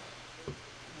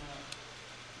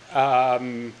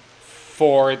normal?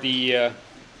 For the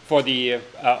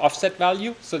offset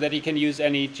value, so that you can use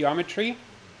any geometry.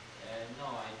 No,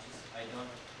 I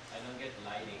don't get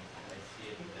lighting. I see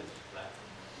it as flat.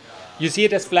 You see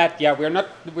it as flat. Yeah,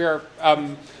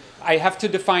 I have to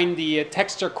define the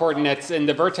texture coordinates in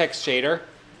the vertex shader,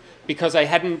 because I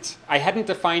hadn't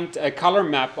defined a color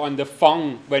map on the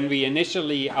Fong when we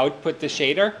initially output the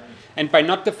shader. And by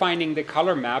not defining the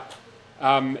color map,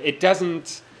 it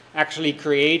doesn't actually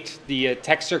create the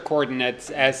texture coordinates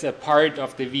as a part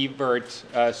of the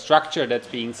vvert structure that's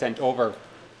being sent over.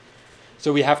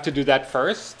 So we have to do that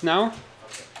first now.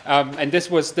 And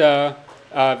this was the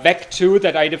vec2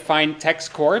 that I defined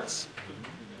text chords.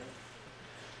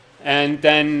 And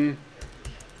then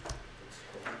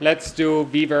let's do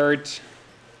vvert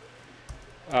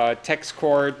text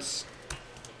chords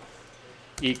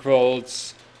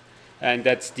equals, and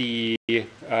that's the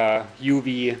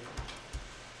uv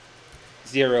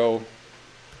 0.st.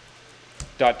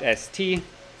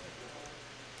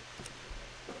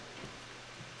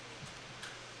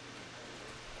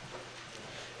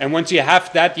 And once you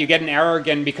have that, you get an error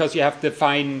again because you have to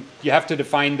define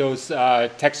those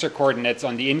texture coordinates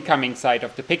on the incoming side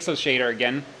of the pixel shader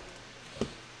again.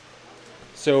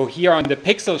 So here on the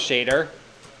pixel shader,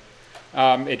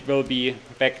 it will be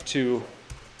back to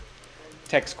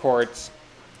text chords.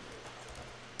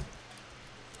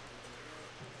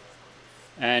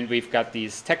 And we've got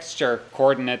these texture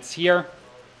coordinates here,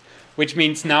 which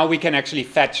means now we can actually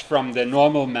fetch from the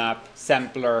normal map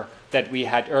sampler that we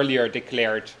had earlier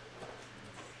declared.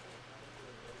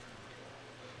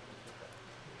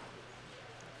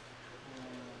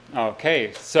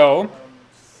 Okay, so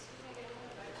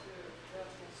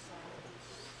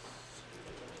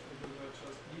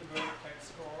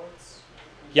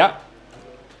yeah,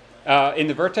 in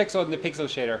the vertex or in the pixel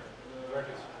shader?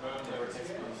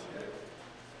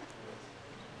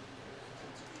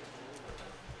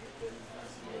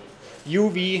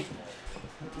 UV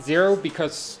 0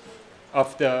 because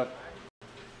of the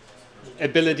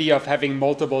ability of having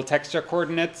multiple texture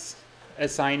coordinates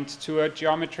assigned to a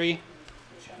geometry.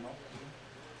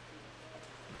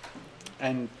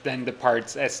 And then the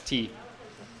parts ST.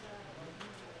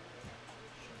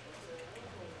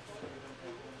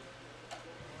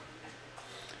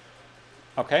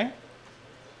 Okay.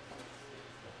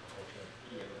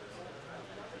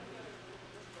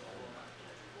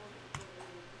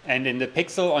 And in the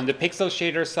pixel, on the pixel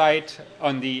shader side,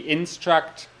 on the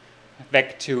instruct,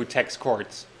 vec2 text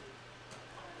chords.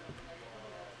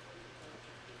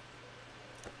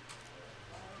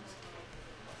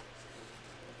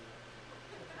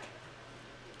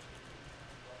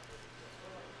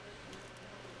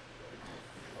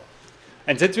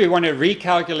 And since we want to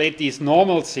recalculate these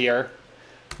normals here,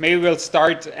 maybe we'll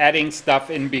start adding stuff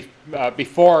in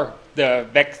before the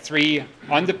vec3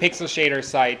 on the pixel shader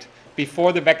side,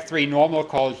 before the vec3 normal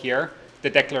call here, the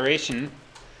declaration.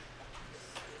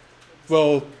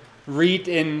 We'll read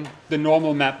in the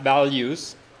normal map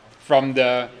values from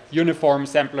the uniform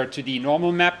sampler to the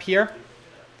normal map here.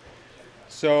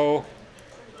 So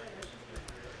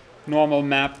normal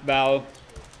map val,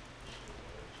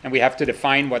 and we have to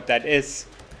define what that is.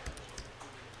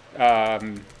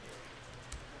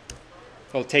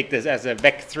 We'll take this as a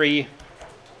vec3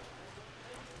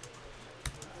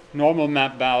 normal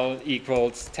map val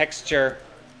equals texture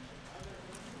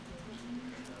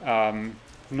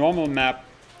normal map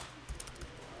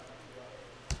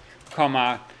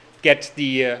comma get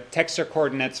the texture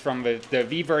coordinates from the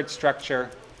vvert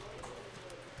structure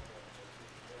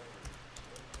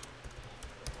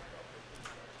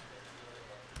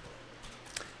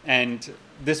and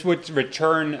this would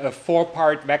return a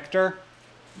 4-part vector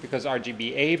because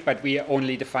RGBA, but we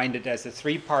only defined it as a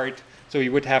 3-part, so we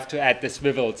would have to add the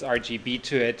swivels RGB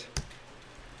to it.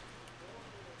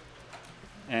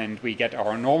 And we get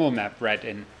our normal map red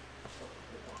in.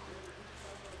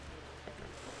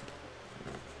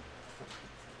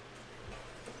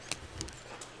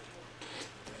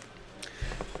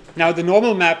 Now the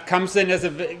normal map comes in as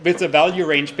with a value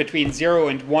range between 0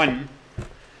 and 1.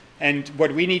 And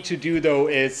what we need to do, though,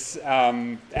 is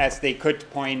as they could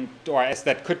point, or as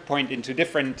that could point into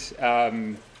different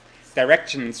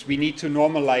directions, we need to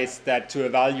normalize that to a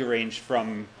value range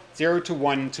from 0 to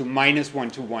 1 to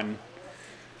 -1 to 1.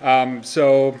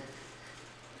 So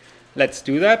let's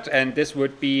do that. And this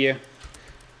would be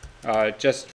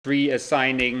just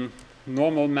reassigning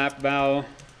normal map val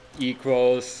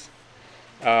equals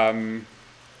normal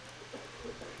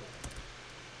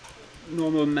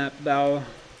map val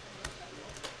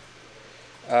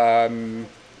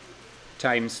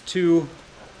times 2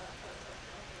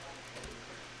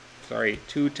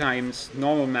 times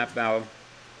normal map val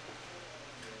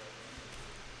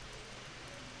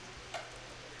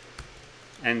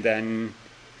and then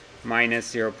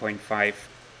minus 0.5.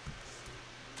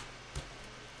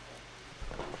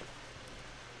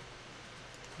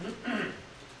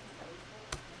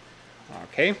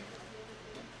 Okay.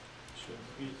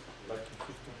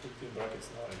 in brackets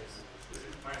now, I guess.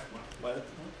 -1.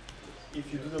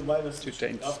 If you do the minus To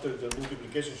change. after the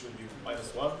multiplication should be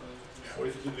 -1, or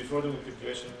if you do before the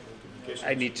multiplication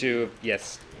I need to,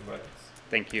 yes, in brackets.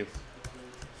 thank you.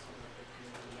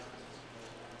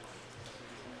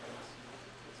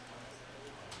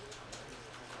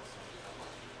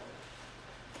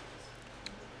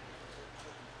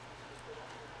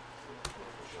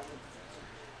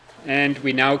 And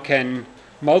we now can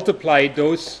multiply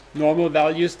those normal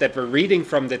values that we're reading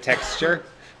from the texture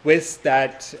with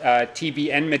that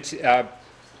TBN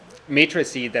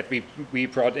matrices that we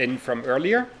brought in from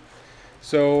earlier.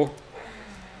 So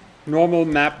normal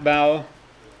map val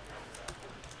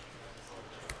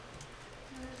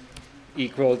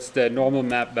equals the normal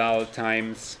map val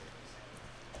times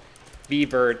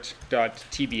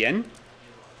vvert.tbn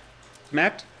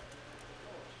mat.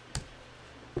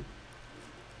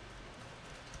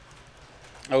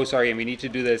 Oh, sorry, and we need to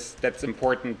do this. That's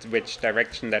important which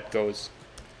direction that goes.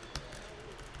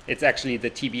 It's actually the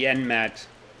TBN mat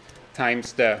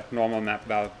times the normal map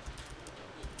val.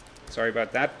 Sorry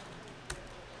about that.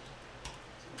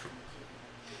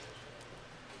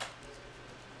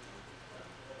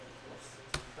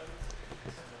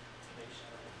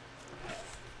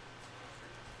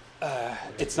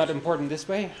 It's not important this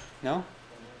way? No?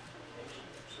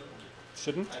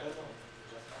 Shouldn't?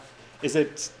 Is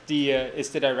it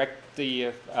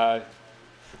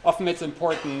often it's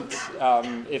important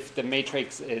if the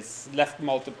matrix is left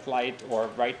multiplied or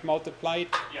right multiplied?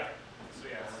 Yeah.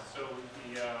 So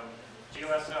the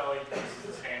GLSL uses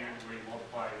the standard where you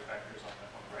multiply the vectors on the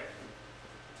right.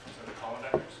 So the column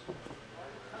vectors.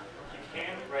 You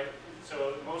can, right? So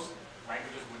most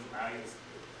languages wouldn't allow you to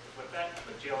flip that,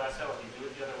 but GLSL, if you do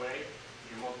it the other way,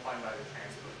 you're multiplying by the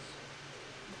transpose,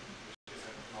 which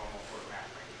isn't normal for math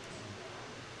languages.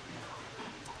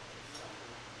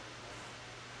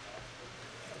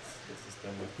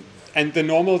 And the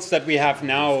normals that we have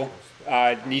now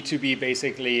need to be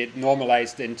basically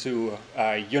normalized into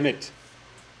unit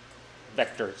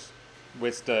vectors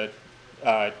with the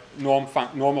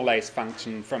normalized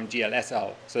function from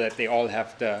GLSL so that they all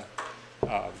have the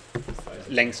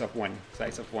length of 1,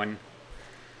 size of 1.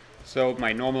 So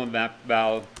my normal map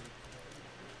val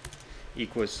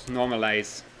equals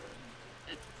normalize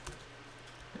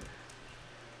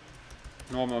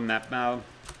normal map val.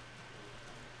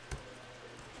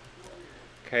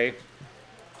 Okay.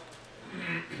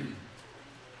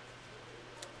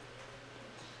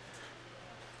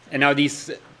 And now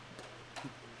these,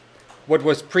 what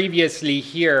was previously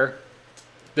here,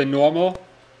 the normal,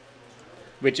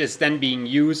 which is then being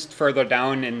used further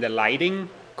down in the lighting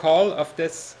call of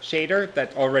this shader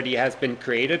that already has been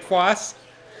created for us.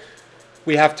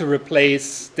 We have to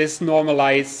replace this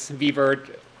normalize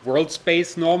vvert world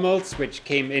space normals, which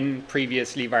came in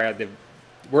previously via the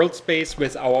world space,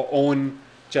 with our own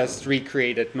just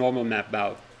recreated normal map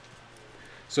val.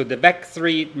 So the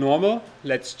vec3 normal,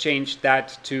 let's change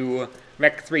that to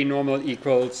vec3 normal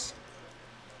equals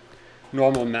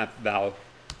normal map val.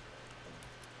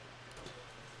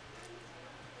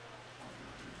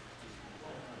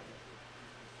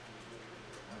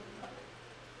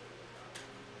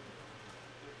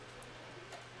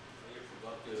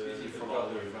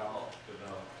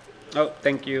 Oh,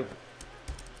 thank you.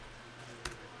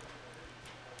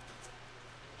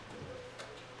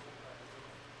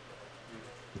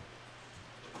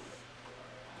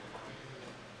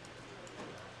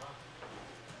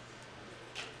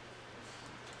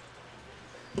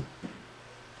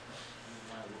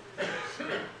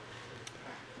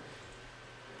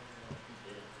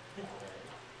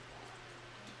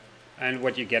 And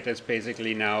what you get is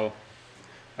basically now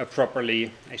a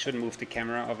properly, I shouldn't move the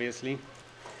camera obviously.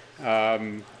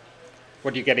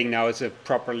 What you're getting now is a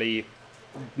properly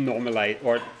normalized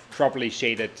or properly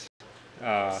shaded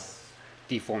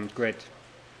deformed grid.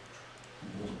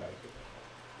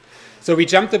 So we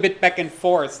jumped a bit back and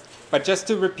forth, but just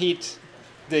to repeat,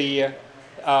 the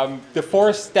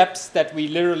 4 steps that we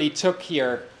literally took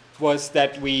here was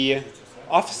that we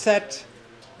offset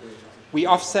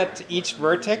each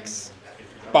vertex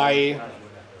by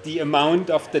the amount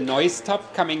of the noise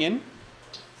top coming in.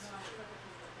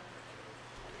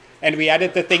 And we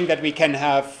added the thing that we can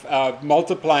have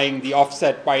multiplying the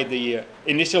offset by the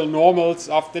initial normals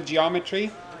of the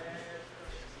geometry.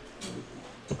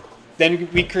 Then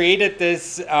we created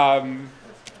this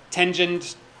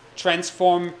tangent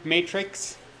transform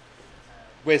matrix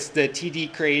with the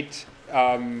td create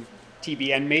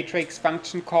tbn matrix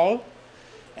function call,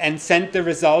 and sent the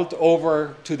result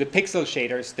over to the pixel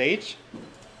shader stage.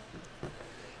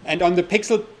 And on the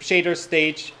pixel shader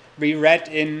stage, we read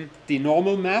in the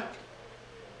normal map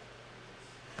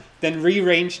then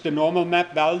rearranged the normal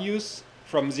map values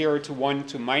from 0 to 1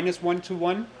 to -1 to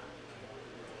 1,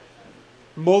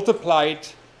 multiplied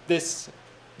this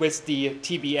with the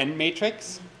TBN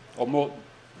matrix, or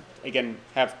again,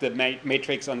 have the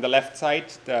matrix on the left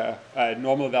side, the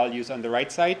normal values on the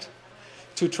right side,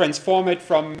 to transform it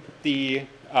from the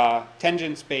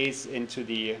tangent space into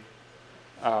the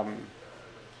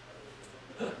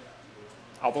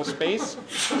other space.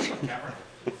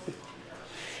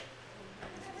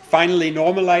 Finally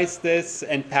normalize this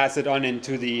and pass it on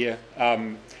into the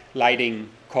lighting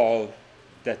call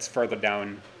that's further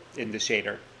down in the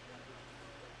shader.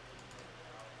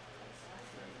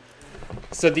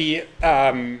 So the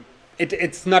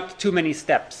it's not too many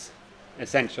steps,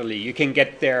 essentially. You can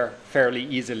get there fairly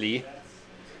easily.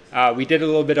 We did a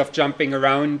little bit of jumping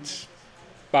around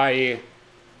by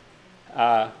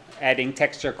adding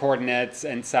texture coordinates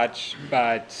and such,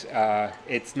 but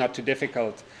it's not too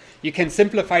difficult. You can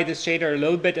simplify this shader a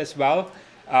little bit as well.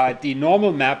 The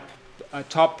normal map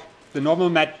top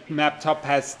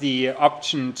has the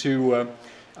option to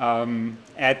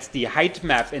add the height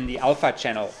map in the alpha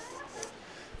channel.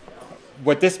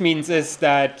 What this means is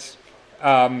that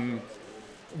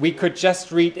we could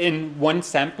just read in one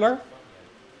sampler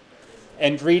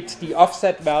and read the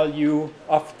offset value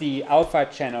of the alpha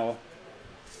channel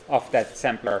of that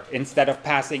sampler. Instead of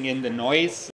passing in the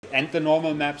noise and the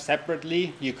normal map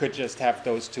separately, you could just have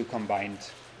those two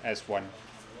combined as one.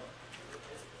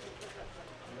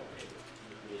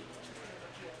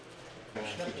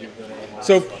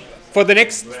 So for the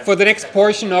next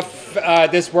portion of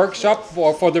this workshop,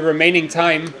 or for the remaining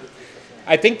time,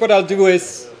 I think what I'll do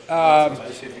is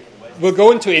we'll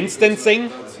go into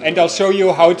instancing, and I'll show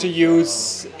you how to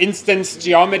use instance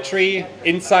geometry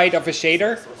inside of a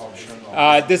shader.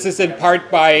 This is in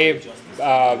part by,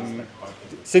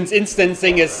 since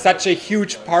instancing is such a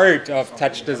huge part of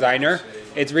TouchDesigner,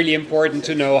 it's really important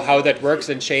to know how that works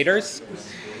in shaders.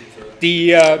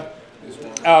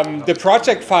 The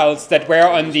project files that were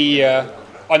on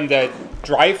the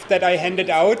drive that I handed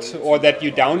out, or that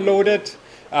you downloaded,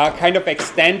 kind of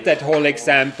extend that whole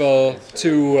example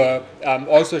to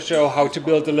also show how to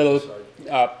build a little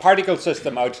particle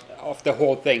system out of the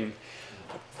whole thing.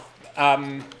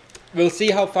 We'll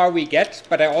see how far we get,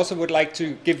 but I also would like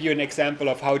to give you an example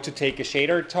of how to take a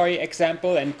Shadertoy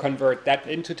example and convert that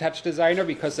into TouchDesigner,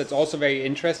 because that's also very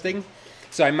interesting.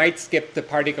 So I might skip the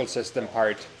particle system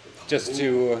part just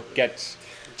to get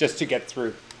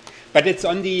through. But it's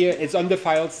on the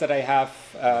files that I have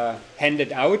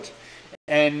handed out,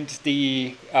 and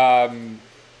the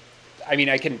I mean,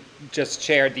 I can just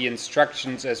share the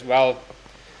instructions as well,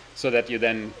 so that you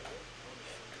then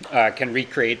can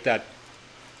recreate that.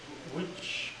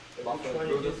 Which one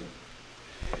is it?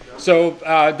 So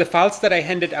the files that I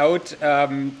handed out,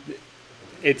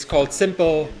 it's called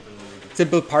simple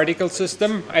particle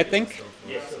system, I think.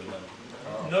 Yes.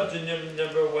 Not the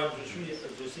number 1 to 3,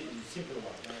 the simple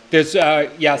one. There's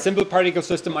simple particle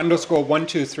system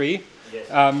 _123.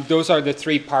 Yes. Those are the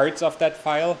 3 parts of that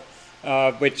file,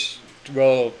 which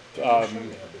will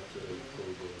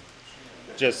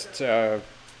just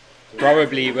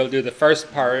probably we'll do the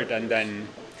first part, and then.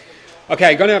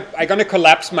 Okay, I'm gonna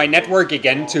collapse my network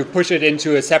again to push it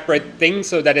into a separate thing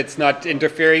so that it's not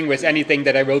interfering with anything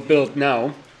that I will build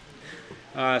now.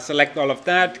 Select all of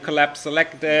that, collapse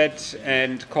selected,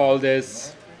 and call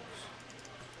this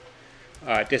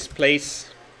displace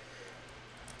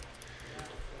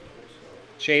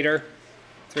shader,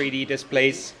 3D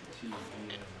displace.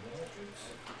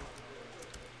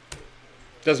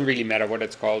 Doesn't really matter what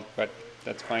it's called, but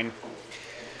that's fine.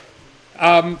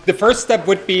 The first step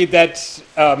would be that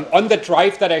on the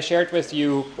drive that I shared with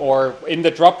you, or in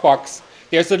the Dropbox,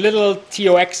 there's a little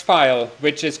TOX file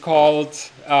which is called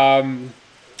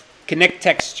Connect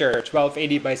Texture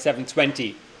 1280 by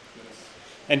 720.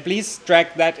 And please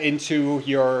drag that into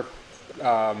your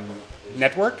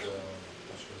network.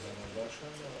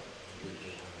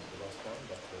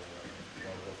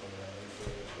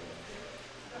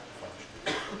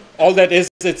 All that is,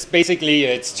 it's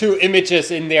 2 images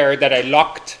in there that I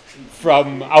locked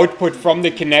from output from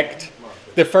the Kinect.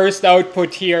 The first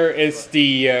output here is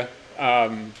the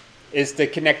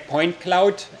Kinect point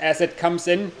cloud as it comes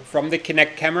in from the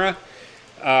Kinect camera.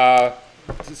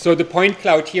 So the point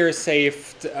cloud here is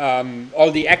saved. All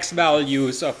the X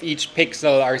values of each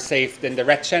pixel are saved in the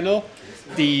red channel.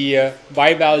 The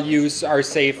Y values are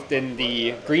saved in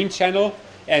the green channel,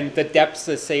 and the depth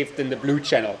is saved in the blue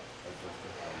channel.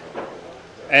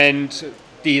 And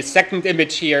the second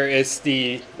image here is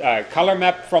the color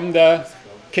map from the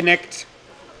Kinect.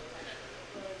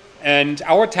 And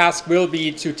our task will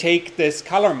be to take this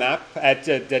color map at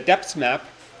the depth map,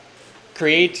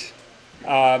 create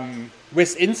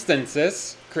with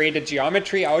instances, create a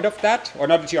geometry out of that, or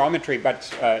not a geometry,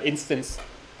 but instance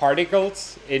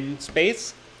particles in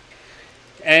space.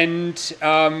 And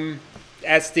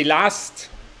as the last,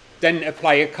 then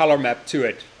apply a color map to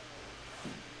it.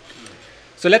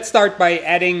 So let's start by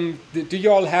adding, do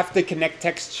you all have the Connect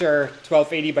texture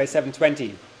 1280 by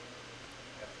 720?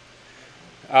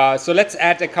 So let's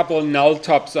add a couple null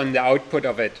tops on the output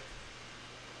of it.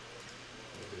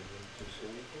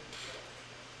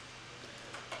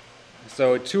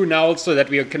 So 2 nulls so that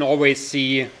we can always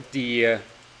see the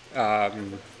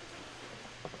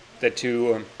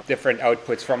 2 different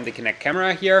outputs from the Connect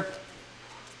camera here.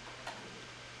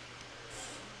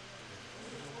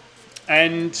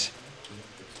 And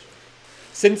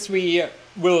since we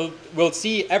will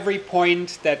see every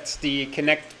point that the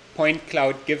Connect point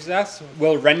cloud gives us,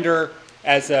 will render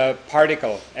as a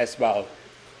particle as well.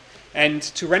 And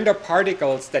to render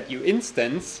particles that you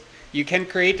instance, you can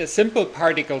create a simple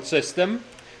particle system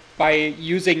by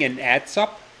using an add sub.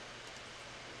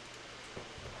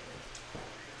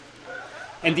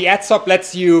 And the add sub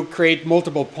lets you create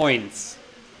multiple points,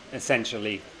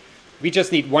 essentially. We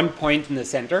just need 1 point in the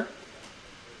center.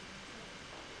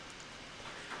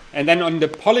 And then on the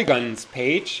polygons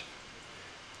page,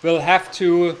 we'll have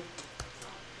to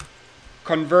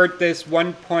convert this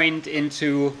 1 point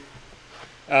into,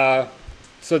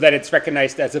 so that it's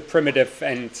recognized as a primitive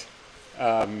and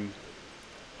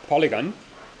polygon.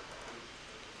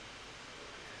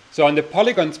 So on the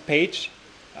polygons page,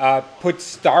 put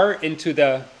star into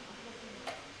the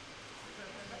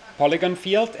polygon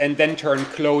field and then turn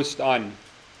closed on.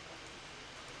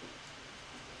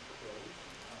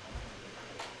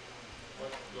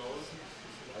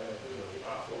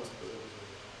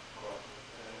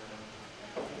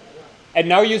 And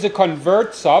now use a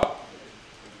convert sub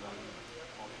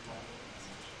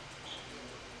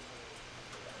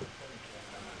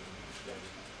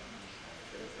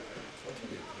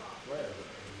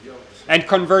and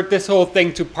convert this whole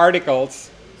thing to particles.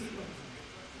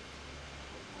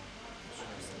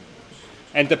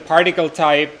 And the particle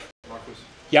type. Markus?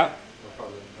 Yeah. No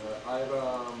problem. I have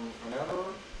an error.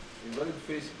 Invalid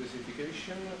phase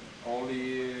specification,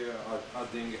 only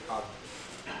adding hub.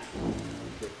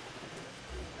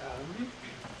 Okay.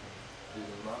 This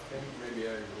is nothing. Maybe I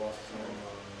lost something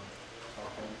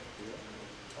here.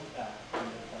 On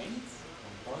the points?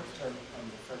 On points or on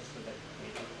the first so that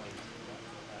create a point?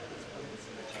 This is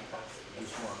the checkbox.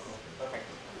 This one. Okay.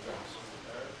 Thanks.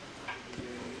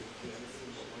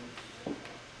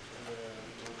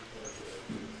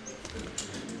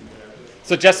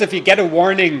 So just if you get a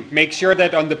warning, make sure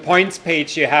that on the points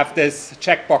page you have this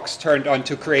checkbox turned on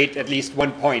to create at least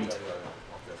 1 point.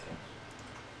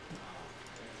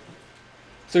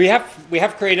 So we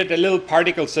have created a little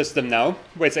particle system now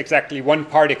with exactly 1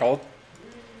 particle.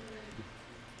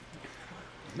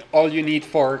 All you need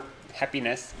for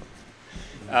happiness,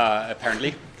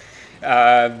 apparently.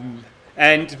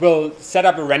 And we'll set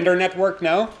up a render network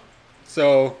now.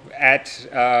 So add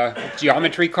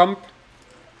geometry comp.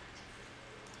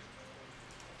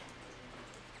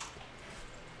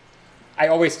 I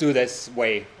always do this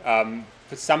way.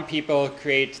 Some people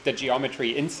create the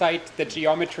geometry inside the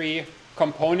geometry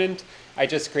component. I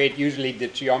just create usually the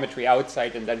geometry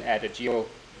outside and then add a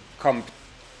geocomp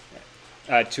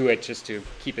to it just to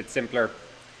keep it simpler.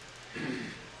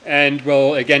 And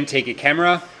we'll again take a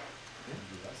camera.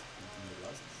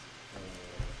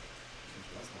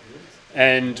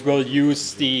 And we'll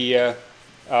use the,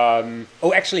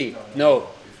 oh actually, no,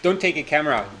 don't take a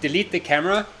camera. Delete the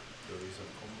camera.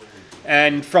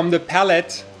 And from the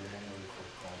palette,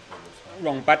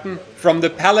 wrong button, from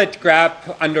the palette grab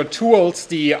under tools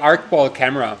the arcball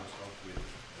camera.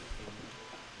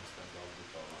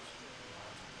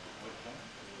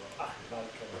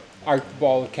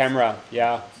 Arcball camera,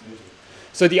 yeah.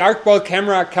 So the arcball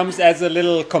camera comes as a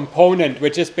little component,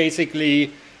 which is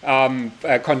basically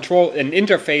a control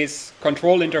interface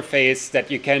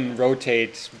that you can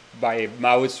rotate by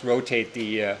mouse, rotate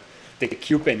the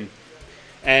cube in.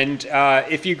 And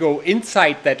if you go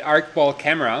inside that arcball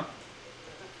camera,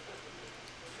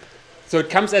 so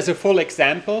it comes as a full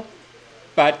example,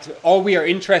 but all we are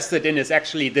interested in is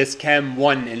actually this cam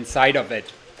 1 inside of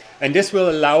it. And this will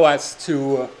allow us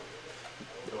to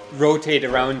rotate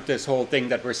around this whole thing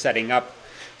that we're setting up.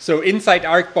 So inside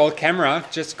arcball camera,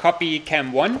 just copy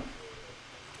cam 1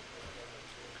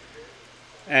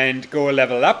 and go a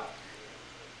level up.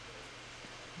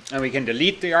 And we can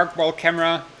delete the arcball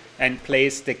camera and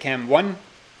place the cam 1.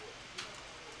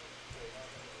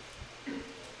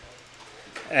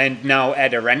 And now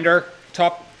add a render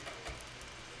top.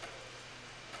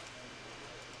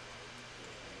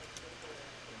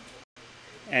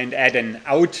 And add an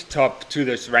out top to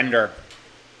this render.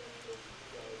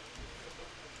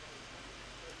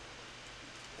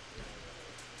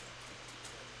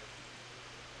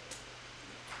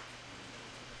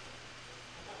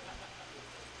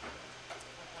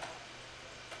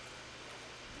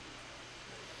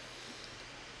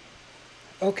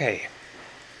 Okay.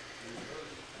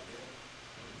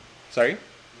 Sorry?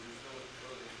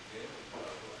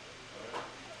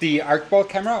 The arcball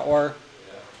camera, or?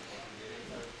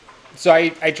 So I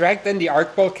dragged in the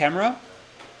arcball camera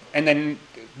and then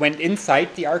went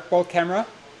inside the arcball camera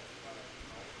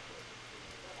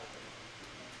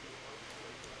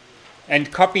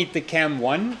and copied the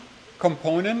cam1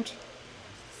 component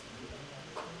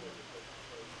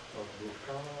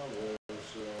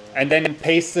and then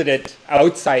pasted it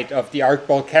outside of the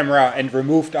arcball camera and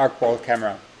removed arcball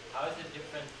camera. How is it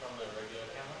different from a regular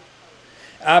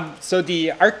camera? So the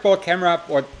arcball camera,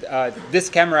 or this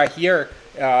camera here,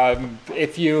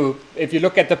 if you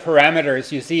look at the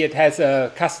parameters, you see it has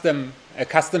a custom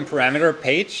parameter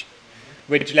page,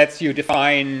 which lets you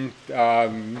define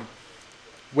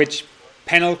which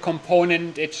panel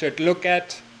component it should look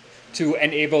at to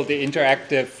enable the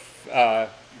interactive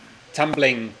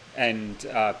tumbling and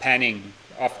panning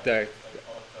of the.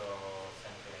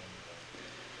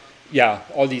 Yeah,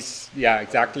 all these, yeah,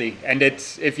 exactly. And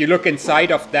it's, if you look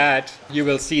inside of that, you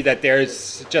will see that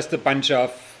there's just a bunch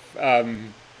of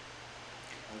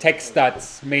text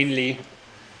stats mainly,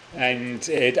 and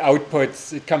it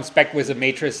comes back with a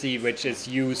matrix which is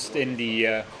used in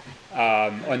the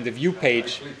on the view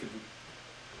page.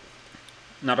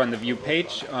 Not on the view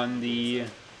page, on the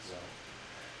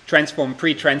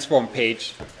pre-transform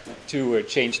page to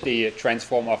change the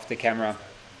transform of the camera.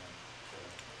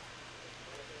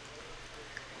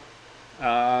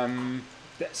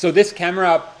 So this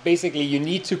camera, basically you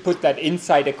need to put that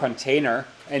inside a container,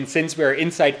 and since we're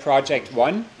inside project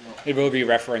 1, it will be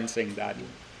referencing that.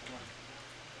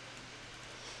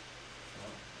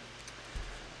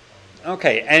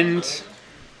 Okay, and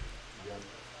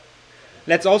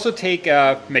let's also take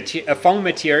a foam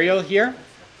material here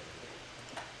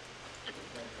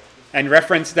and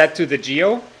reference that to the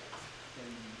geo.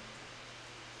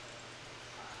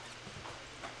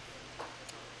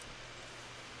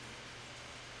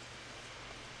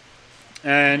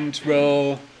 And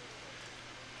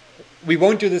we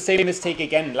won't do the same mistake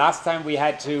again. Last time we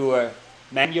had to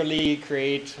manually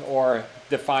create or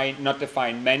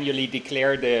manually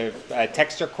declare the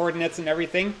texture coordinates and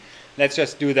everything. Let's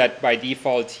just do that by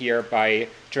default here by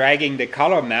dragging the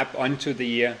color map onto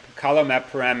the color map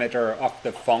parameter of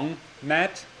the Phong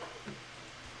mat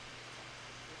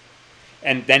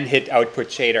and then hit output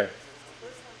shader.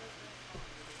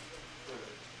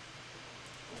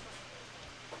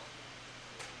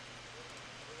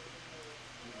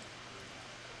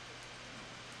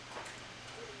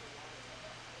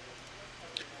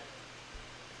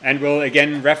 And we'll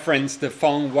again reference the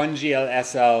Phong 1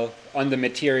 GLSL on the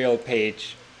material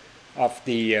page of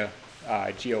the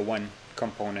Geo1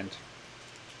 component.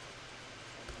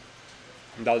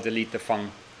 And I'll delete the Phong.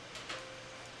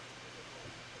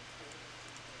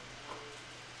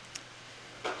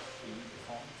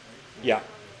 Yeah.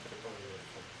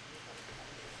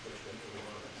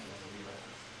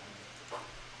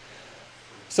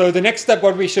 So the next step,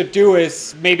 what we should do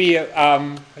is maybe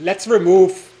let's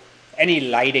remove any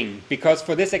lighting, because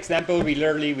for this example we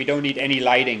don't need any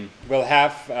lighting. We'll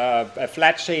have a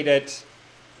flat shaded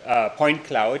point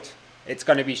cloud. It's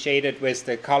going to be shaded with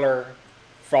the color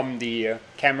from the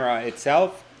camera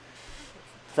itself,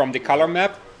 from the color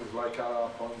map. It's like a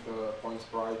point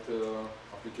sprite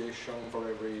application for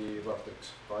every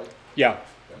vertex, right? Yeah,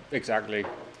 exactly.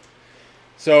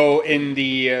 So in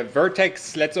the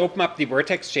vertex, let's open up the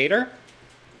vertex shader.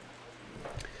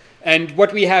 And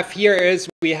what we have here is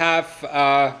we have,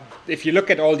 if you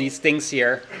look at all these things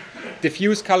here,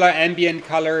 diffuse color, ambient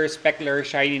color, specular,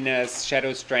 shininess,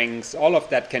 shadow strengths, all of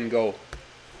that can go.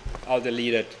 I'll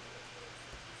delete it.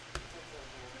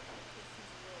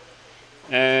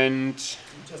 And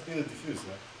you just need a diffuse,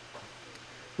 right?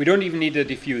 We don't even need a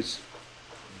diffuse.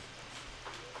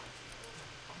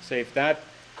 Save that.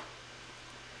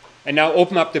 And now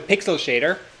open up the pixel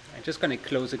shader. I'm just going to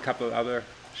close a couple other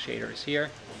shaders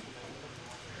here.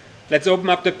 Let's open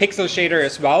up the pixel shader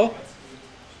as well.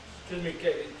 Excuse me,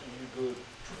 can you go?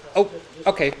 Oh,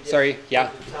 okay, sorry,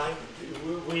 yeah.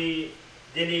 We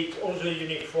delete all the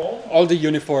uniforms. All the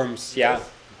uniforms, yeah.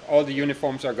 All the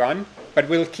uniforms are gone, but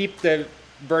we'll keep the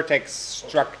vertex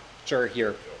structure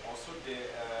here. Also,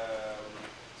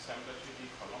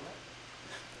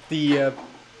 the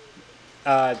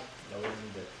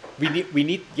we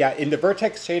need yeah, in the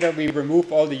vertex shader we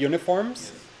remove all the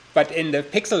uniforms, but in the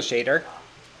pixel shader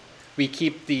we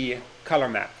keep the color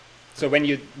map. So when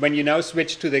you now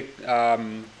switch to the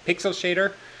pixel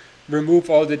shader, remove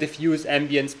all the diffuse,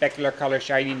 ambient, specular color,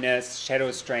 shininess,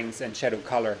 shadow strength, and shadow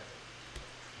color.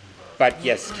 But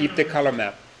yes, keep the color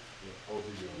map.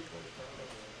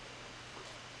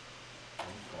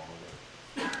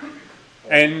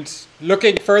 And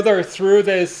looking further through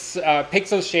this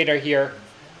pixel shader here,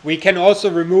 we can also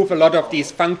remove a lot of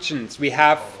these functions. We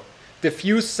have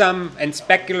diffuse sum and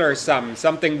specular sum,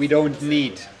 something we don't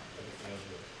need.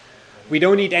 We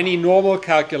don't need any normal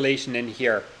calculation in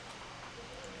here.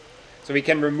 So we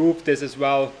can remove this as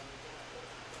well.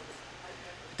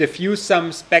 Diffuse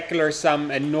sum, specular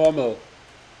sum, and normal.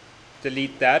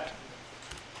 Delete that.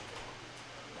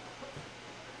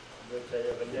 But I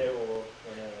have an error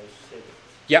when I save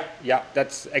it. Yeah,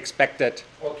 that's expected.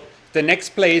 Okay. The next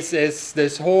place is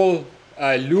this whole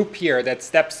loop here that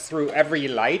steps through every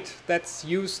light that's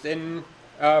used in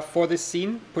for this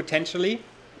scene, potentially.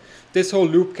 This whole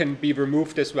loop can be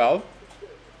removed as well.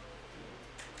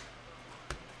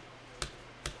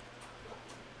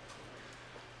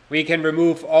 We can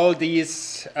remove all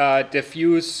these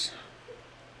diffuse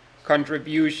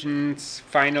contributions,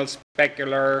 final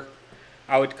specular,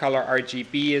 out color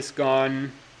RGB is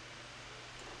gone.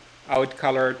 Out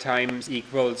color times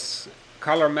equals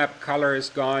color map color is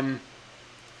gone.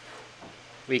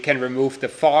 We can remove the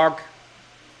fog,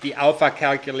 the alpha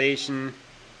calculation.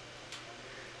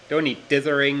 Don't need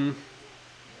dithering.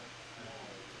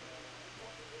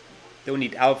 Don't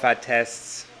need alpha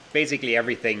tests. Basically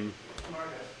everything. Markus,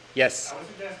 Yes. I would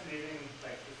suggest leaving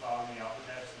like the fog and the alpha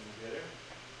tests and the dither.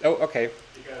 Oh, okay.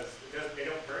 Because they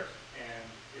don't hurt, and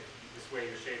if this way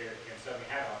your shader can suddenly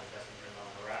have alpha testing turned on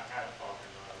or have fog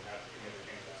turned on without any other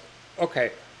changes. Okay.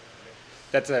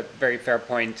 That's a very fair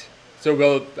point. So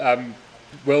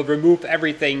we'll remove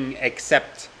everything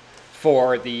except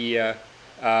for the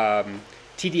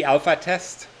TD alpha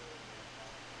test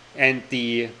and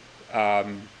the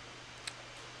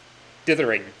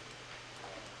dithering.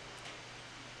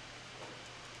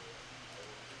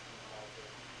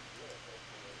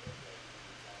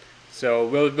 So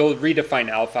we'll redefine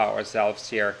alpha ourselves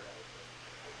here.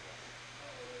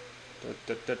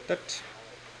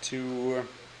 To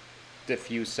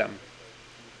diffuse sum.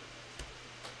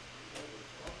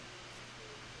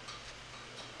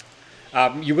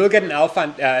 You will get an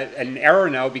alpha, an error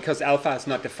now because alpha is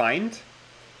not defined.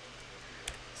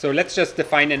 So let's just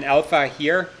define an alpha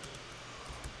here.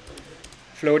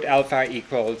 Float alpha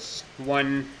equals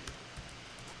 1,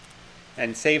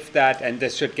 and save that, and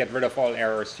this should get rid of all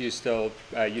errors. You still,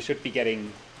 you should be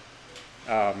getting,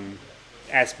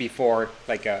 as before,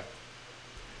 like a,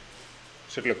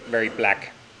 should look very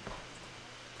black.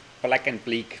 Black and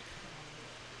bleak.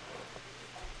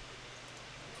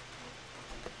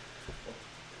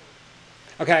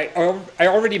 Okay, I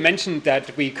already mentioned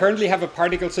that we currently have a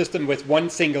particle system with one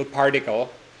single particle.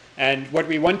 And what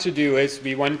we want to do is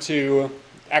we want to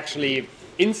actually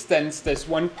instance this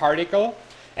one particle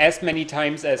as many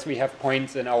times as we have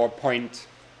points in our point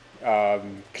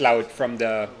cloud from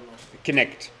the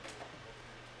Kinect.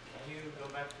 Can you go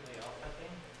back to the alpha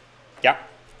thing? Yeah.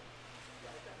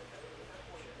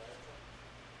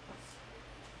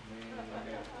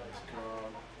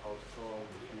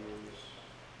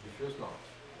 Diffuse not.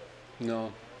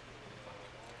 No.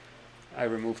 I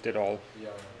removed it all. Yeah.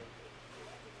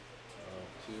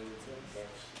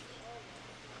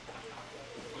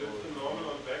 Flip the normal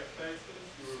on back faces,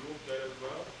 you remove that as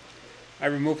well? I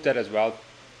removed that as well.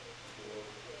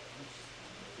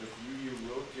 If you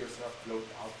wrote yourself float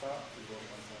alpha,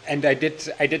 And I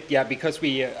did, yeah, because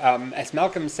we, as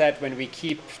Malcolm said, when we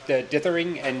keep the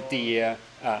dithering and the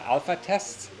alpha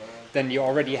tests, then you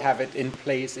already have it in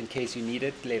place in case you need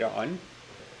it later on.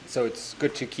 So it's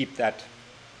good to keep that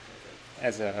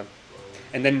as a,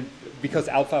 and then because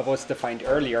alpha was defined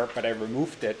earlier, but I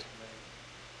removed it,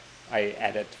 I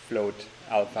added float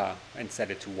alpha and set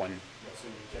it to 1. so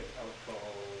you get alpha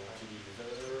to the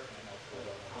visitor and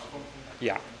alpha.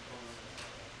 Yeah.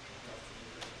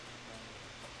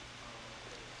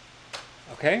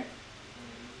 Okay.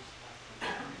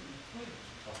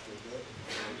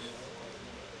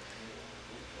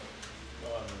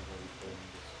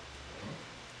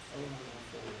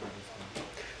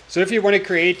 So if you want to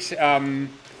create,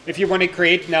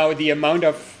 now the amount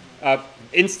of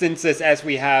instances as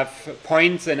we have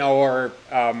points in our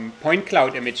point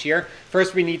cloud image here,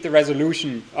 first we need the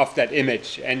resolution of that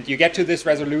image, and you get to this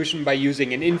resolution by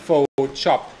using an info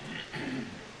chop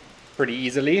pretty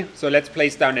easily. So let's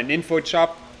place down an info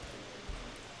chop.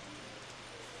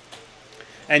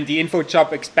 and the info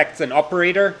job expects an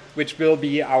operator, which will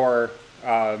be our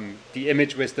the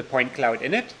image with the point cloud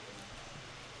in it.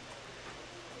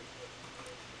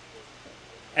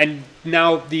 And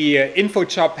now the info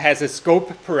job has a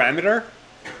scope parameter,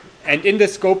 and in the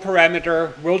scope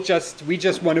parameter, we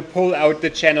just want to pull out the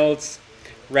channels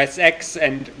res X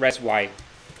and res Y.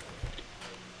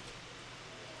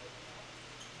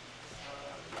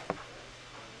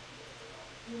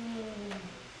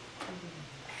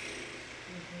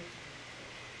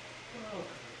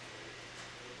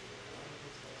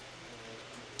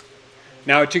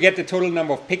 Now, to get the total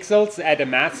number of pixels, add a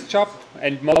math job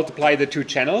and multiply the two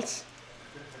channels.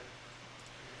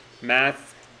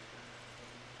 Math,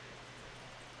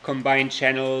 combine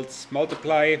channels,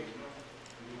 multiply.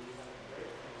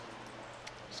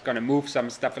 Just going to move some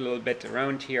stuff a little bit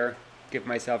around here, give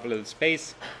myself a little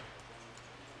space.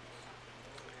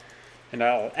 And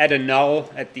I'll add a null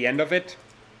at the end of it.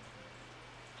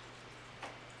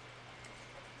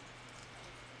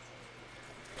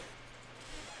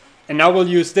 And now we'll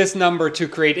use this number to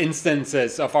create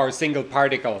instances of our single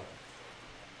particle.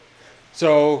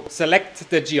 So select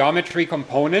the geometry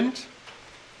component.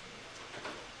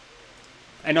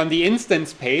 And on the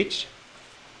instance page,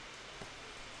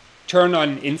 turn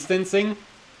on instancing.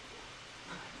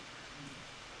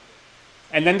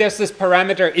 And then there's this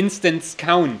parameter instance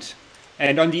count.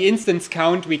 And on the instance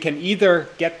count, we can either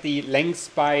get the lengths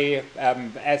by,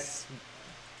 as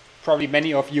probably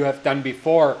many of you have done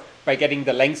before, by getting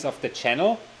the length of the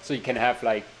channel. So you can have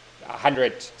like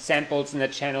 100 samples in the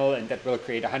channel, and that will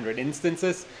create 100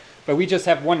 instances. But we just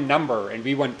have one number, and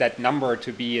we want that number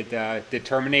to be the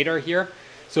determinator here.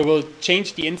 So we'll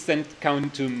change the instance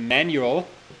count to manual,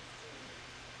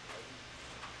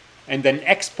 and then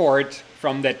export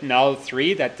from that null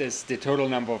 3, that is the total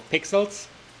number of pixels,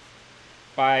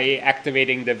 by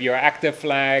activating the viewer active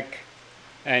flag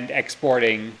and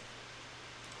exporting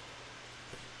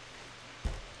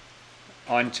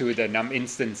onto the num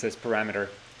instances parameter.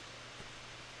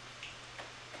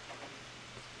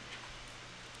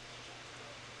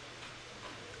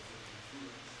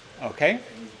 Okay.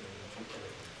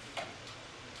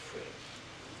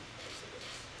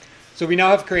 So we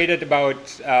now have created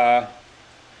about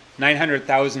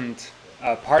 900,000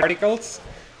 particles,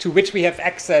 to which we have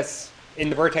access in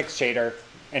the vertex shader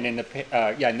and in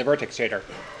the vertex shader.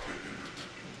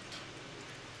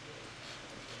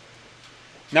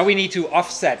 Now we need to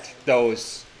offset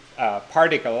those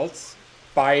particles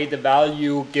by the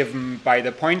value given by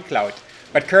the point cloud.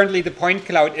 But currently the point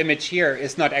cloud image here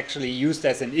is not actually used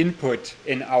as an input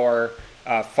in our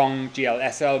Phong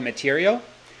GLSL material.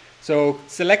 So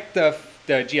select the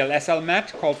GLSL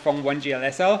mat called Phong1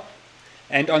 GLSL,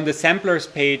 and on the samplers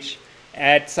page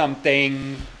add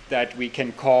something that we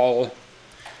can call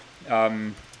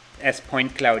as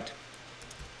point cloud.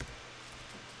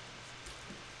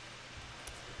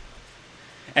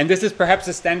 And this is perhaps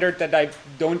a standard that I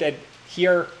don't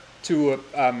adhere to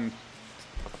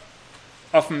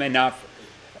often enough.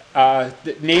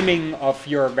 The naming of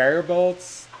your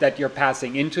variables that you're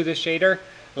passing into the shader,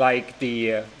 like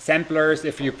the samplers,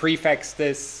 if you prefix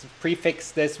this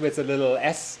with a little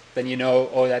s, then you know,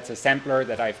 oh, that's a sampler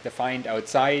that I've defined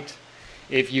outside.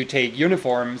 If you take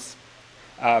uniforms,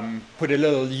 put a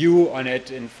little u on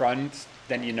it in front,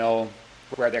 then you know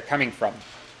where they're coming from.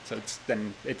 So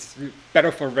it's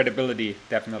better for readability,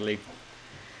 definitely.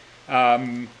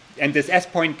 And this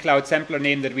S-point cloud sampler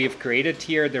name that we have created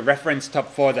here, the reference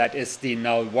top for that is the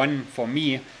null 1 for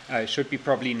me. Should be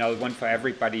probably null 1 for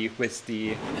everybody with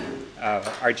the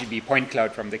RGB point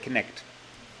cloud from the Kinect.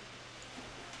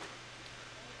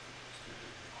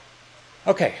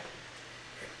 Okay.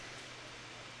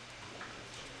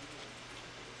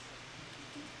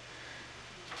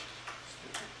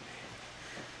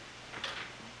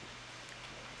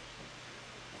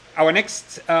 Our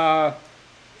next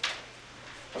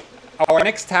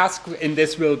task in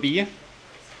this will be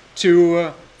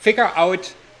to figure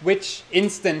out which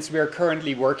instance we're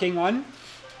currently working on.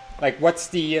 Like what's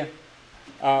the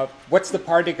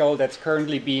particle that's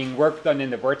currently being worked on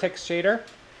in the vertex shader,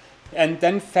 and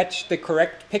then fetch the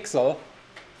correct pixel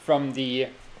from the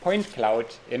point cloud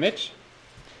image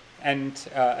and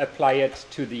apply it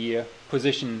to the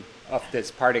position of this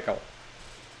particle.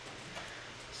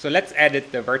 So let's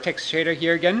edit the vertex shader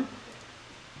here again.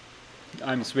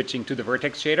 I'm switching to the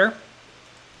vertex shader.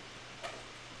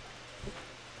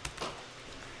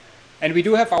 And we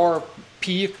do have our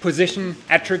P position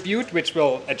attribute, which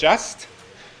will adjust.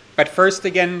 But first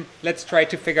again, let's try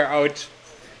to figure out,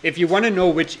 if you want to know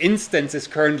which instance is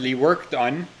currently worked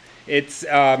on, it's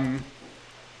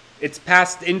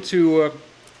passed into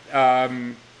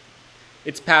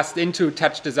it's passed into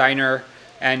TouchDesigner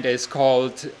and is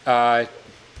called,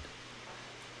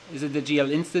 is it the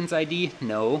GL instance ID?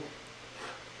 No.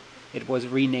 It was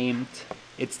renamed.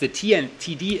 It's the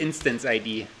TD instance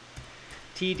ID.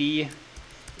 TD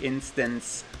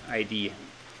instance ID.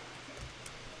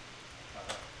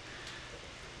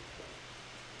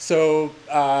 So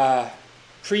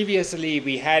previously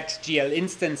we had GL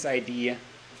instance ID,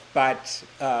 but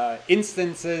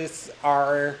instances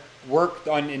are worked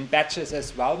on in batches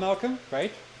as well, Malcolm,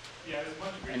 right? Yeah, there's a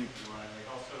bunch of reasons why. Like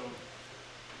also,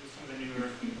 some of the newer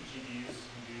GPUs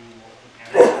can do multiple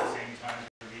cameras at the same time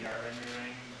for VR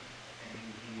rendering, and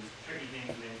you can use tricky things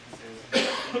with instances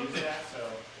to use that. So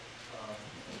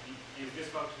you use this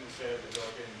function instead of the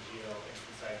built-in GL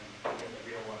instance ID. You get the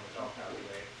real one, which I'll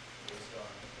calculate based on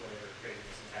whatever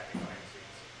craziness is happening behind the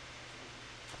scenes.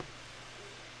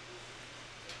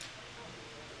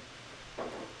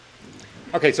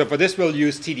 Okay, so for this we'll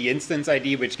use TD instance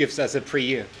ID, which gives us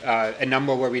a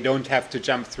number where we don't have to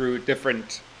jump through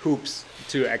different hoops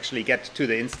to actually get to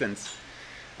the instance.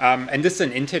 And this is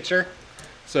an integer,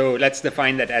 so let's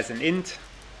define that as an int.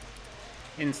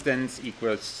 Instance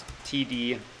equals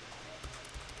TD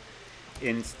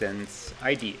instance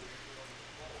ID.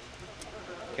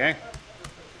 Okay.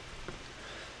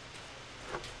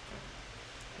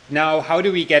 Now, how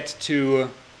do we get to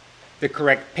the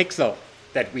correct pixel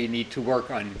that we need to work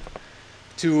on?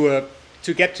 To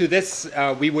get to this,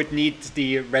 we would need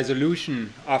the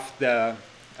resolution of the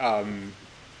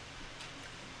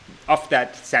of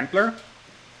that sampler,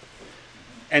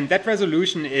 and that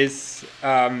resolution is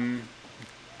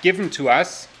given to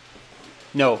us.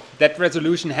 No, that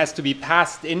resolution has to be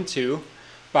passed into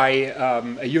by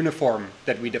a uniform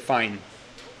that we define.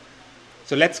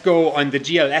 So let's go on the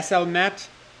GLSL mat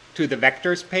to the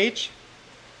vectors page.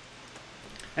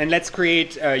 And let's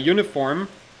create a uniform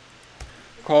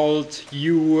called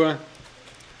ures,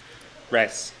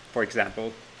 for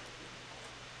example.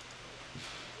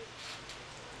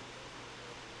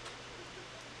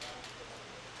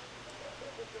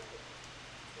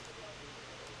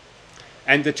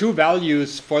 And the two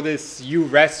values for this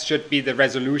ures should be the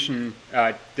resolution,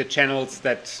 the channels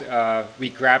that we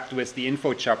grabbed with the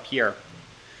info chop here.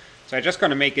 So I'm just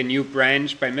going to make a new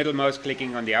branch by middle mouse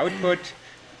clicking on the output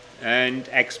and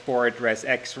export res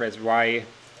x, res y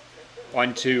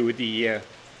onto the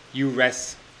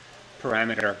ures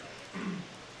parameter.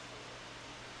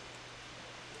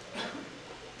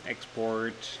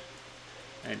 Export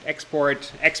and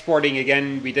export. Exporting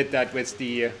again, we did that with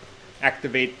the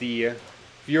activate the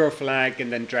viewer flag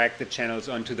and then drag the channels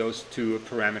onto those two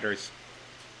parameters.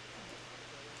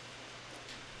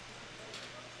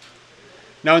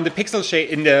 Now in the pixel shade,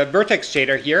 in the vertex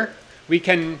shader here, we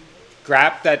can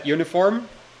grab that uniform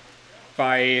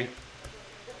by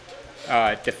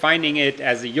defining it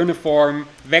as a uniform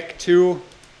vec2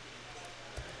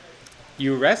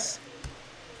 ures.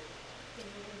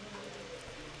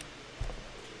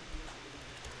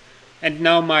 And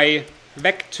now my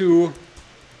vec2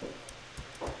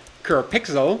 cur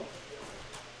pixel,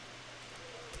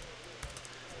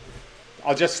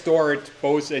 I'll just store it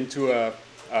both into a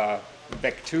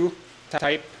vec2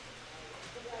 type.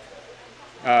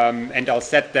 And I'll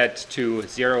set that to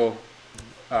 0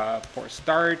 for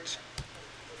start.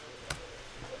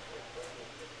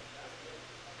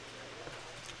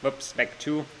 Whoops,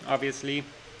 vec2, obviously.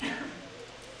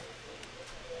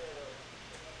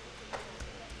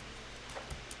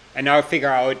 And now figure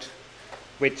out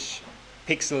which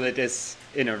pixel it is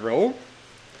in a row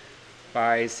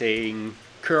by saying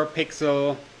cur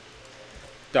pixel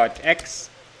dot x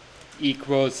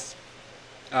equals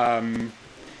and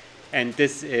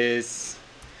this is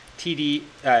TD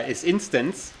is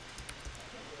instance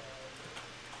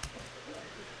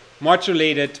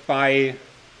modulated by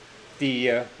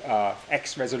the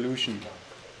x resolution.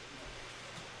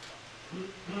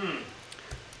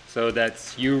 So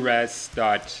that's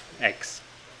ures.x.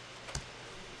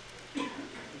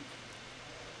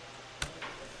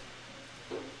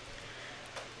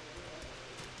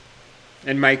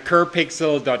 And my cur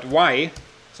pixel.y,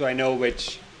 so I know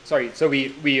which, sorry, so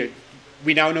we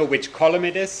now know which column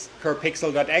it is, cur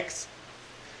pixel.x.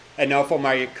 And now for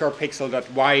my cur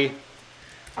pixel.y,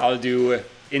 I'll do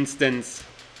instance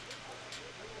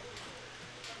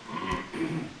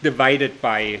divided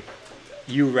by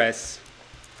ures.y.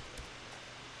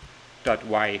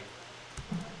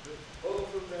 All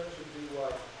of them should be y.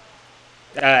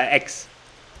 X.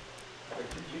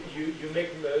 You make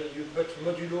you put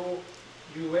modulo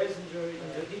us in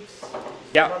the x.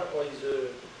 Yeah. Or is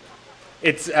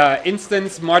it's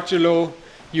instance modulo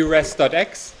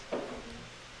ures.x.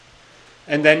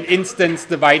 and then instance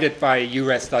divided by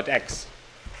ures.x.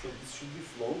 So this should be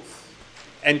floats.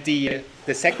 And the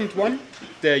second one,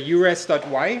 the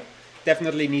ures.y,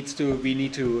 definitely needs to, we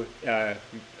need to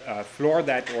floor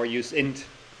that or use int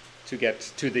to get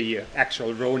to the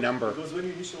actual row number. Because when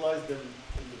you initialize them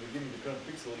in the beginning, the current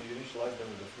pixel, you initialize them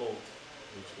with a float,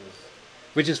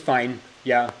 which is fine.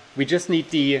 Yeah, we just need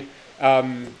the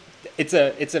it's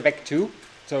a vec2,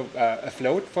 so a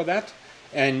float for that,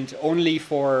 and only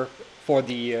for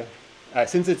the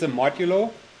since it's a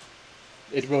modulo,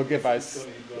 it will give us.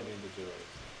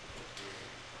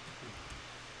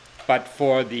 But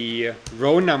for the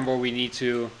row number, we need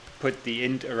to put the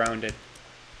int around it.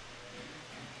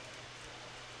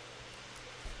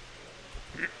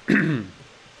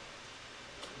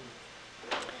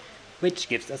 Which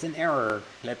gives us an error.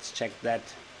 Let's check that.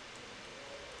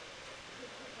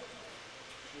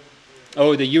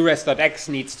 Oh, the ures.x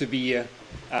needs to be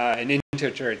an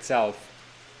integer itself.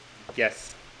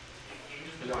 Yes.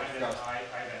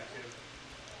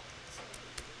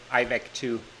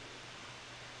 IVEC2.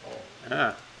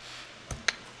 Ah.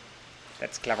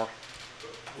 That's clever.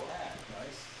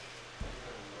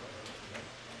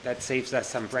 That saves us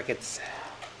some brackets.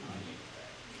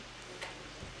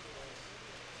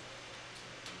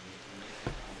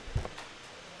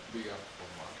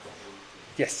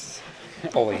 Yes,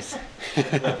 always.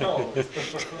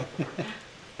 It's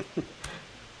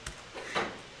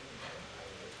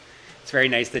very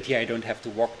nice that here I don't have to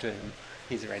walk to him.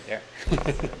 He's right there.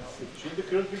 Should the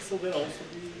current pixel then also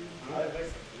be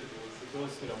IVEC?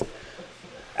 Because, you know.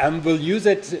 We'll use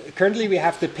it. Currently, we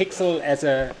have the pixel as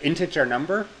an integer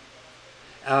number.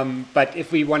 But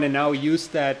if we want to now use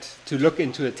that to look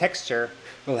into a texture,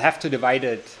 we'll have to divide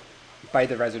it by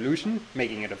the resolution,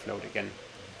 making it a float again.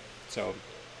 So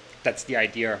that's the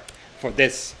idea for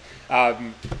this.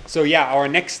 So yeah, our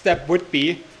next step would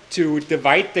be to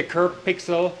divide the curve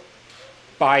pixel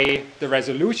by the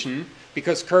resolution,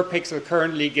 because curve pixel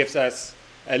currently gives us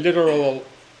a literal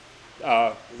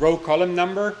row column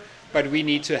number, but we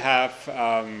need to have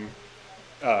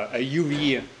a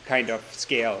UV kind of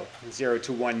scale, 0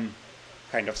 to 1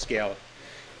 kind of scale.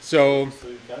 So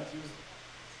you can't use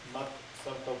map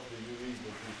some of the UVs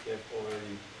that we have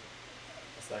already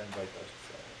assigned by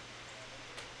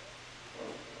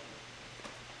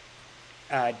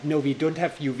TouchDesigner. No, we don't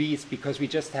have UVs because we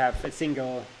just have a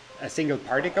single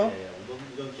particle. Yeah, we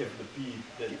don't have the P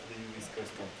that the UVs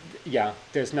correspond to. Yeah,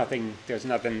 there's nothing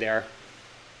there.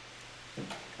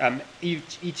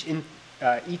 Each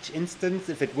instance,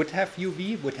 if it would have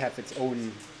UV, would have its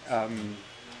own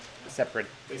separate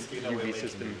UV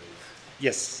system.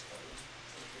 Yes.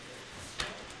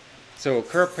 So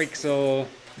curve pixel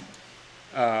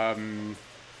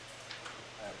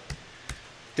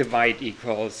divide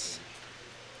equals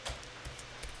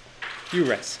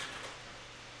ures.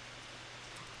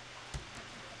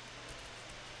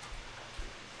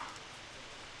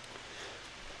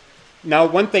 Now,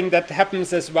 one thing that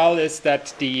happens as well is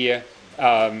that the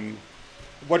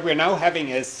what we're now having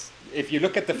is, if you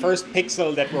look at the first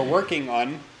pixel that we're working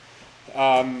on,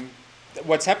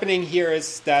 what's happening here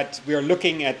is that we're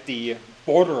looking at the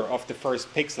border of the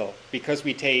first pixel, because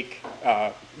we take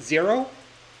 0,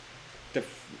 the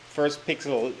first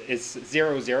pixel is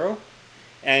 0, 0,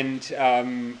 and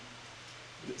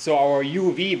so our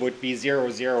UV would be 0,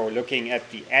 0, looking at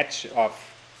the edge of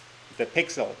the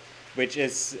pixel, which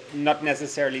is not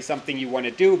necessarily something you want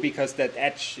to do, because that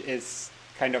edge is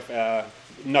kind of a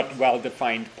not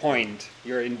well-defined point.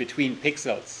 You're in between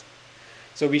pixels.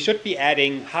 So we should be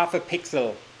adding half a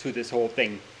pixel to this whole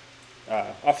thing,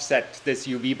 offset this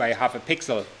UV by half a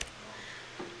pixel.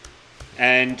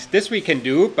 And this we can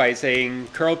do by saying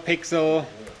curl pixel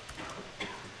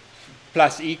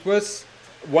plus equals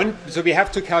 1. So we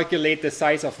have to calculate the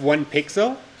size of 1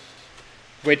 pixel,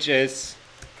 which is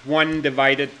 1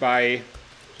 divided by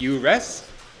ures.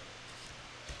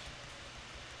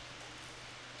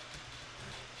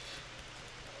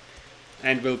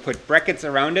 And we'll put brackets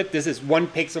around it. This is 1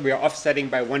 pixel. We are offsetting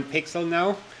by 1 pixel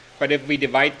now. But if we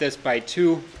divide this by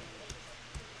 2,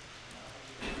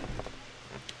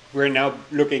 we're now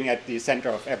looking at the center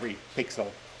of every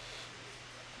pixel.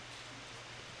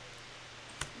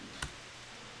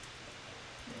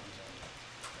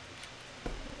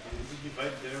 Is it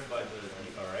divided there by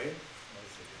the array? I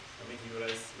mean,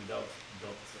 ures without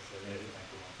dots.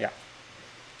 Yeah.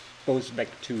 Both back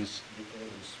 2s.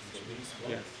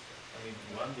 Yeah. I mean,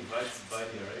 1 divided by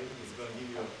the array is going to give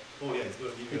you, oh yeah, it's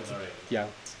going to give you an array. Yeah.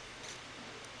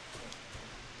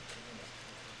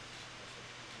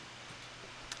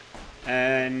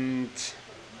 And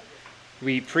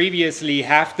we previously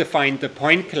have defined the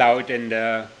point cloud in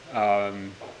the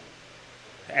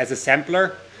as a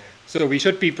sampler. So we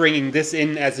should be bringing this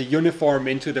in as a uniform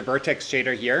into the vertex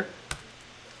shader here.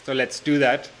 So let's do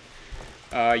that.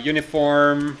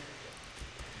 Uniform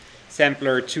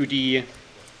sampler 2D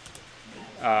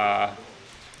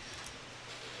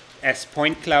as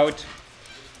point cloud.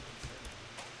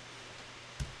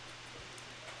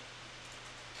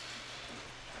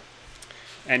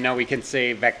 And now we can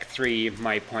say vec3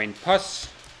 my point pos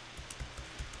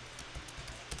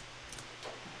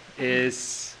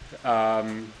is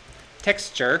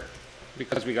texture,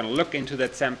 because we're going to look into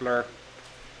that sampler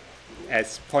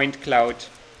as point cloud,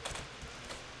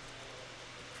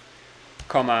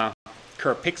 comma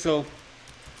curve pixel,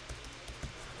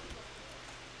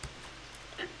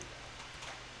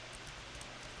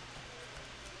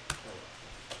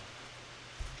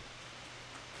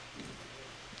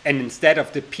 and instead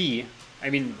of the p, I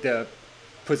mean the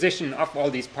position of all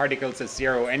these particles is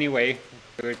 0 anyway,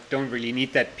 we don't really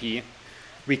need that p.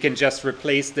 We can just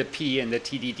replace the p in the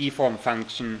TDD form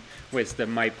function with the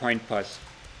my point pos.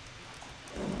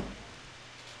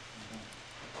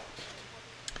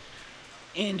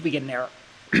 And we get an error.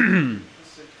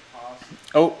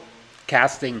 Oh,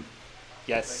 casting.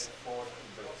 Yes.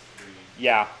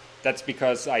 Yeah, that's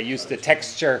because I used the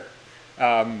texture,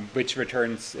 which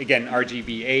returns, again,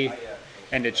 RGBA,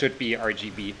 and it should be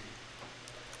RGB,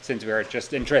 since we're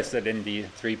just interested in the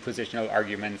 3 positional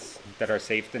arguments that are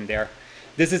saved in there.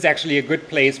 This is actually a good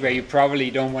place where you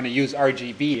probably don't want to use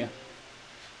RGB,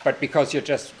 but because you're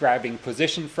just grabbing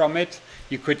position from it,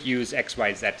 you could use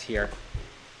XYZ here.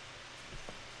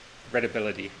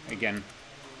 Readability, again.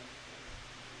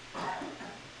 So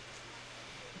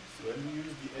when we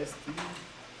use the ST, in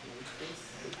which case?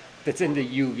 That's in the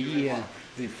UV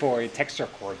for texture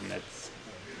coordinates.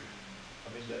 I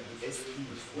mean the ST.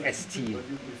 ST. What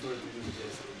do you prefer to use the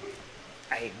ST?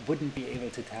 I wouldn't be able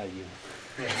to tell you.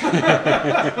 Because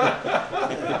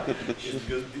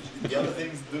the other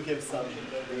things do have some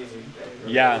meaning.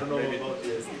 Yeah. I don't know about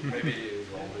the ST. Maybe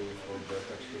it's only for the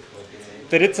texture coordinates.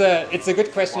 But it's a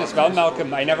good question as well,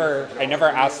 Malcolm. I never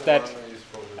asked that.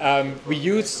 We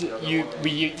use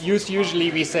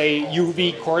usually we say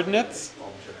UV coordinates,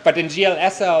 but in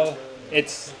GLSL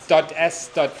it's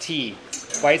 .s.t.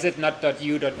 Why is it not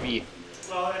 .u.v?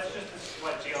 Well, that's just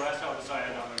what GLSL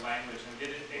decided on their language, and they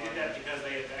did that because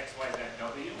they had the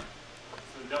XYZW.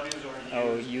 So the W is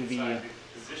already used inside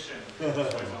the position of the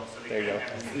result, so they can't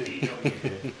have the DW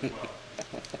as well.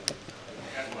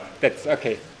 That's why. That's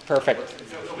okay. Perfect.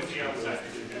 So with GLSL.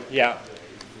 Yeah.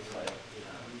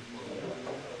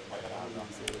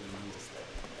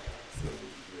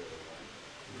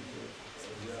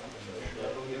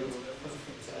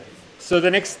 So the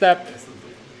next step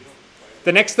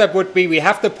would be we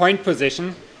have the point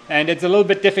position, and it's a little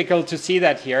bit difficult to see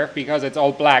that here because it's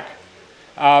all black.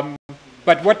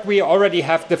 But what we already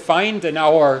have defined in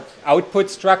our output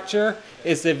structure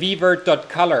is the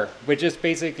vvert.color, which is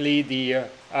basically the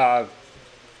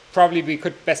probably we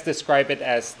could best describe it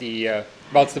as the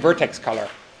well, it's the vertex color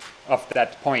of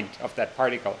that point, of that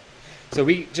particle. So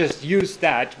we just use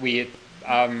that.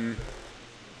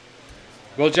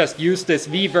 We'll just use this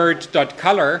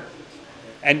vvert.color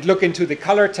and look into the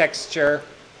color texture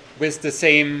with the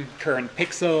same current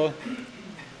pixel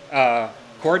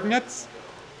coordinates.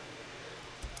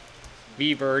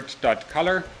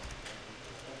 vvert.color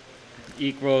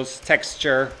equals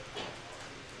texture.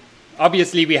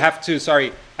 Obviously we have to,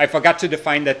 sorry, I forgot to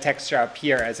define that texture up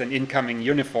here as an incoming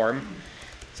uniform.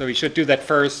 So we should do that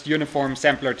first. Uniform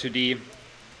sampler 2D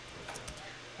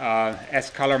as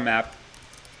color map.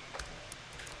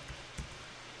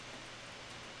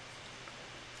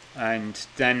 And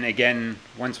then again,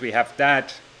 once we have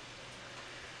that,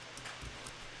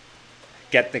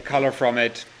 get the color from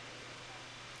it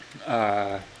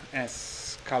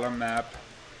as color map,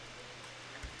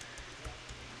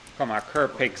 comma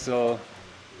curve pixel.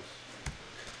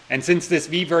 And since this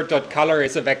vvert.color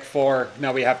is a vec4,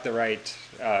 now we have the right,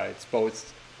 it's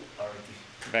both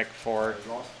vec4.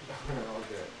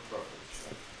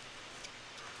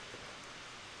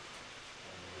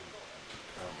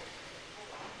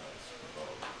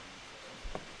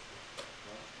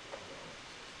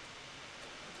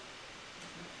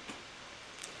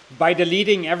 By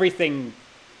deleting everything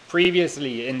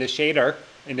previously in the shader,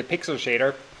 in the pixel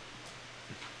shader,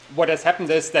 what has happened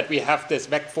is that we have this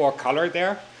vec4 color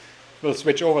there. We'll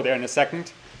switch over there in a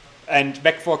second. And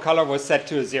vec4 color was set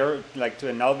to a 0, like to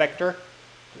a null vector.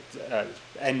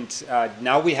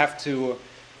 Now we have to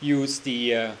use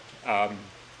the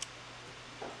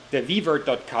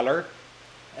vvert.color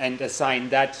and assign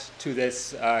that to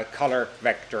this color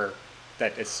vector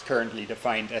that is currently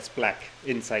defined as black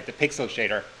inside the pixel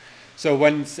shader. So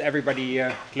once everybody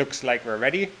looks like we're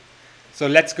ready, so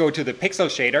let's go to the pixel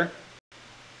shader.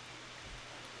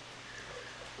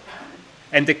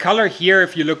 And the color here,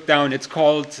 if you look down, it's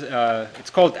called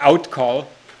outcall.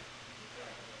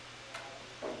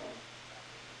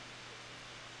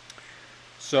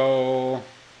 So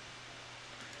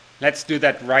let's do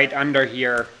that right under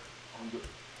here.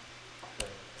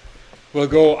 We'll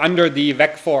go under the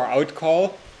vec4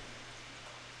 outcall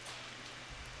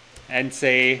and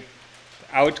say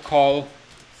outcall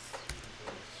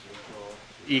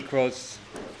equals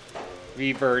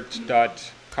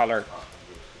revert.color.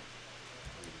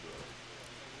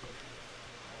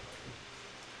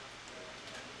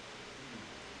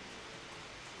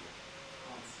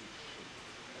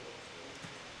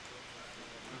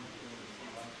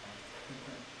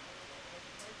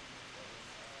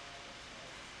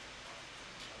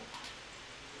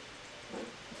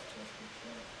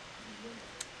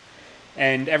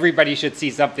 And everybody should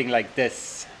see something like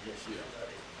this.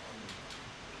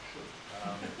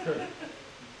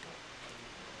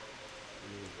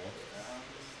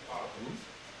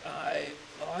 I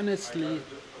honestly...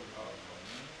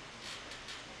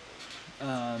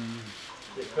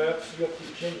 perhaps you have to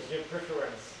change the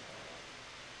preference.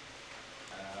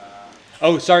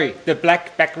 Oh, sorry, the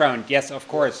black background. Yes, of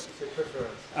course. The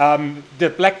preference. The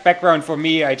black background for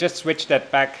me, I just switched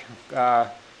that back.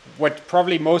 What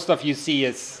probably most of you see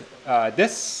is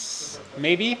this,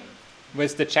 maybe,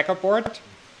 with the checkerboard. Can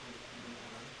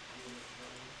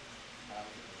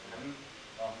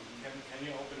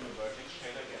you open the vertex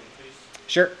shader again, please?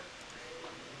 Sure.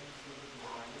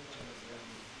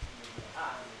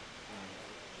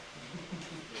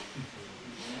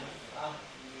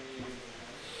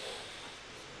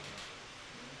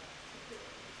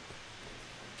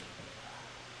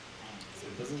 So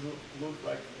it doesn't look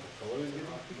like the color is getting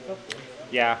picked up? Or?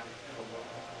 Yeah.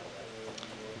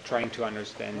 I'm trying to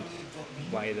understand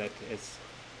why that is.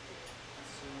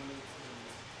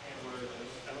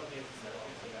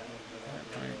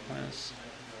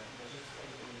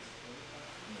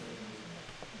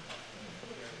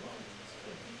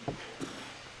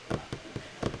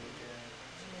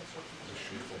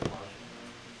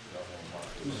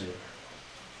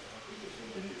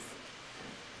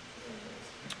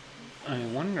 I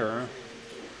wonder.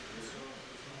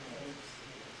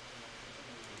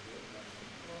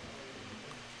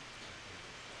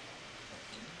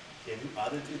 Have you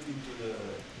added it into the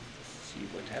See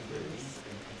what happens.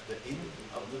 the in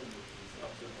of the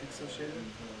pixel shader?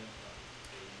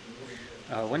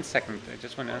 1 second. I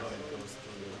just want to.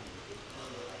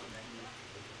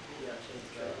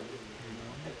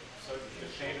 So the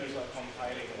shaders are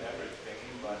compiling and everything,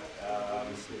 but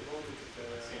it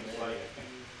seems like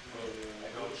I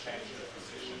don't change the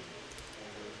position.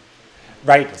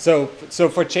 Right. So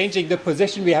for changing the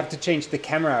position, we have to change the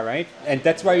camera, right? And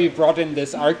that's why we brought in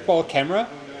this arcball camera. I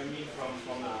mean from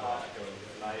the particle,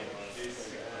 like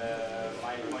this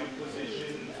my point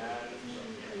position, and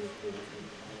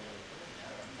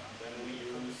then we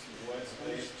use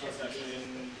workspace position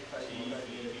T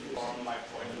from my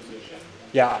point position.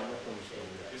 Yeah.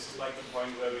 This is like the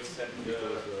point where we set the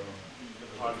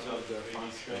parts of the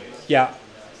 3D space. Yeah.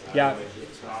 Yeah.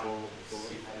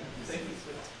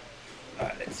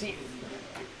 Let's see.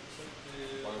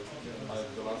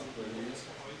 The last release.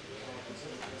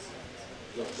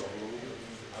 Just download.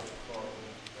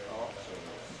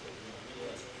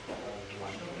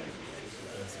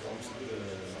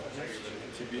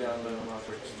 TBL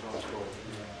matrix transport.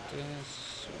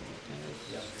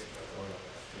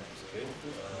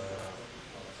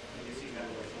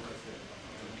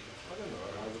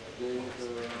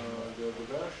 The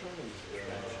version is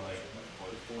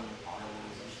 15.960.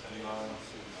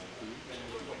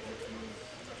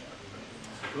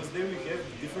 Because there we have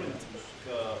different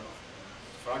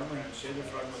fragment, shader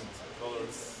fragment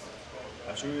colors.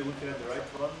 Actually, we're looking at the right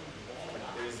one.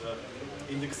 There is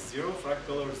index 0, frag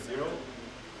color 0.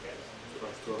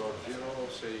 Frag color 0,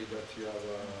 say that you have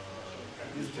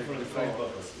These take different the frag color.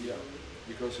 colors. Yeah,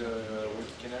 because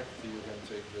with Kinect you can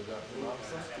take the depth map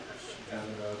and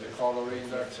the color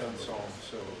index and so on.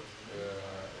 So,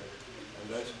 and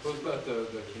I suppose that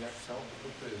the Kinect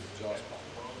output is just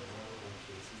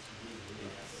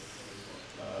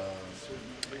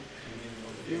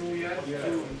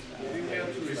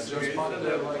it's just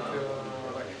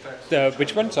like text. The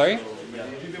which one? Sorry.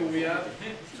 Didn't we have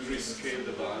to rescale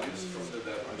the values from the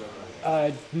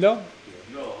depth? No.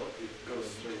 No, it goes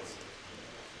straight.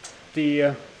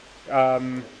 The I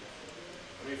mean,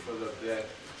 for the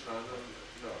depth channel,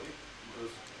 no,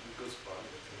 it goes fine.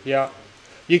 yeah.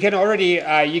 You can already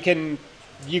you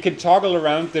can toggle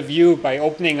around the view by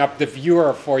opening up the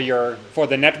viewer for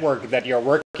the network that you're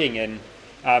working in.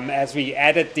 As we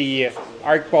added the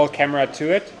arcball camera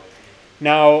to it.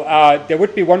 Now there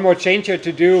would be one more change here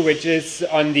to do, which is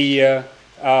on the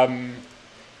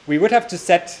we would have to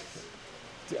set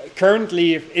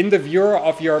currently in the viewer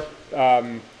of your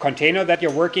container that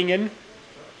you're working in.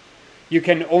 You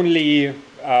can only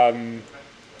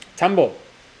tumble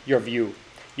your view.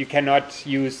 You cannot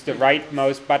use the right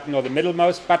mouse button or the middle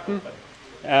mouse button.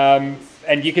 And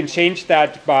you can change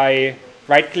that by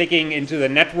right-clicking into the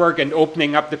network and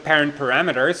opening up the parent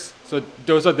parameters. So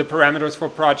those are the parameters for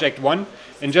project 1.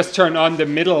 And just turn on the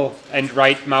middle and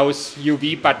right mouse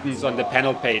UV buttons on the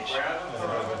panel page.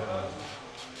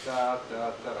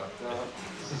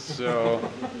 So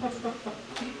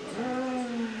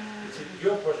It's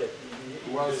your project,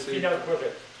 the final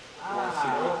project.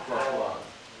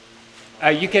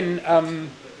 you can In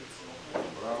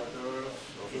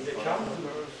the chart,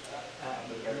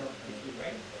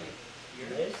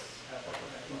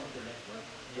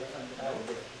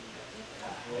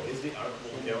 Is the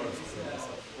arcball camera still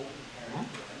visible?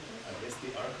 I guess the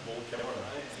arcball camera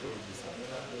is still visible.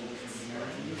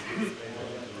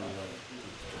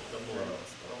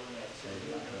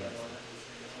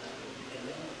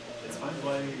 It's fine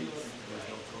why there's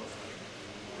no cross.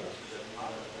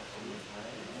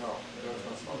 No, there's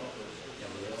no solid.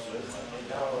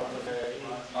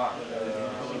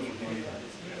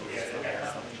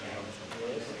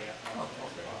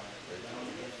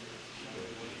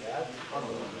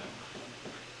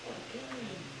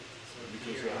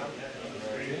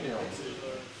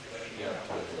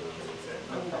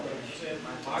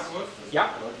 Markus? yeah.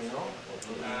 Project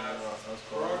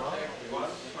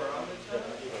one parameter.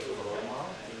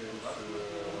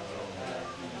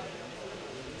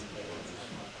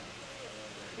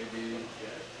 Maybe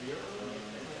here?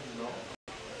 No.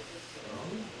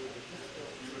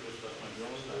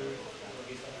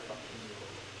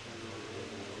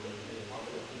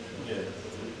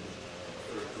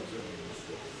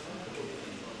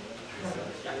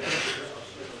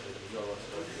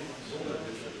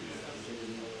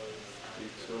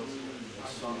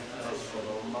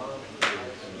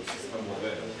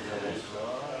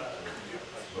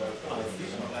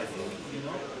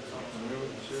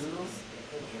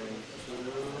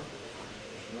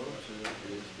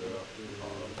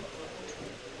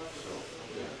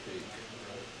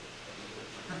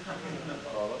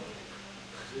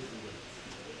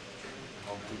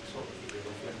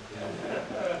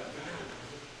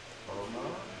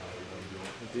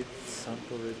 Did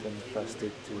sample it and pass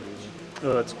it to...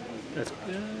 Oh, that's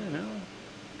no.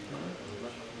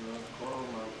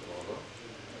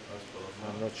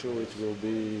 I'm not sure it will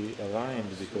be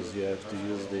aligned because you have to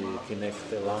use the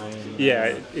Kinect align.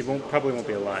 Yeah, it won't probably won't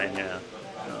be aligned. Yeah,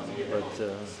 but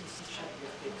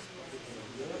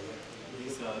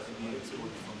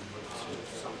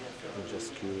I'm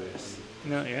just curious.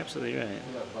 no, you're absolutely right.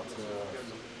 Yeah, but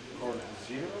chord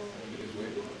 0 is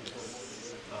waiting.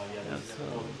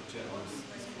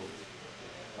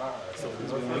 So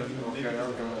it's okay, okay, yeah,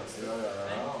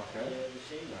 okay.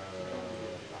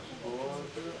 Dashboard,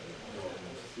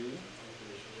 see.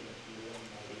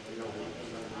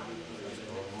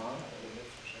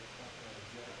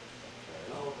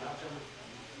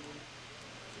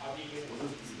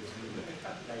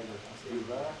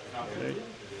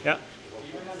 Yeah.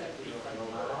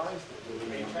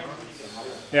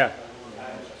 Yeah.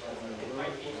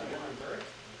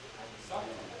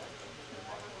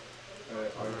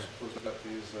 I suppose that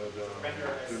is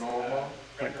the normal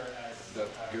that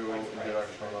go in the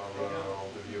direction of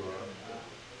the viewer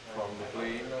from the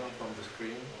plane, from the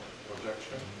screen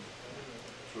projection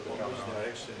through the camera. Which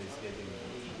direction is getting?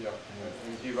 Yeah,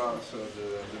 and give us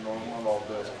the normal of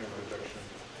the screen projection.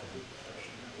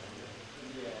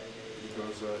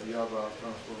 Because you have a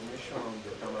transformation on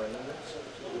the camera index.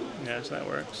 Yeah, so that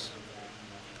works.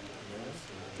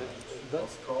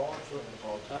 That's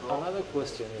another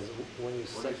question is when you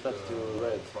set that to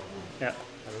red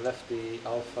and left the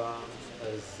alpha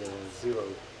as 0,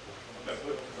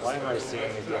 why am I seeing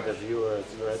it in the viewer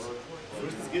as red?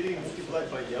 First it's getting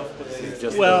multiplied by the alpha.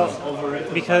 Just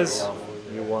because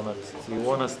you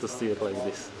want us to see it like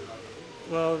this.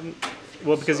 Well,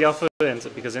 because the alpha ends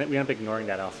up, because we end up ignoring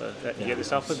that alpha. You get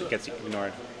this alpha that gets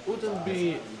ignored. Wouldn't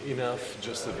be enough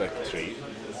just a vector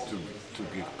to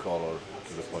give color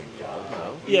to the point cloud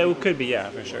now? Yeah, it could be, yeah,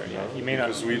 for sure. Yeah, you may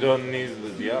because we don't need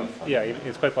the alpha. Yeah,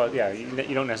 it's quite possible. Yeah,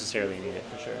 you don't necessarily need it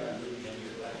for sure.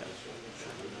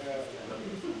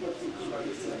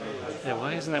 Yeah,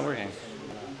 why isn't that working?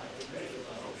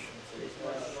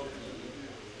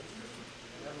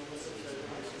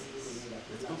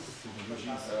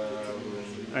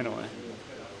 I know why.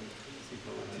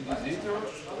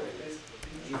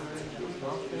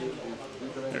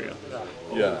 There you go.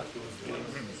 Yeah.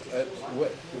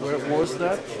 Where was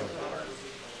that?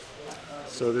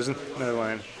 So there's another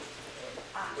line.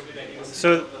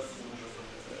 So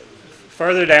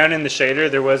farther down in the shader,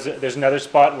 there's another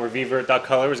spot where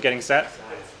vvert.color was getting set,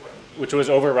 which was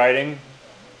overriding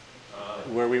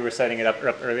where we were setting it up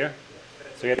earlier.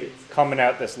 So we had to comment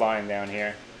out this line down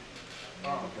here.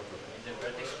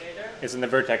 It's in the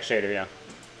vertex shader, yeah.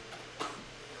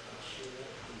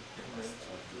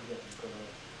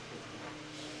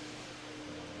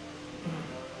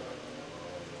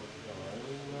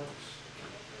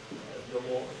 No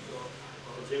more.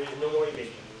 There is no more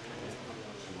image.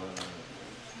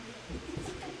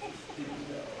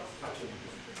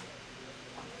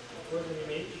 It was an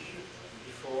image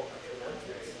before Heckmann.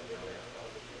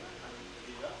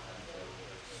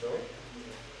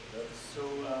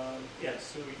 Yeah,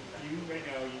 so you right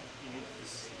now, you need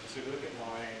this, so if you look at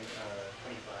line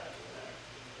 25.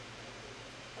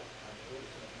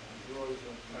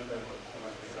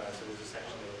 So there's a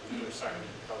section of you're assigning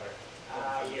the color.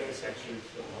 Yeah, the section.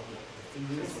 We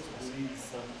need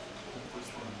some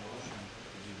interesting motion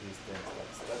to give these things,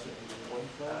 like starting with one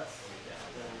class,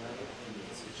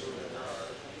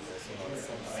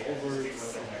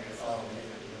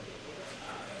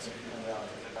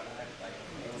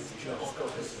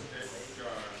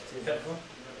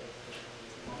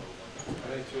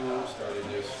 I need to study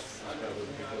this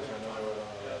because I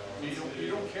know you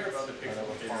don't care about the pixel.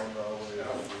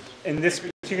 In this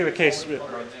particular case,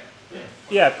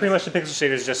 yeah, pretty much the pixel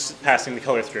shader is just passing the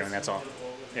color through, and that's all.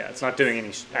 Yeah, it's not doing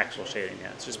any actual shading.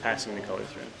 Yeah, it's just passing the color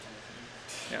through.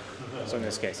 Yeah. So in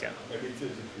this case, yeah.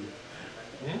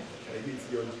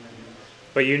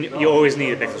 But you always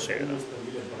need a pixel shader, though.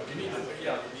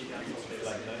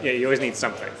 Yeah, you always need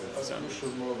something.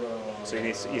 So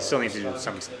you still need to do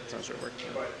some sort of work.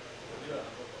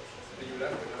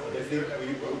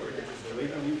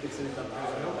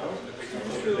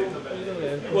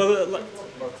 Well,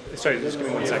 sorry, just give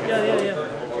me 1 second. Yeah.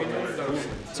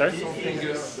 Sorry?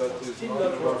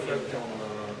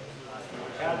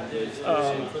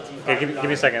 Okay, give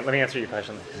me a second. Let me answer your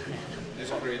question.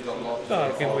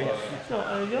 Okay, wait.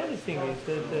 No, the other thing is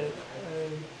that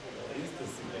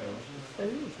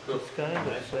this kind of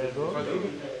error,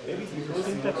 the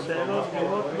syntax error,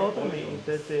 what bothers me is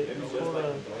that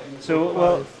So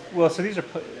so these are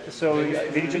so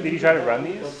did you try to run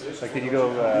these? Like did you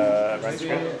go run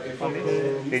script on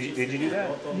these? Did you do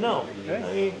that? No.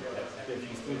 Really?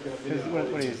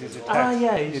 What is these? Are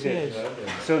text. Yes.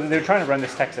 So they're trying to run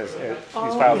this text as these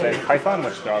files as Python,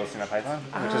 which they're obviously not Python,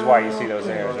 which is why you see those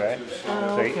errors, right?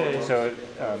 So you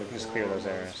can just clear those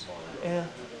errors. Yeah.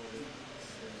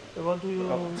 What do you?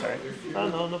 Oh, sorry.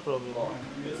 No problem.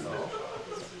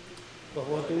 But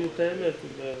what do you tell me to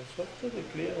the software? The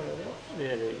clear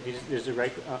errors? Yeah, there's a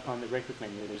right on the right click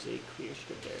menu. There's a clear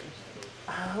script errors.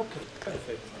 Okay,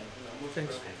 perfect.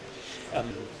 Thanks.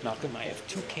 Malcolm, I have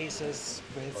 2 cases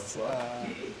with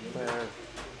where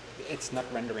it's not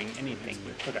rendering anything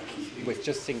with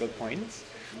just single points,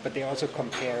 but they also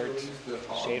compared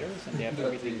shaders and they have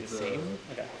everything the same.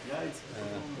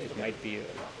 It might be.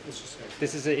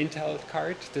 This is an Intel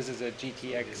card. This is a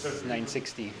GTX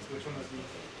 960.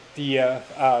 The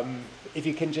if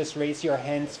you can just raise your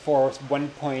hands for 1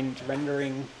 point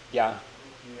rendering, yeah.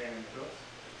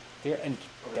 There and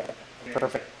there.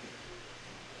 Perfect.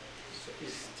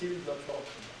 It's still not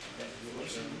working.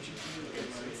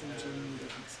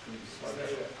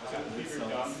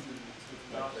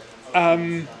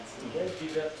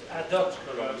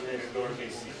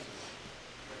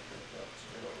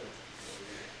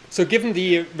 So given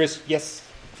the risk, yes.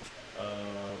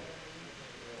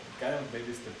 Kind of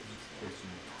maybe step question.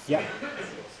 Yeah.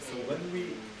 So when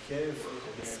we have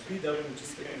the speed up, which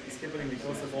is happening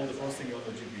because of all the processing on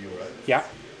the GPU, right? Yeah.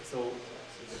 So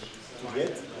to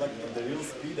get like the real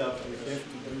speed up, we have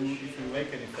to do, if we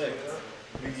make an effect,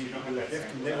 we will have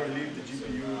to never leave the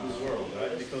GPU world,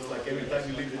 right? Because like every time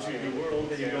you leave the GPU world,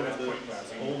 then you go to the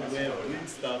old way of doing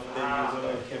stuff, then you're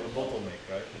going to have a bottleneck,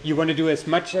 right? You want to do as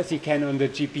much as you can on the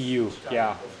GPU.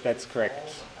 Yeah, that's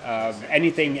correct.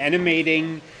 Anything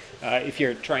animating, if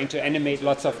you're trying to animate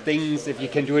lots of things, if you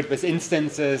can do it with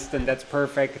instances, then that's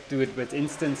perfect. Do it with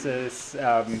instances.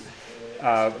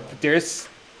 There's,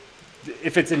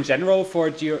 if it's in general for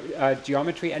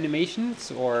geometry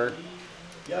animations, or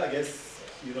yeah, I guess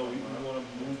we want to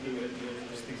move in an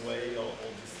interesting way, all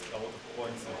the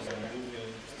points that we move in an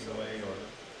interesting way, or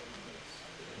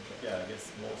yeah, I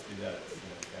guess mostly that,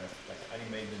 kind of like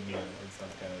animate them in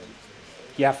some kind of.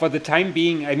 Yeah, for the time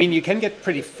being, I mean, you can get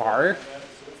pretty far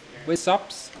with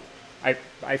SOPs. I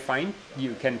find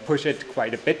you can push it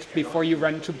quite a bit before you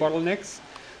run into bottlenecks.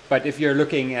 But if you're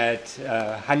looking at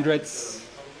hundreds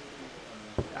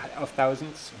of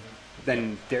thousands,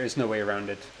 then there is no way around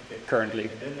it currently.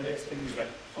 And then the next thing is like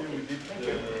here we did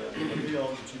the material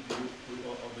on the GPU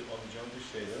on the geometry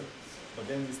shader, but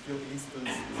then we still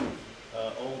instance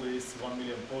all these 1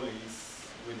 million polys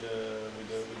with the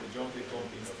geometry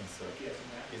comp instancer.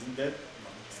 Isn't that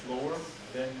slower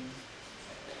than?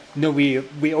 No, we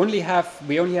only have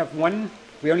one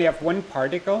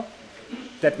particle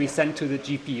that we send to the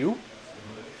GPU.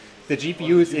 The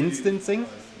GPU is instancing,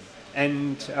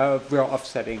 and we're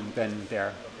offsetting then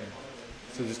there.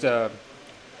 So just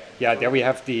yeah, there we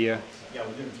have the. Yeah,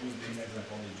 we didn't use the instance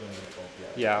on the geometry comp.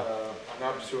 Yeah. An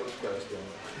absurd question.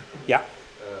 Yeah.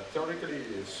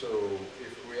 Theoretically, so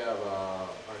if we have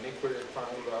an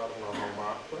equirectangular normal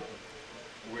map,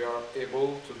 we are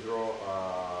able to draw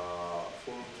a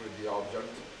full 3D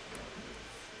object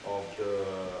of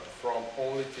from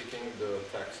only taking the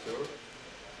texture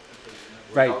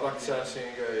without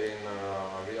accessing in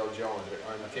real geometry.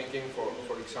 I'm thinking,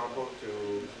 for example, to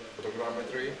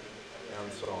photogrammetry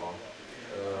and so on.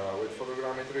 With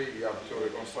photogrammetry, you have to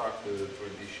reconstruct the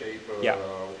 3D shape via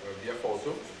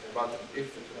photo. But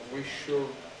if we should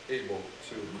able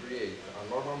to create a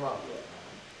normal map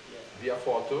via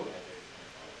photo,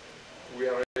 we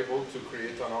are able to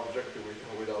create an object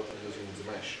without using the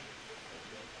mesh.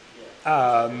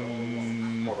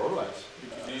 More or less.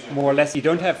 More or less, you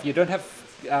don't have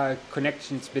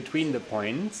connections between the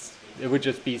points. It would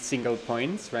just be single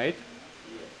points, right?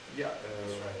 Yeah.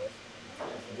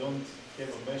 You don't have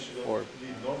a mesh, you don't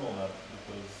need normal map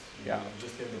because you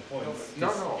just have the points. No,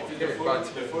 okay, but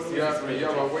you have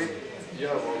a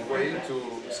way to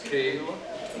scale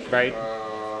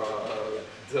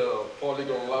the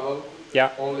polygon level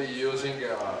only using,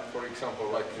 for example,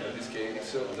 like in this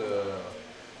case, the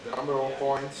number of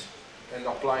points and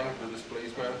applying the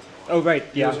displacement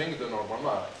using the normal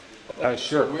map.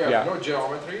 Sure. So we have no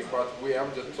geometry, but we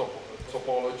have the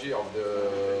topology of the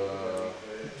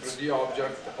 3D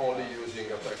object only using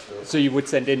a texture. So you would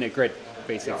send in a grid,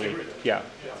 basically. Yeah.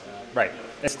 Right.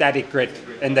 A static grid,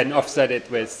 and then offset it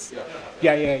with.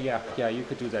 Yeah. You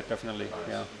could do that definitely.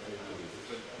 Yeah.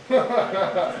 I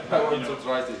want to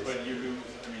try this. But you lose.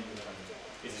 I mean,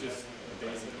 it's just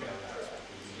basic.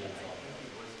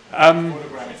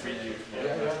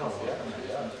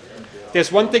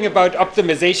 There's one thing about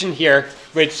optimization here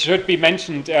which should be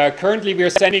mentioned. Currently we're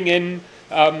sending in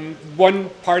one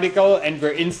particle and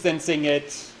we're instancing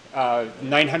it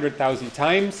 900,000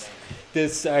 times.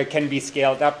 This can be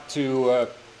scaled up to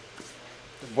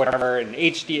whatever, an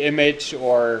HD image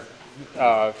or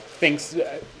things.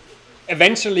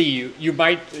 Eventually you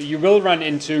will run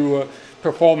into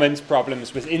performance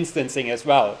problems with instancing as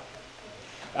well.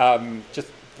 Just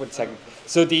 1 second.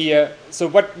 So so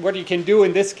what you can do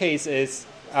in this case is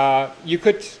you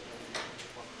could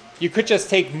just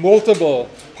take multiple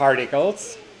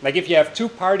particles. Like if you have 2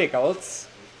 particles,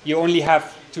 you only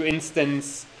have to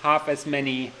instance half as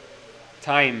many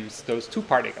times those 2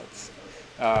 particles.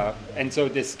 And so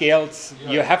the scales,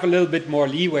 you have a little bit more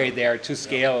leeway there to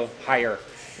scale higher.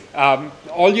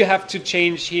 All you have to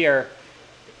change here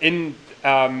in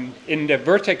the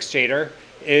vertex shader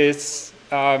is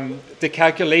the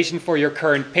calculation for your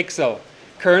current pixel.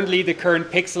 Currently, the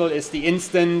current pixel is the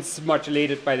instance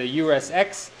modulated by the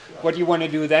USX. What you want to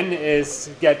do then is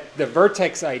get the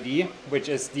vertex ID, which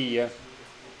is the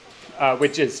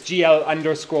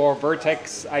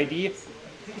GL_vertex ID,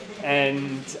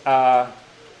 and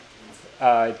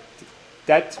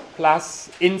that plus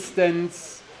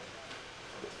instance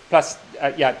plus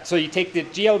So you take the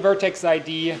GL vertex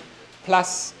ID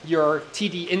plus your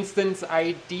TD instance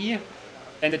ID,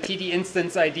 and the TD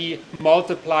instance ID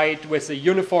multiplied with a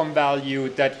uniform value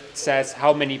that says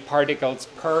how many particles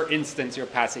per instance you're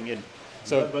passing in.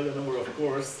 So by the number of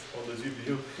cores on the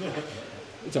GPU.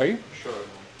 Sorry? Sure.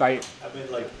 By I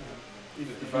mean, like, if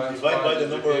you divide by the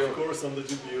number of cores on the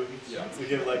GPU, so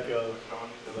you have like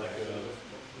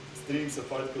streams of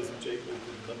particles which are equal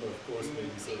to the number of cores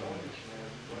maybe, so you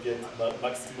get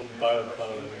maximum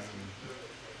parallelism.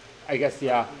 I guess,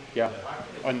 yeah,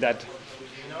 on that.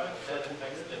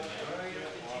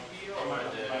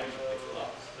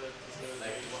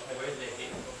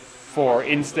 For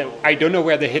instance, I don't know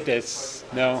where the hit is.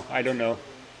 No, I don't know.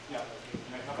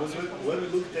 Because when we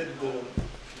looked at the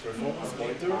performance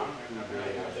monitor,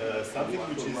 something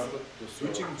which is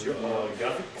switching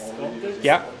graphics context,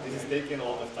 this is taken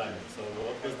all the time. So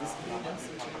what does this mean?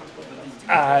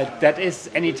 That is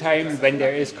any time when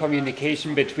there is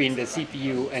communication between the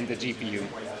CPU and the GPU.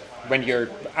 when you're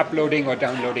uploading or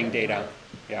downloading data.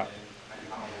 Yeah.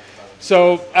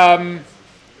 So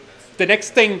the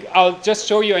next thing I'll just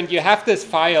show you, and you have this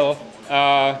file.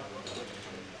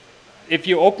 If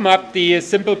you open up the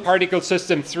Simple Particle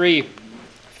System 3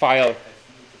 file,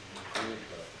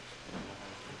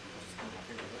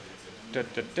 Is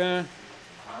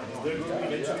there going to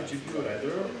be eventually GPU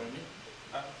render?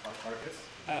 Markus?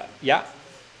 yeah.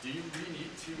 Do you really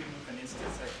need to, an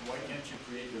instance, like why can't you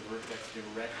create the vertex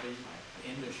directly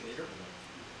in the shader?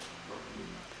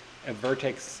 A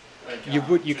vertex, Like,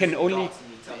 you can only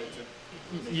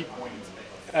you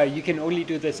you can only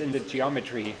do this in the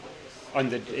geometry, in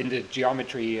the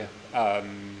geometry.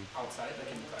 outside,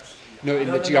 like in touch. No,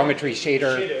 in the geometry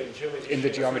shader, in the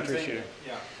geometry shader.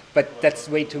 Yeah. But that's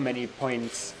way too many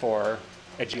points for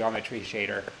a geometry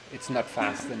shader. It's not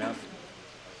fast enough.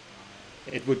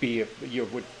 It would be you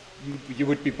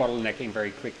would be bottlenecking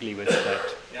very quickly with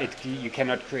that. Yeah. You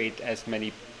cannot create as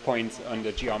many points on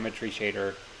the geometry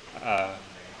shader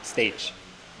stage.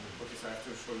 Okay, so I have to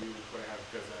show you what I have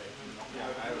because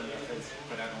I don't know if it's,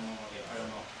 but I don't know.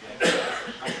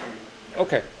 Yeah, I'll show you.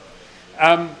 Okay.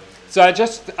 So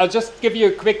I'll just give you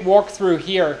a quick walkthrough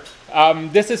here.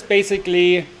 This is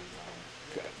basically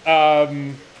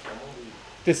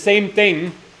the same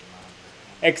thing,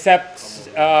 except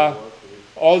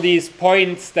all these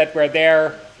points that were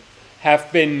there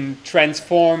have been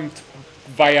transformed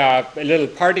via a little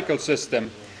particle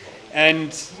system,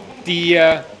 and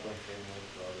the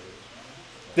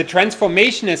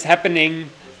transformation is happening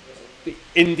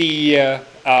in the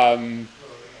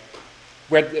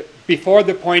before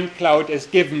the point cloud is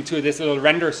given to this little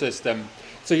render system.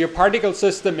 So your particle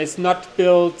system is not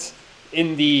built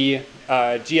in the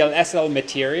GLSL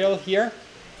material here.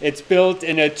 It's built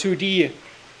in a 2D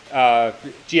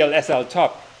GLSL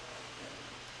top.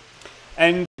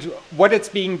 And what it's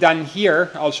being done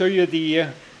here, I'll show you the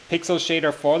pixel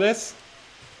shader for this,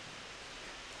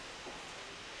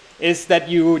 is that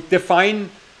you define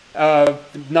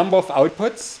number of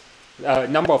outputs,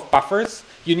 number of buffers.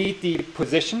 You need the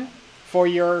position for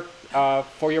your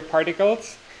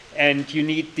particles, and you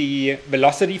need the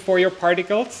velocity for your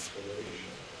particles.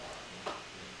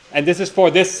 And this is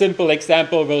for this simple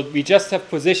example. We just have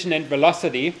position and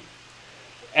velocity,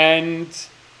 and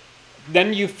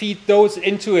then you feed those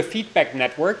into a feedback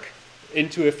network,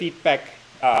 into a feedback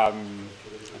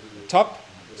top,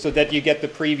 so that you get the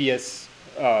previous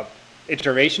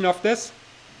iteration of this.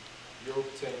 You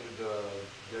obtain the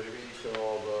derivative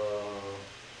of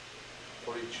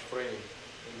for each frame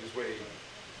in this way.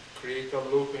 Create a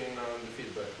looping on the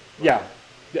feedback. Yeah,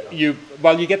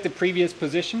 you get the previous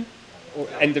position,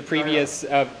 and the previous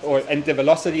and the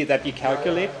velocity that you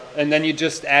calculate, and then you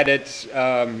just add it.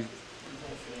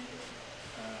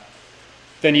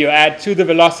 Then you add to the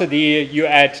velocity, you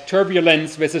add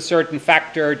turbulence with a certain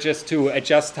factor just to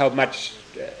adjust how much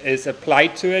is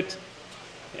applied to it.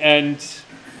 And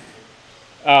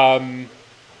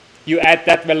you add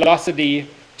that velocity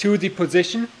to the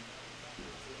position.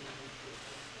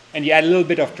 And you add a little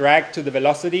bit of drag to the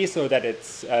velocity so that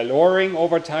it's lowering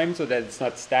over time, so that it's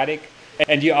not static.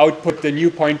 And you output the new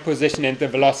point position and the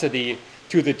velocity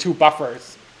to the two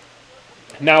buffers.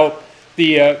 Now,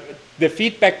 the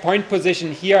feedback point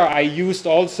position here I used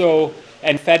also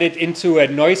and fed it into a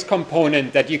noise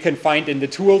component that you can find in the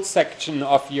tools section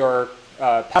of your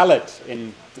palette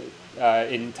in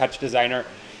TouchDesigner.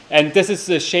 And this is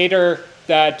a shader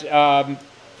that,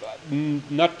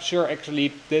 not sure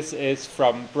actually, this is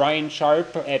from Brian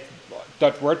Sharp at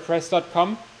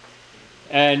 .wordpress.com.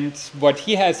 And what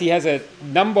he has a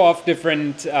number of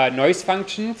different noise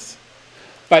functions.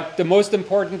 But the most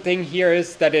important thing here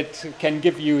is that it can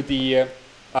give you the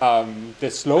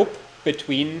slope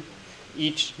between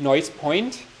each noise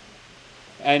point.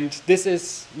 And this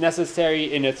is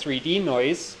necessary in a 3D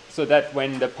noise, so that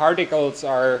when the particles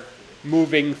are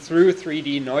moving through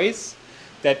 3D noise,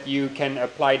 that you can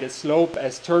apply the slope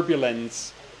as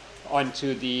turbulence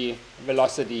onto the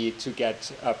velocity to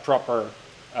get a proper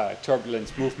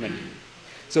turbulence movement.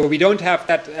 So we don't have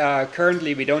that,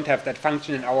 currently we don't have that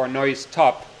function in our noise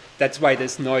top. That's why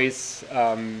this noise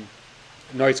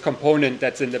component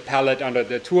that's in the palette under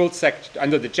the tools section,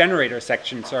 under the generator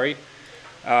section, sorry,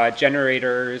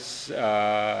 generators,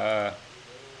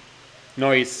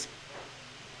 noise,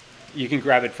 you can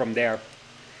grab it from there.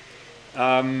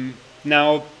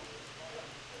 Now,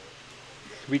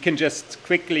 we can just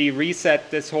quickly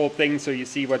reset this whole thing so you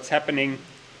see what's happening.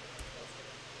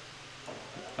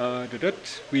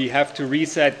 We have to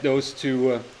reset those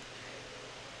two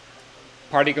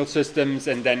particle systems,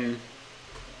 and then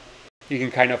you can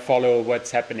kind of follow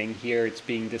what's happening here. It's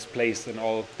being displaced in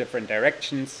all different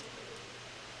directions.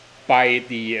 by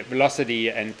the velocity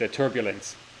and the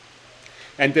turbulence.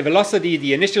 And the velocity,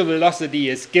 the initial velocity,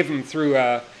 is given through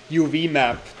a UV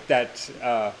map that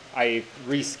I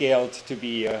rescaled to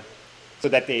be so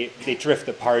that they drift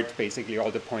apart, basically,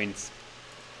 all the points.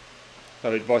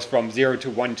 So it was from 0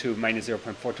 to 1 to minus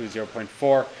 0.4 to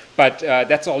 0.4. But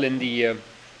that's all in the...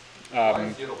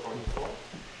 0.4?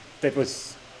 That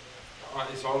was...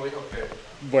 It's only, okay.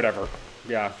 Whatever,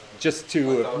 yeah. Just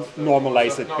to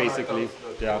normalize it, basically.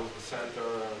 Yeah. The center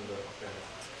and, okay.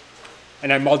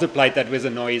 And I multiplied that with a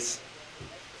noise.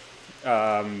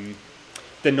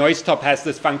 The noise top has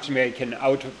this function where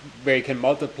you can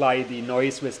multiply the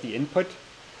noise with the input.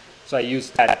 So I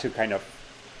used that to kind of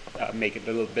make it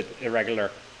a little bit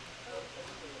irregular.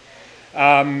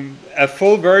 A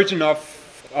full version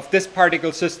of this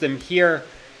particle system here,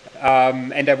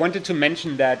 and I wanted to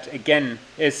mention that again,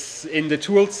 is in the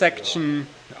tools section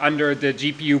under the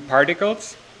GPU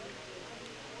particles,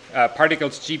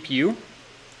 particles GPU.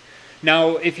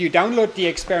 Now, if you download the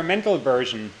experimental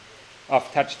version of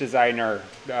TouchDesigner,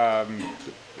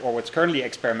 or what's currently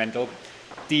experimental,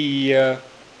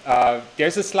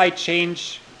 there's a slight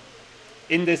change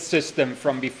in this system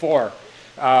from before.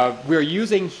 We're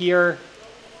using here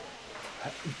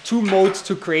 2 modes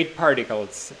to create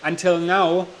particles. Until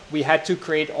now, we had to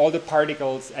create all the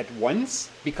particles at once,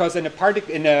 because in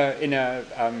a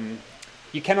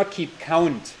you cannot keep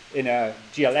count in a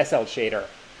GLSL shader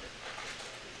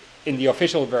in the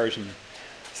official version.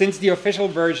 Since the official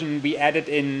version, we added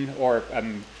in, or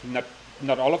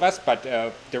not all of us, but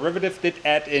Derivative did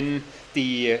add in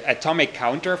the atomic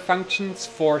counter functions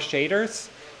for shaders,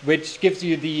 which gives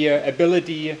you the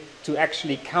ability to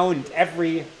actually count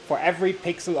for every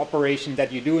pixel operation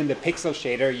that you do in the pixel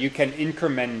shader, you can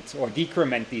increment or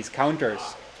decrement these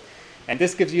counters. And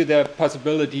this gives you the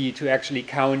possibility to actually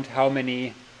count how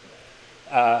many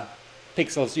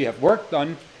pixels you have worked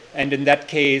on. And in that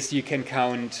case, you can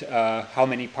count how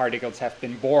many particles have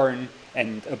been born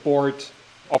and abort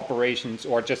operations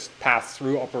or just pass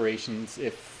through operations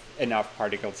if enough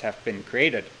particles have been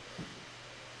created.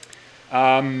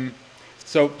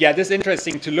 So yeah, this is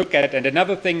interesting to look at. And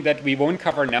another thing that we won't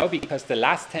cover now, because the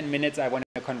last 10 minutes I want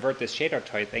to convert this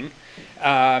Shadertoy thing,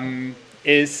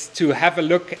 is to have a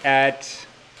look at,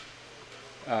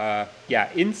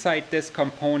 inside this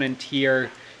component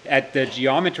here, at the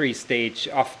geometry stage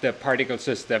of the particle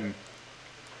system.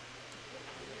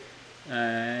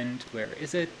 And where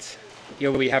is it?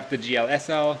 Here we have the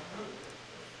GLSL.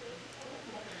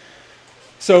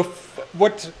 So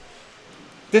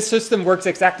this system works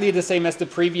exactly the same as the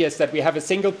previous, that we have a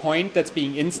single point that's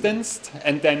being instanced,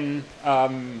 and then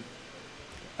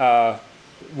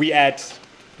we add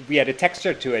a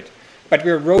texture to it. But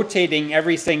we're rotating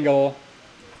every single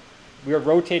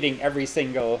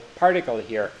particle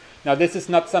here. Now, this is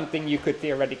not something you could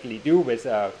theoretically do with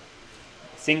a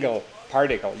single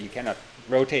particle. You cannot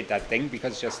rotate that thing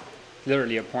because it's just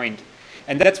literally a point.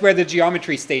 And that's where the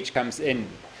geometry stage comes in.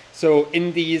 So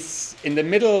in the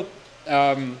middle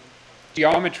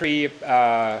geometry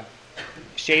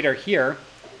shader here,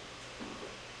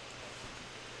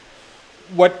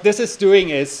 what this is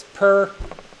doing is per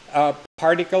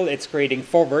particle, it's creating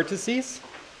 4 vertices.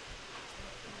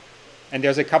 And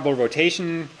there's a couple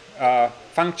rotation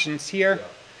functions here.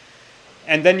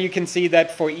 And then you can see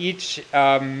that for each,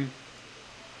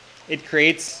 it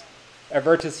creates a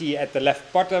vertice at the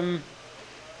left bottom,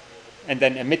 and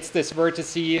then emits this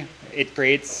vertice. It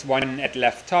creates one at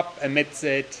left top, emits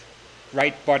it,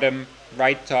 right bottom,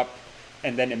 right top,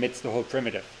 and then emits the whole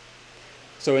primitive.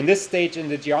 So in this stage, in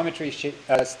the geometry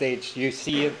stage, you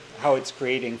see how it's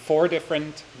creating 4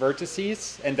 different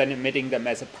vertices and then emitting them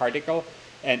as a particle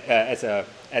and as a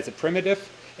primitive.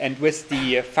 And with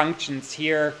the functions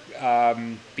here,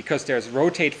 because there's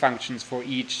rotate functions for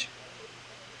each.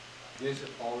 Is it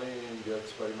only in the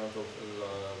experimental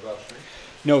version?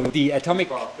 No, the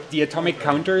atomic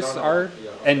counters are,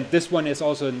 and this one is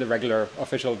also in the regular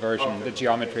official version, the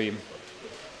geometry.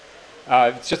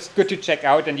 It's just good to check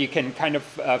out, and you can kind of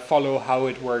follow how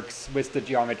it works with the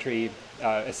geometry.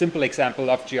 A simple example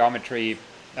of geometry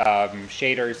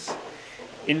shaders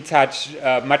in Touch,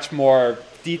 much more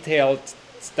detailed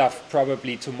stuff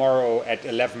probably tomorrow at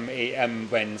 11 a.m.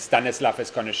 when Stanislav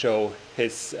is going to show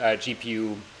his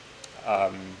GPU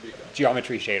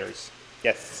geometry shaders.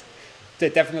 Yes,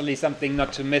 definitely something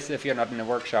not to miss if you're not in a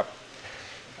workshop.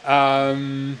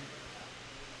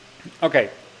 Okay,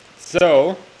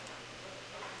 so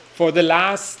for the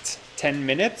last 10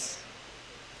 minutes,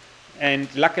 and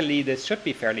luckily this should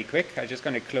be fairly quick. I'm just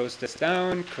going to close this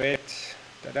down, quit,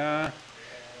 ta-da.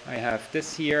 I have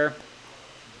this here.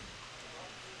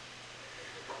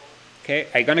 Okay,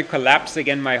 I'm going to collapse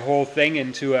again my whole thing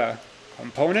into a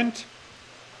component.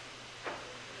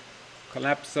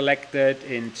 Collapse selected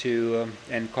into,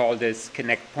 and call this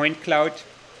connect point cloud.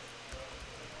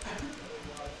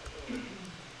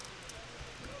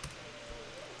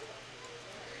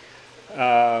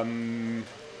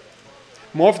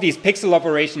 More of these pixel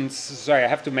operations, sorry, I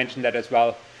have to mention that as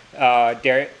well.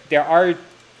 There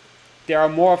are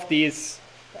more of these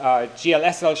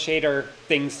GLSL shader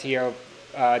things here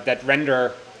that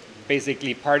render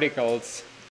basically particles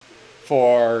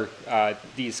for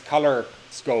these color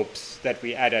scopes that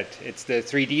we added. It's the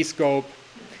 3D scope,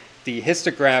 the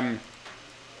histogram,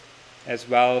 as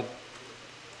well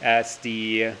as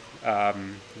the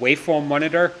waveform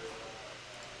monitor.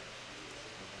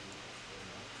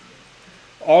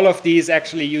 All of these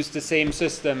actually use the same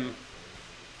system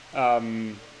of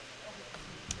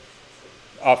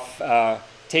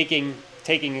taking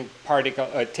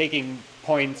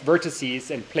points,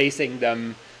 vertices, and placing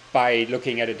them by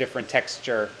looking at a different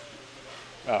texture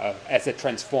as a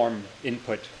transform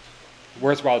input.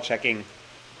 Worthwhile checking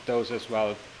those as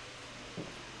well.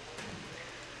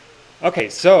 Okay,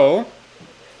 so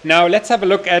now let's have a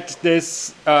look at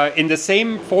this in the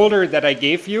same folder that I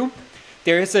gave you.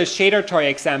 There is a Shadertoy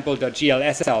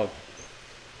example.glsl.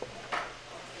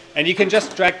 And you can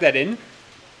just drag that in.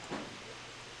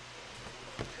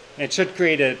 It should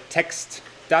create a text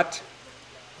dot.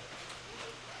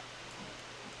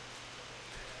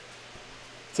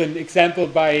 It's an example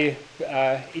by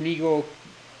Inigo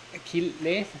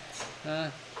Aquile.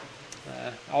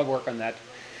 I'll work on that.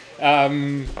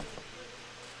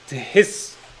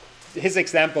 His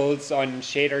examples on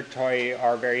Shadertoy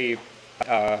are very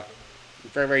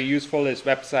useful. His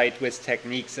website with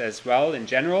techniques as well in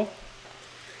general.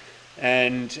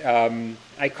 And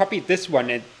I copied this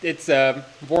one. It's a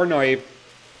Voronoi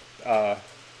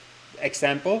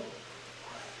example.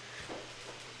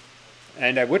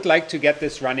 And I would like to get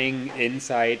this running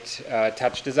inside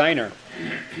TouchDesigner.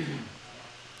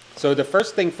 So the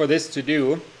first thing for this to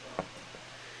do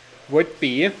would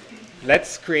be,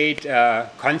 let's create a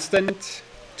constant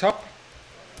top.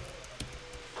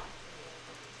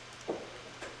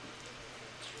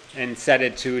 And set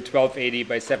it to 1280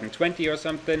 by 720 or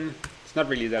something. It's not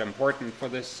really that important for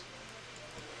this.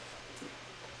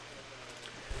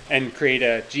 And create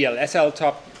a GLSL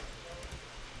top.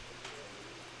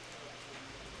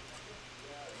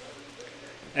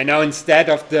 And now instead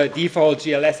of the default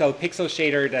GLSL pixel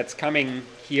shader that's coming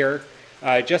here,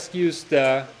 just use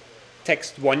the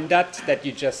text1 dot that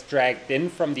you just dragged in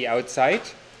from the outside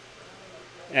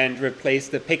and replace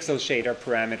the pixel shader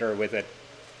parameter with it.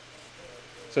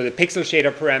 So the pixel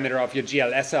shader parameter of your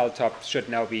GLSL top should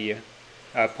now be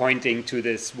pointing to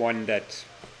this one that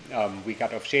we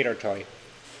got off Shadertoy.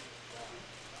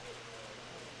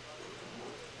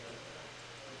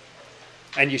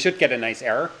 And you should get a nice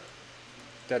error.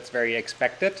 That's very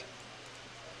expected.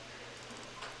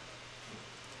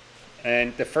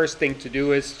 And the first thing to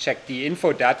do is check the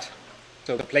info dot.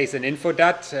 So place an info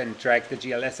dot and drag the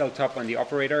GLSL top on the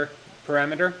operator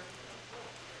parameter.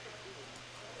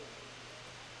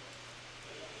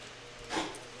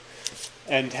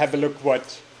 And have a look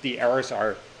what the errors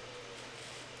are.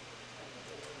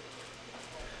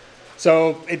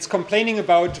 So it's complaining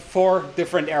about 4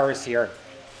 different errors here.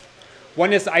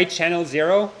 One is iChannel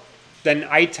 0, then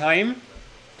iTime,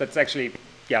 that's actually,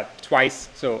 yeah, twice.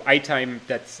 So iTime,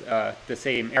 that's the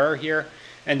same error here.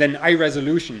 And then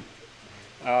iResolution.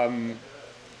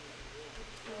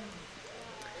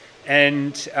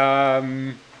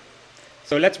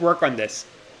 So let's work on this.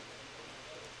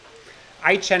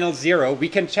 iChannel 0, we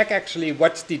can check actually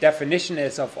what the definition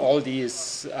is of all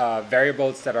these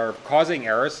variables that are causing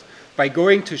errors by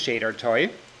going to Shadertoy.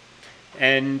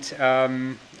 And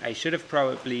I should have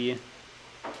probably,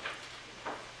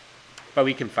 but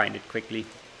we can find it quickly.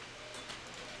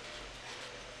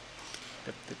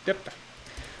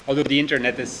 Although the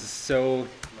internet is so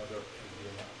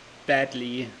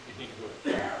badly,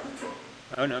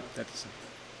 oh no, that's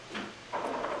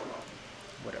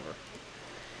whatever.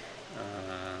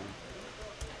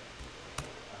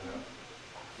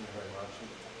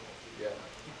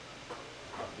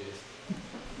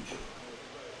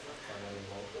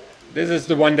 This is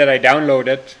the one that I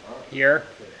downloaded here.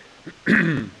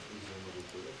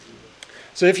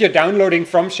 So if you're downloading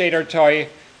from Shadertoy,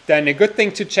 then a good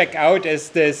thing to check out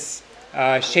is this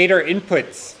shader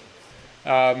inputs.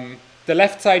 The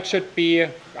left side should be,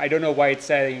 I don't know why it's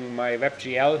saying my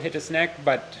WebGL hit a snag,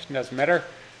 but it doesn't matter.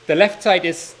 The left side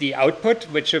is the output,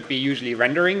 which should be usually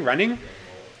rendering, running.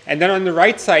 And then on the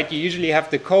right side, you usually have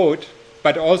the code,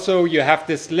 but also you have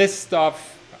this list of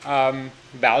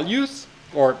values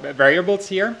or variables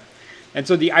here. And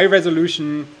so the eye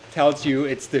resolution tells you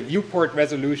it's the viewport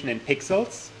resolution in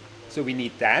pixels. So we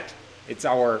need that. It's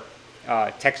our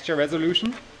texture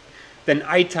resolution. Then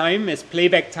eye time is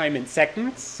playback time in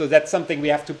seconds. So that's something we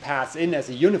have to pass in as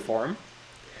a uniform.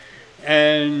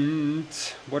 And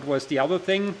what was the other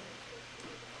thing?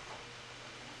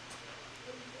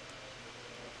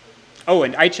 Oh,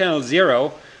 and eye channel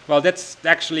 0. Well, that's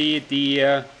actually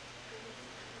the,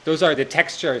 those are the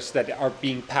textures that are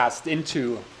being passed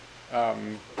into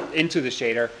the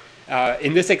shader.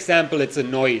 In this example, it's a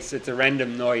noise. It's a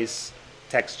random noise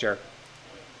texture.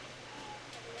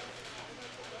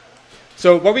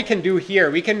 So what we can do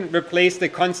here, we can replace the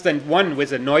constant 1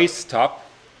 with a noise top.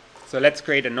 So let's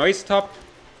create a noise top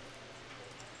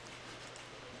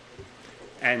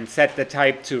and set the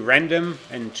type to random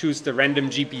and choose the random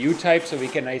GPU type so we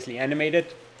can nicely animate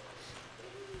it.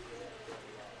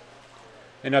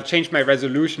 And I'll change my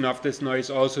resolution of this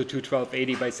noise also to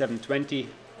 1280 by 720.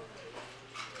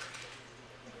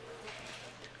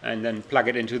 And then plug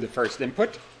it into the first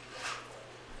input.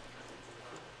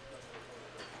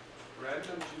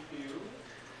 Random GPU?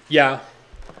 Yeah.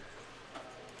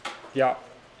 Yeah.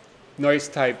 Noise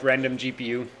type, random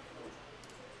GPU.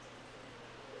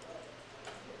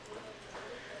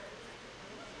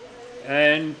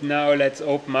 And now let's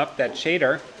open up that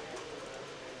shader.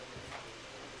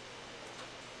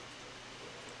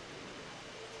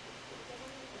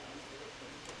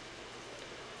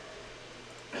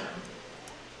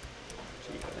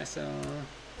 GLSL.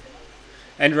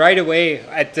 And right away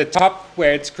at the top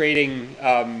where it's creating,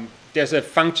 there's a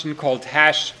function called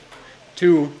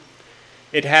hash2.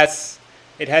 It has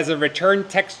a return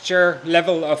texture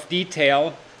level of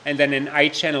detail and then an eye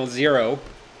channel 0.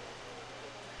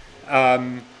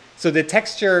 So the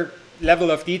texture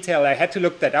level of detail, I had to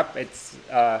look that up. It's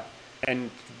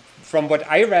and from what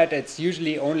I read, it's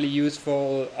usually only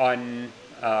useful on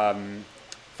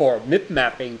for MIP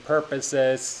mapping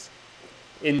purposes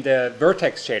in the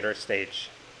vertex shader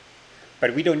stage.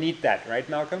 But we don't need that, right,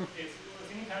 Malcolm? It's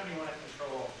anytime you want to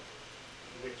control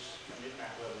which MIP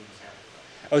map level you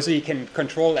sample. Oh, so you can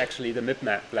control actually the MIP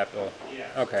map level. Yeah.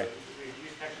 Okay. So if you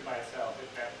use texture by itself,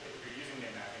 if you're using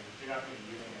MIP mapping, you're not going to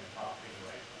be using it in the top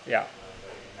anyway. Yeah.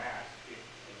 But in math,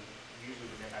 usually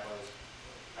the MIP map level is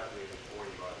calculated for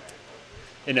you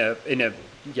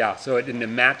automatically. So in the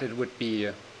mat it would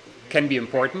be can be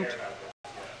important.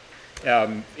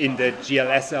 In the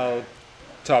GLSL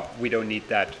top we don't need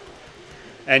that.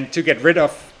 And to get rid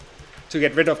of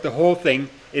the whole thing,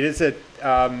 it is it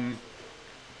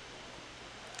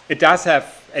does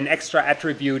have an extra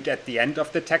attribute at the end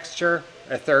of the texture,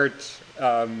 a third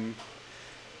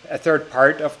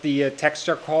part of the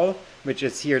texture call, which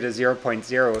is here the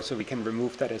 0.0, so we can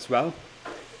remove that as well.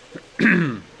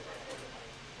 And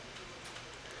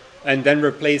then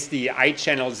replace the eye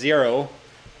channel 0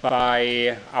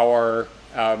 by our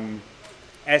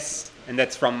S, and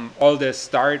that's from all the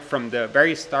start, from the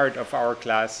very start of our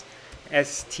class,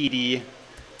 STD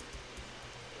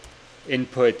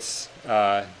inputs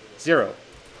 0.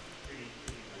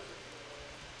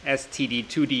 STD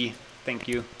 2D, thank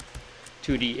you,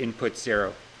 2D input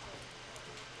 0.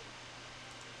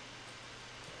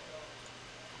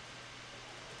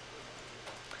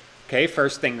 Okay,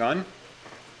 first thing on.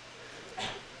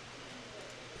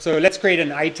 So let's create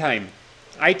an eye time.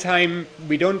 Eye time,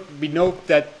 we know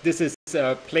that this is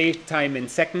play time in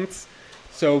seconds,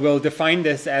 so we'll define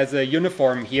this as a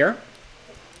uniform here,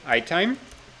 eye time.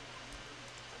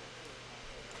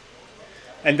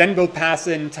 And then we'll pass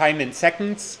in time in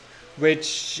seconds,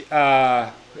 which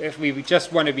if we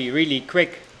just want to be really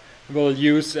quick, we'll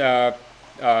use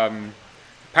Python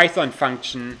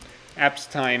function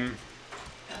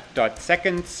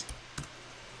appstime.seconds.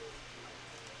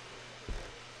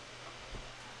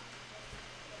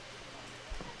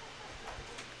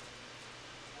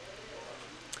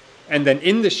 And then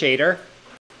in the shader,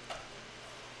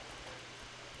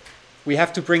 we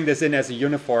have to bring this in as a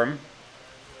uniform.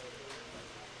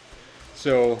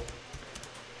 So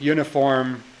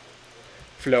uniform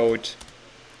float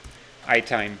eye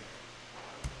time.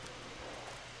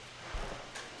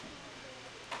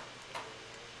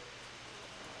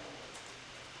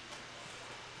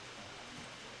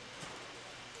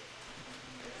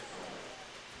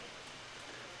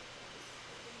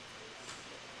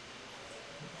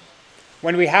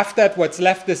 When we have that, what's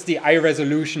left is the eye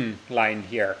resolution line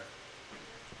here.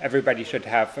 Everybody should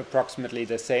have approximately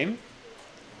the same.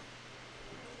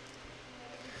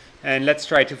 And let's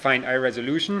try to find eye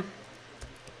resolution.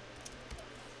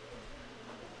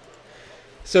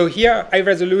 So here, high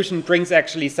resolution brings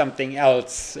actually something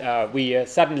else. We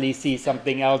suddenly see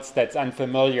something else that's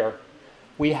unfamiliar.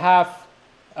 We have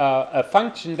a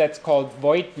function that's called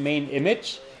void main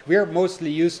image. We're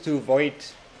mostly used to void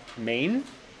main.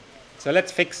 So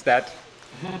let's fix that.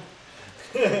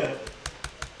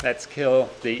 Let's kill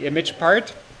the image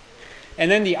part.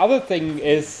 And then the other thing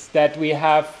is that we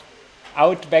have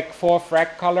out vec4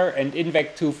 frag color and in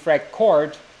vec2 frag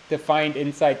chord defined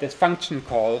inside this function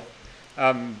call.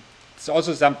 It's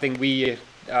also something we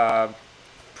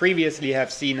previously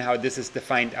have seen how this is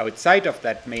defined outside of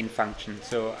that main function.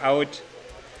 So out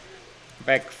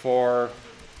vec4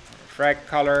 frag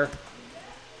color,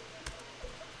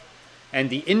 and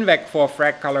the in vec4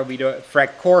 frag color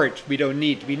frag chord we don't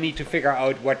need. We need to figure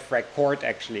out what frag chord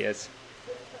actually is.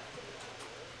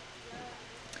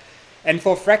 And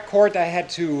for frag chord, I had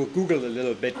to Google a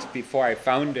little bit before I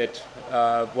found it,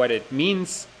 what it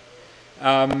means.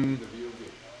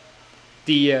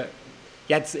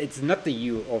 It's not the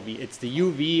U or V, it's the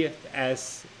UV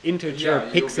as integer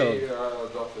pixel. UV,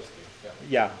 .st,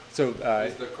 yeah, so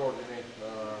it's the coordinate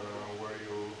where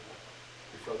you,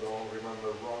 if I don't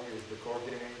remember wrong, is the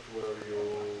coordinate where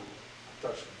you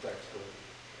touch the text.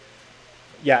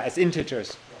 Yeah, as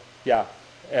integers. Yeah,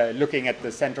 looking at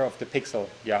the center of the pixel.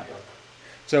 Yeah.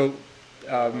 So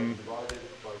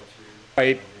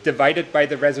divided by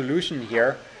the resolution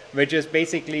here, which is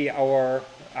basically our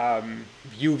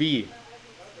UV,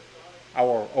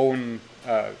 our own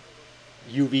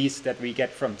UVs that we get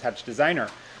from TouchDesigner.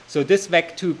 So this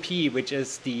vec2p, which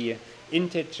is the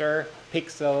integer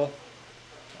pixel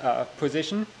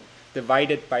position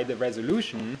divided by the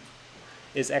resolution,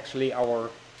 is actually our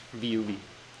VUV.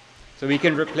 So we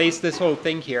can replace this whole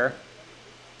thing here.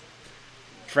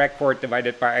 Frag chord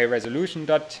divided by I resolution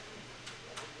dot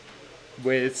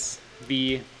with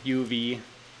VUV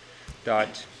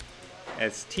dot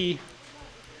st,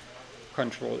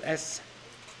 Control S,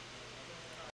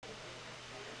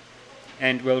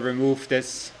 and we'll remove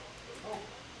this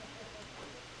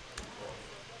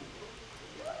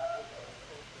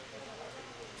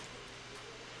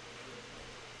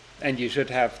and you should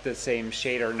have the same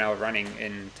shader now running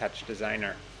in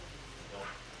TouchDesigner.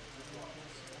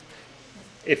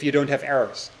 If you don't have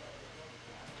errors.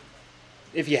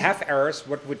 If you have errors,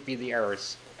 what would be the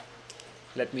errors?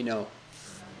 Let me know.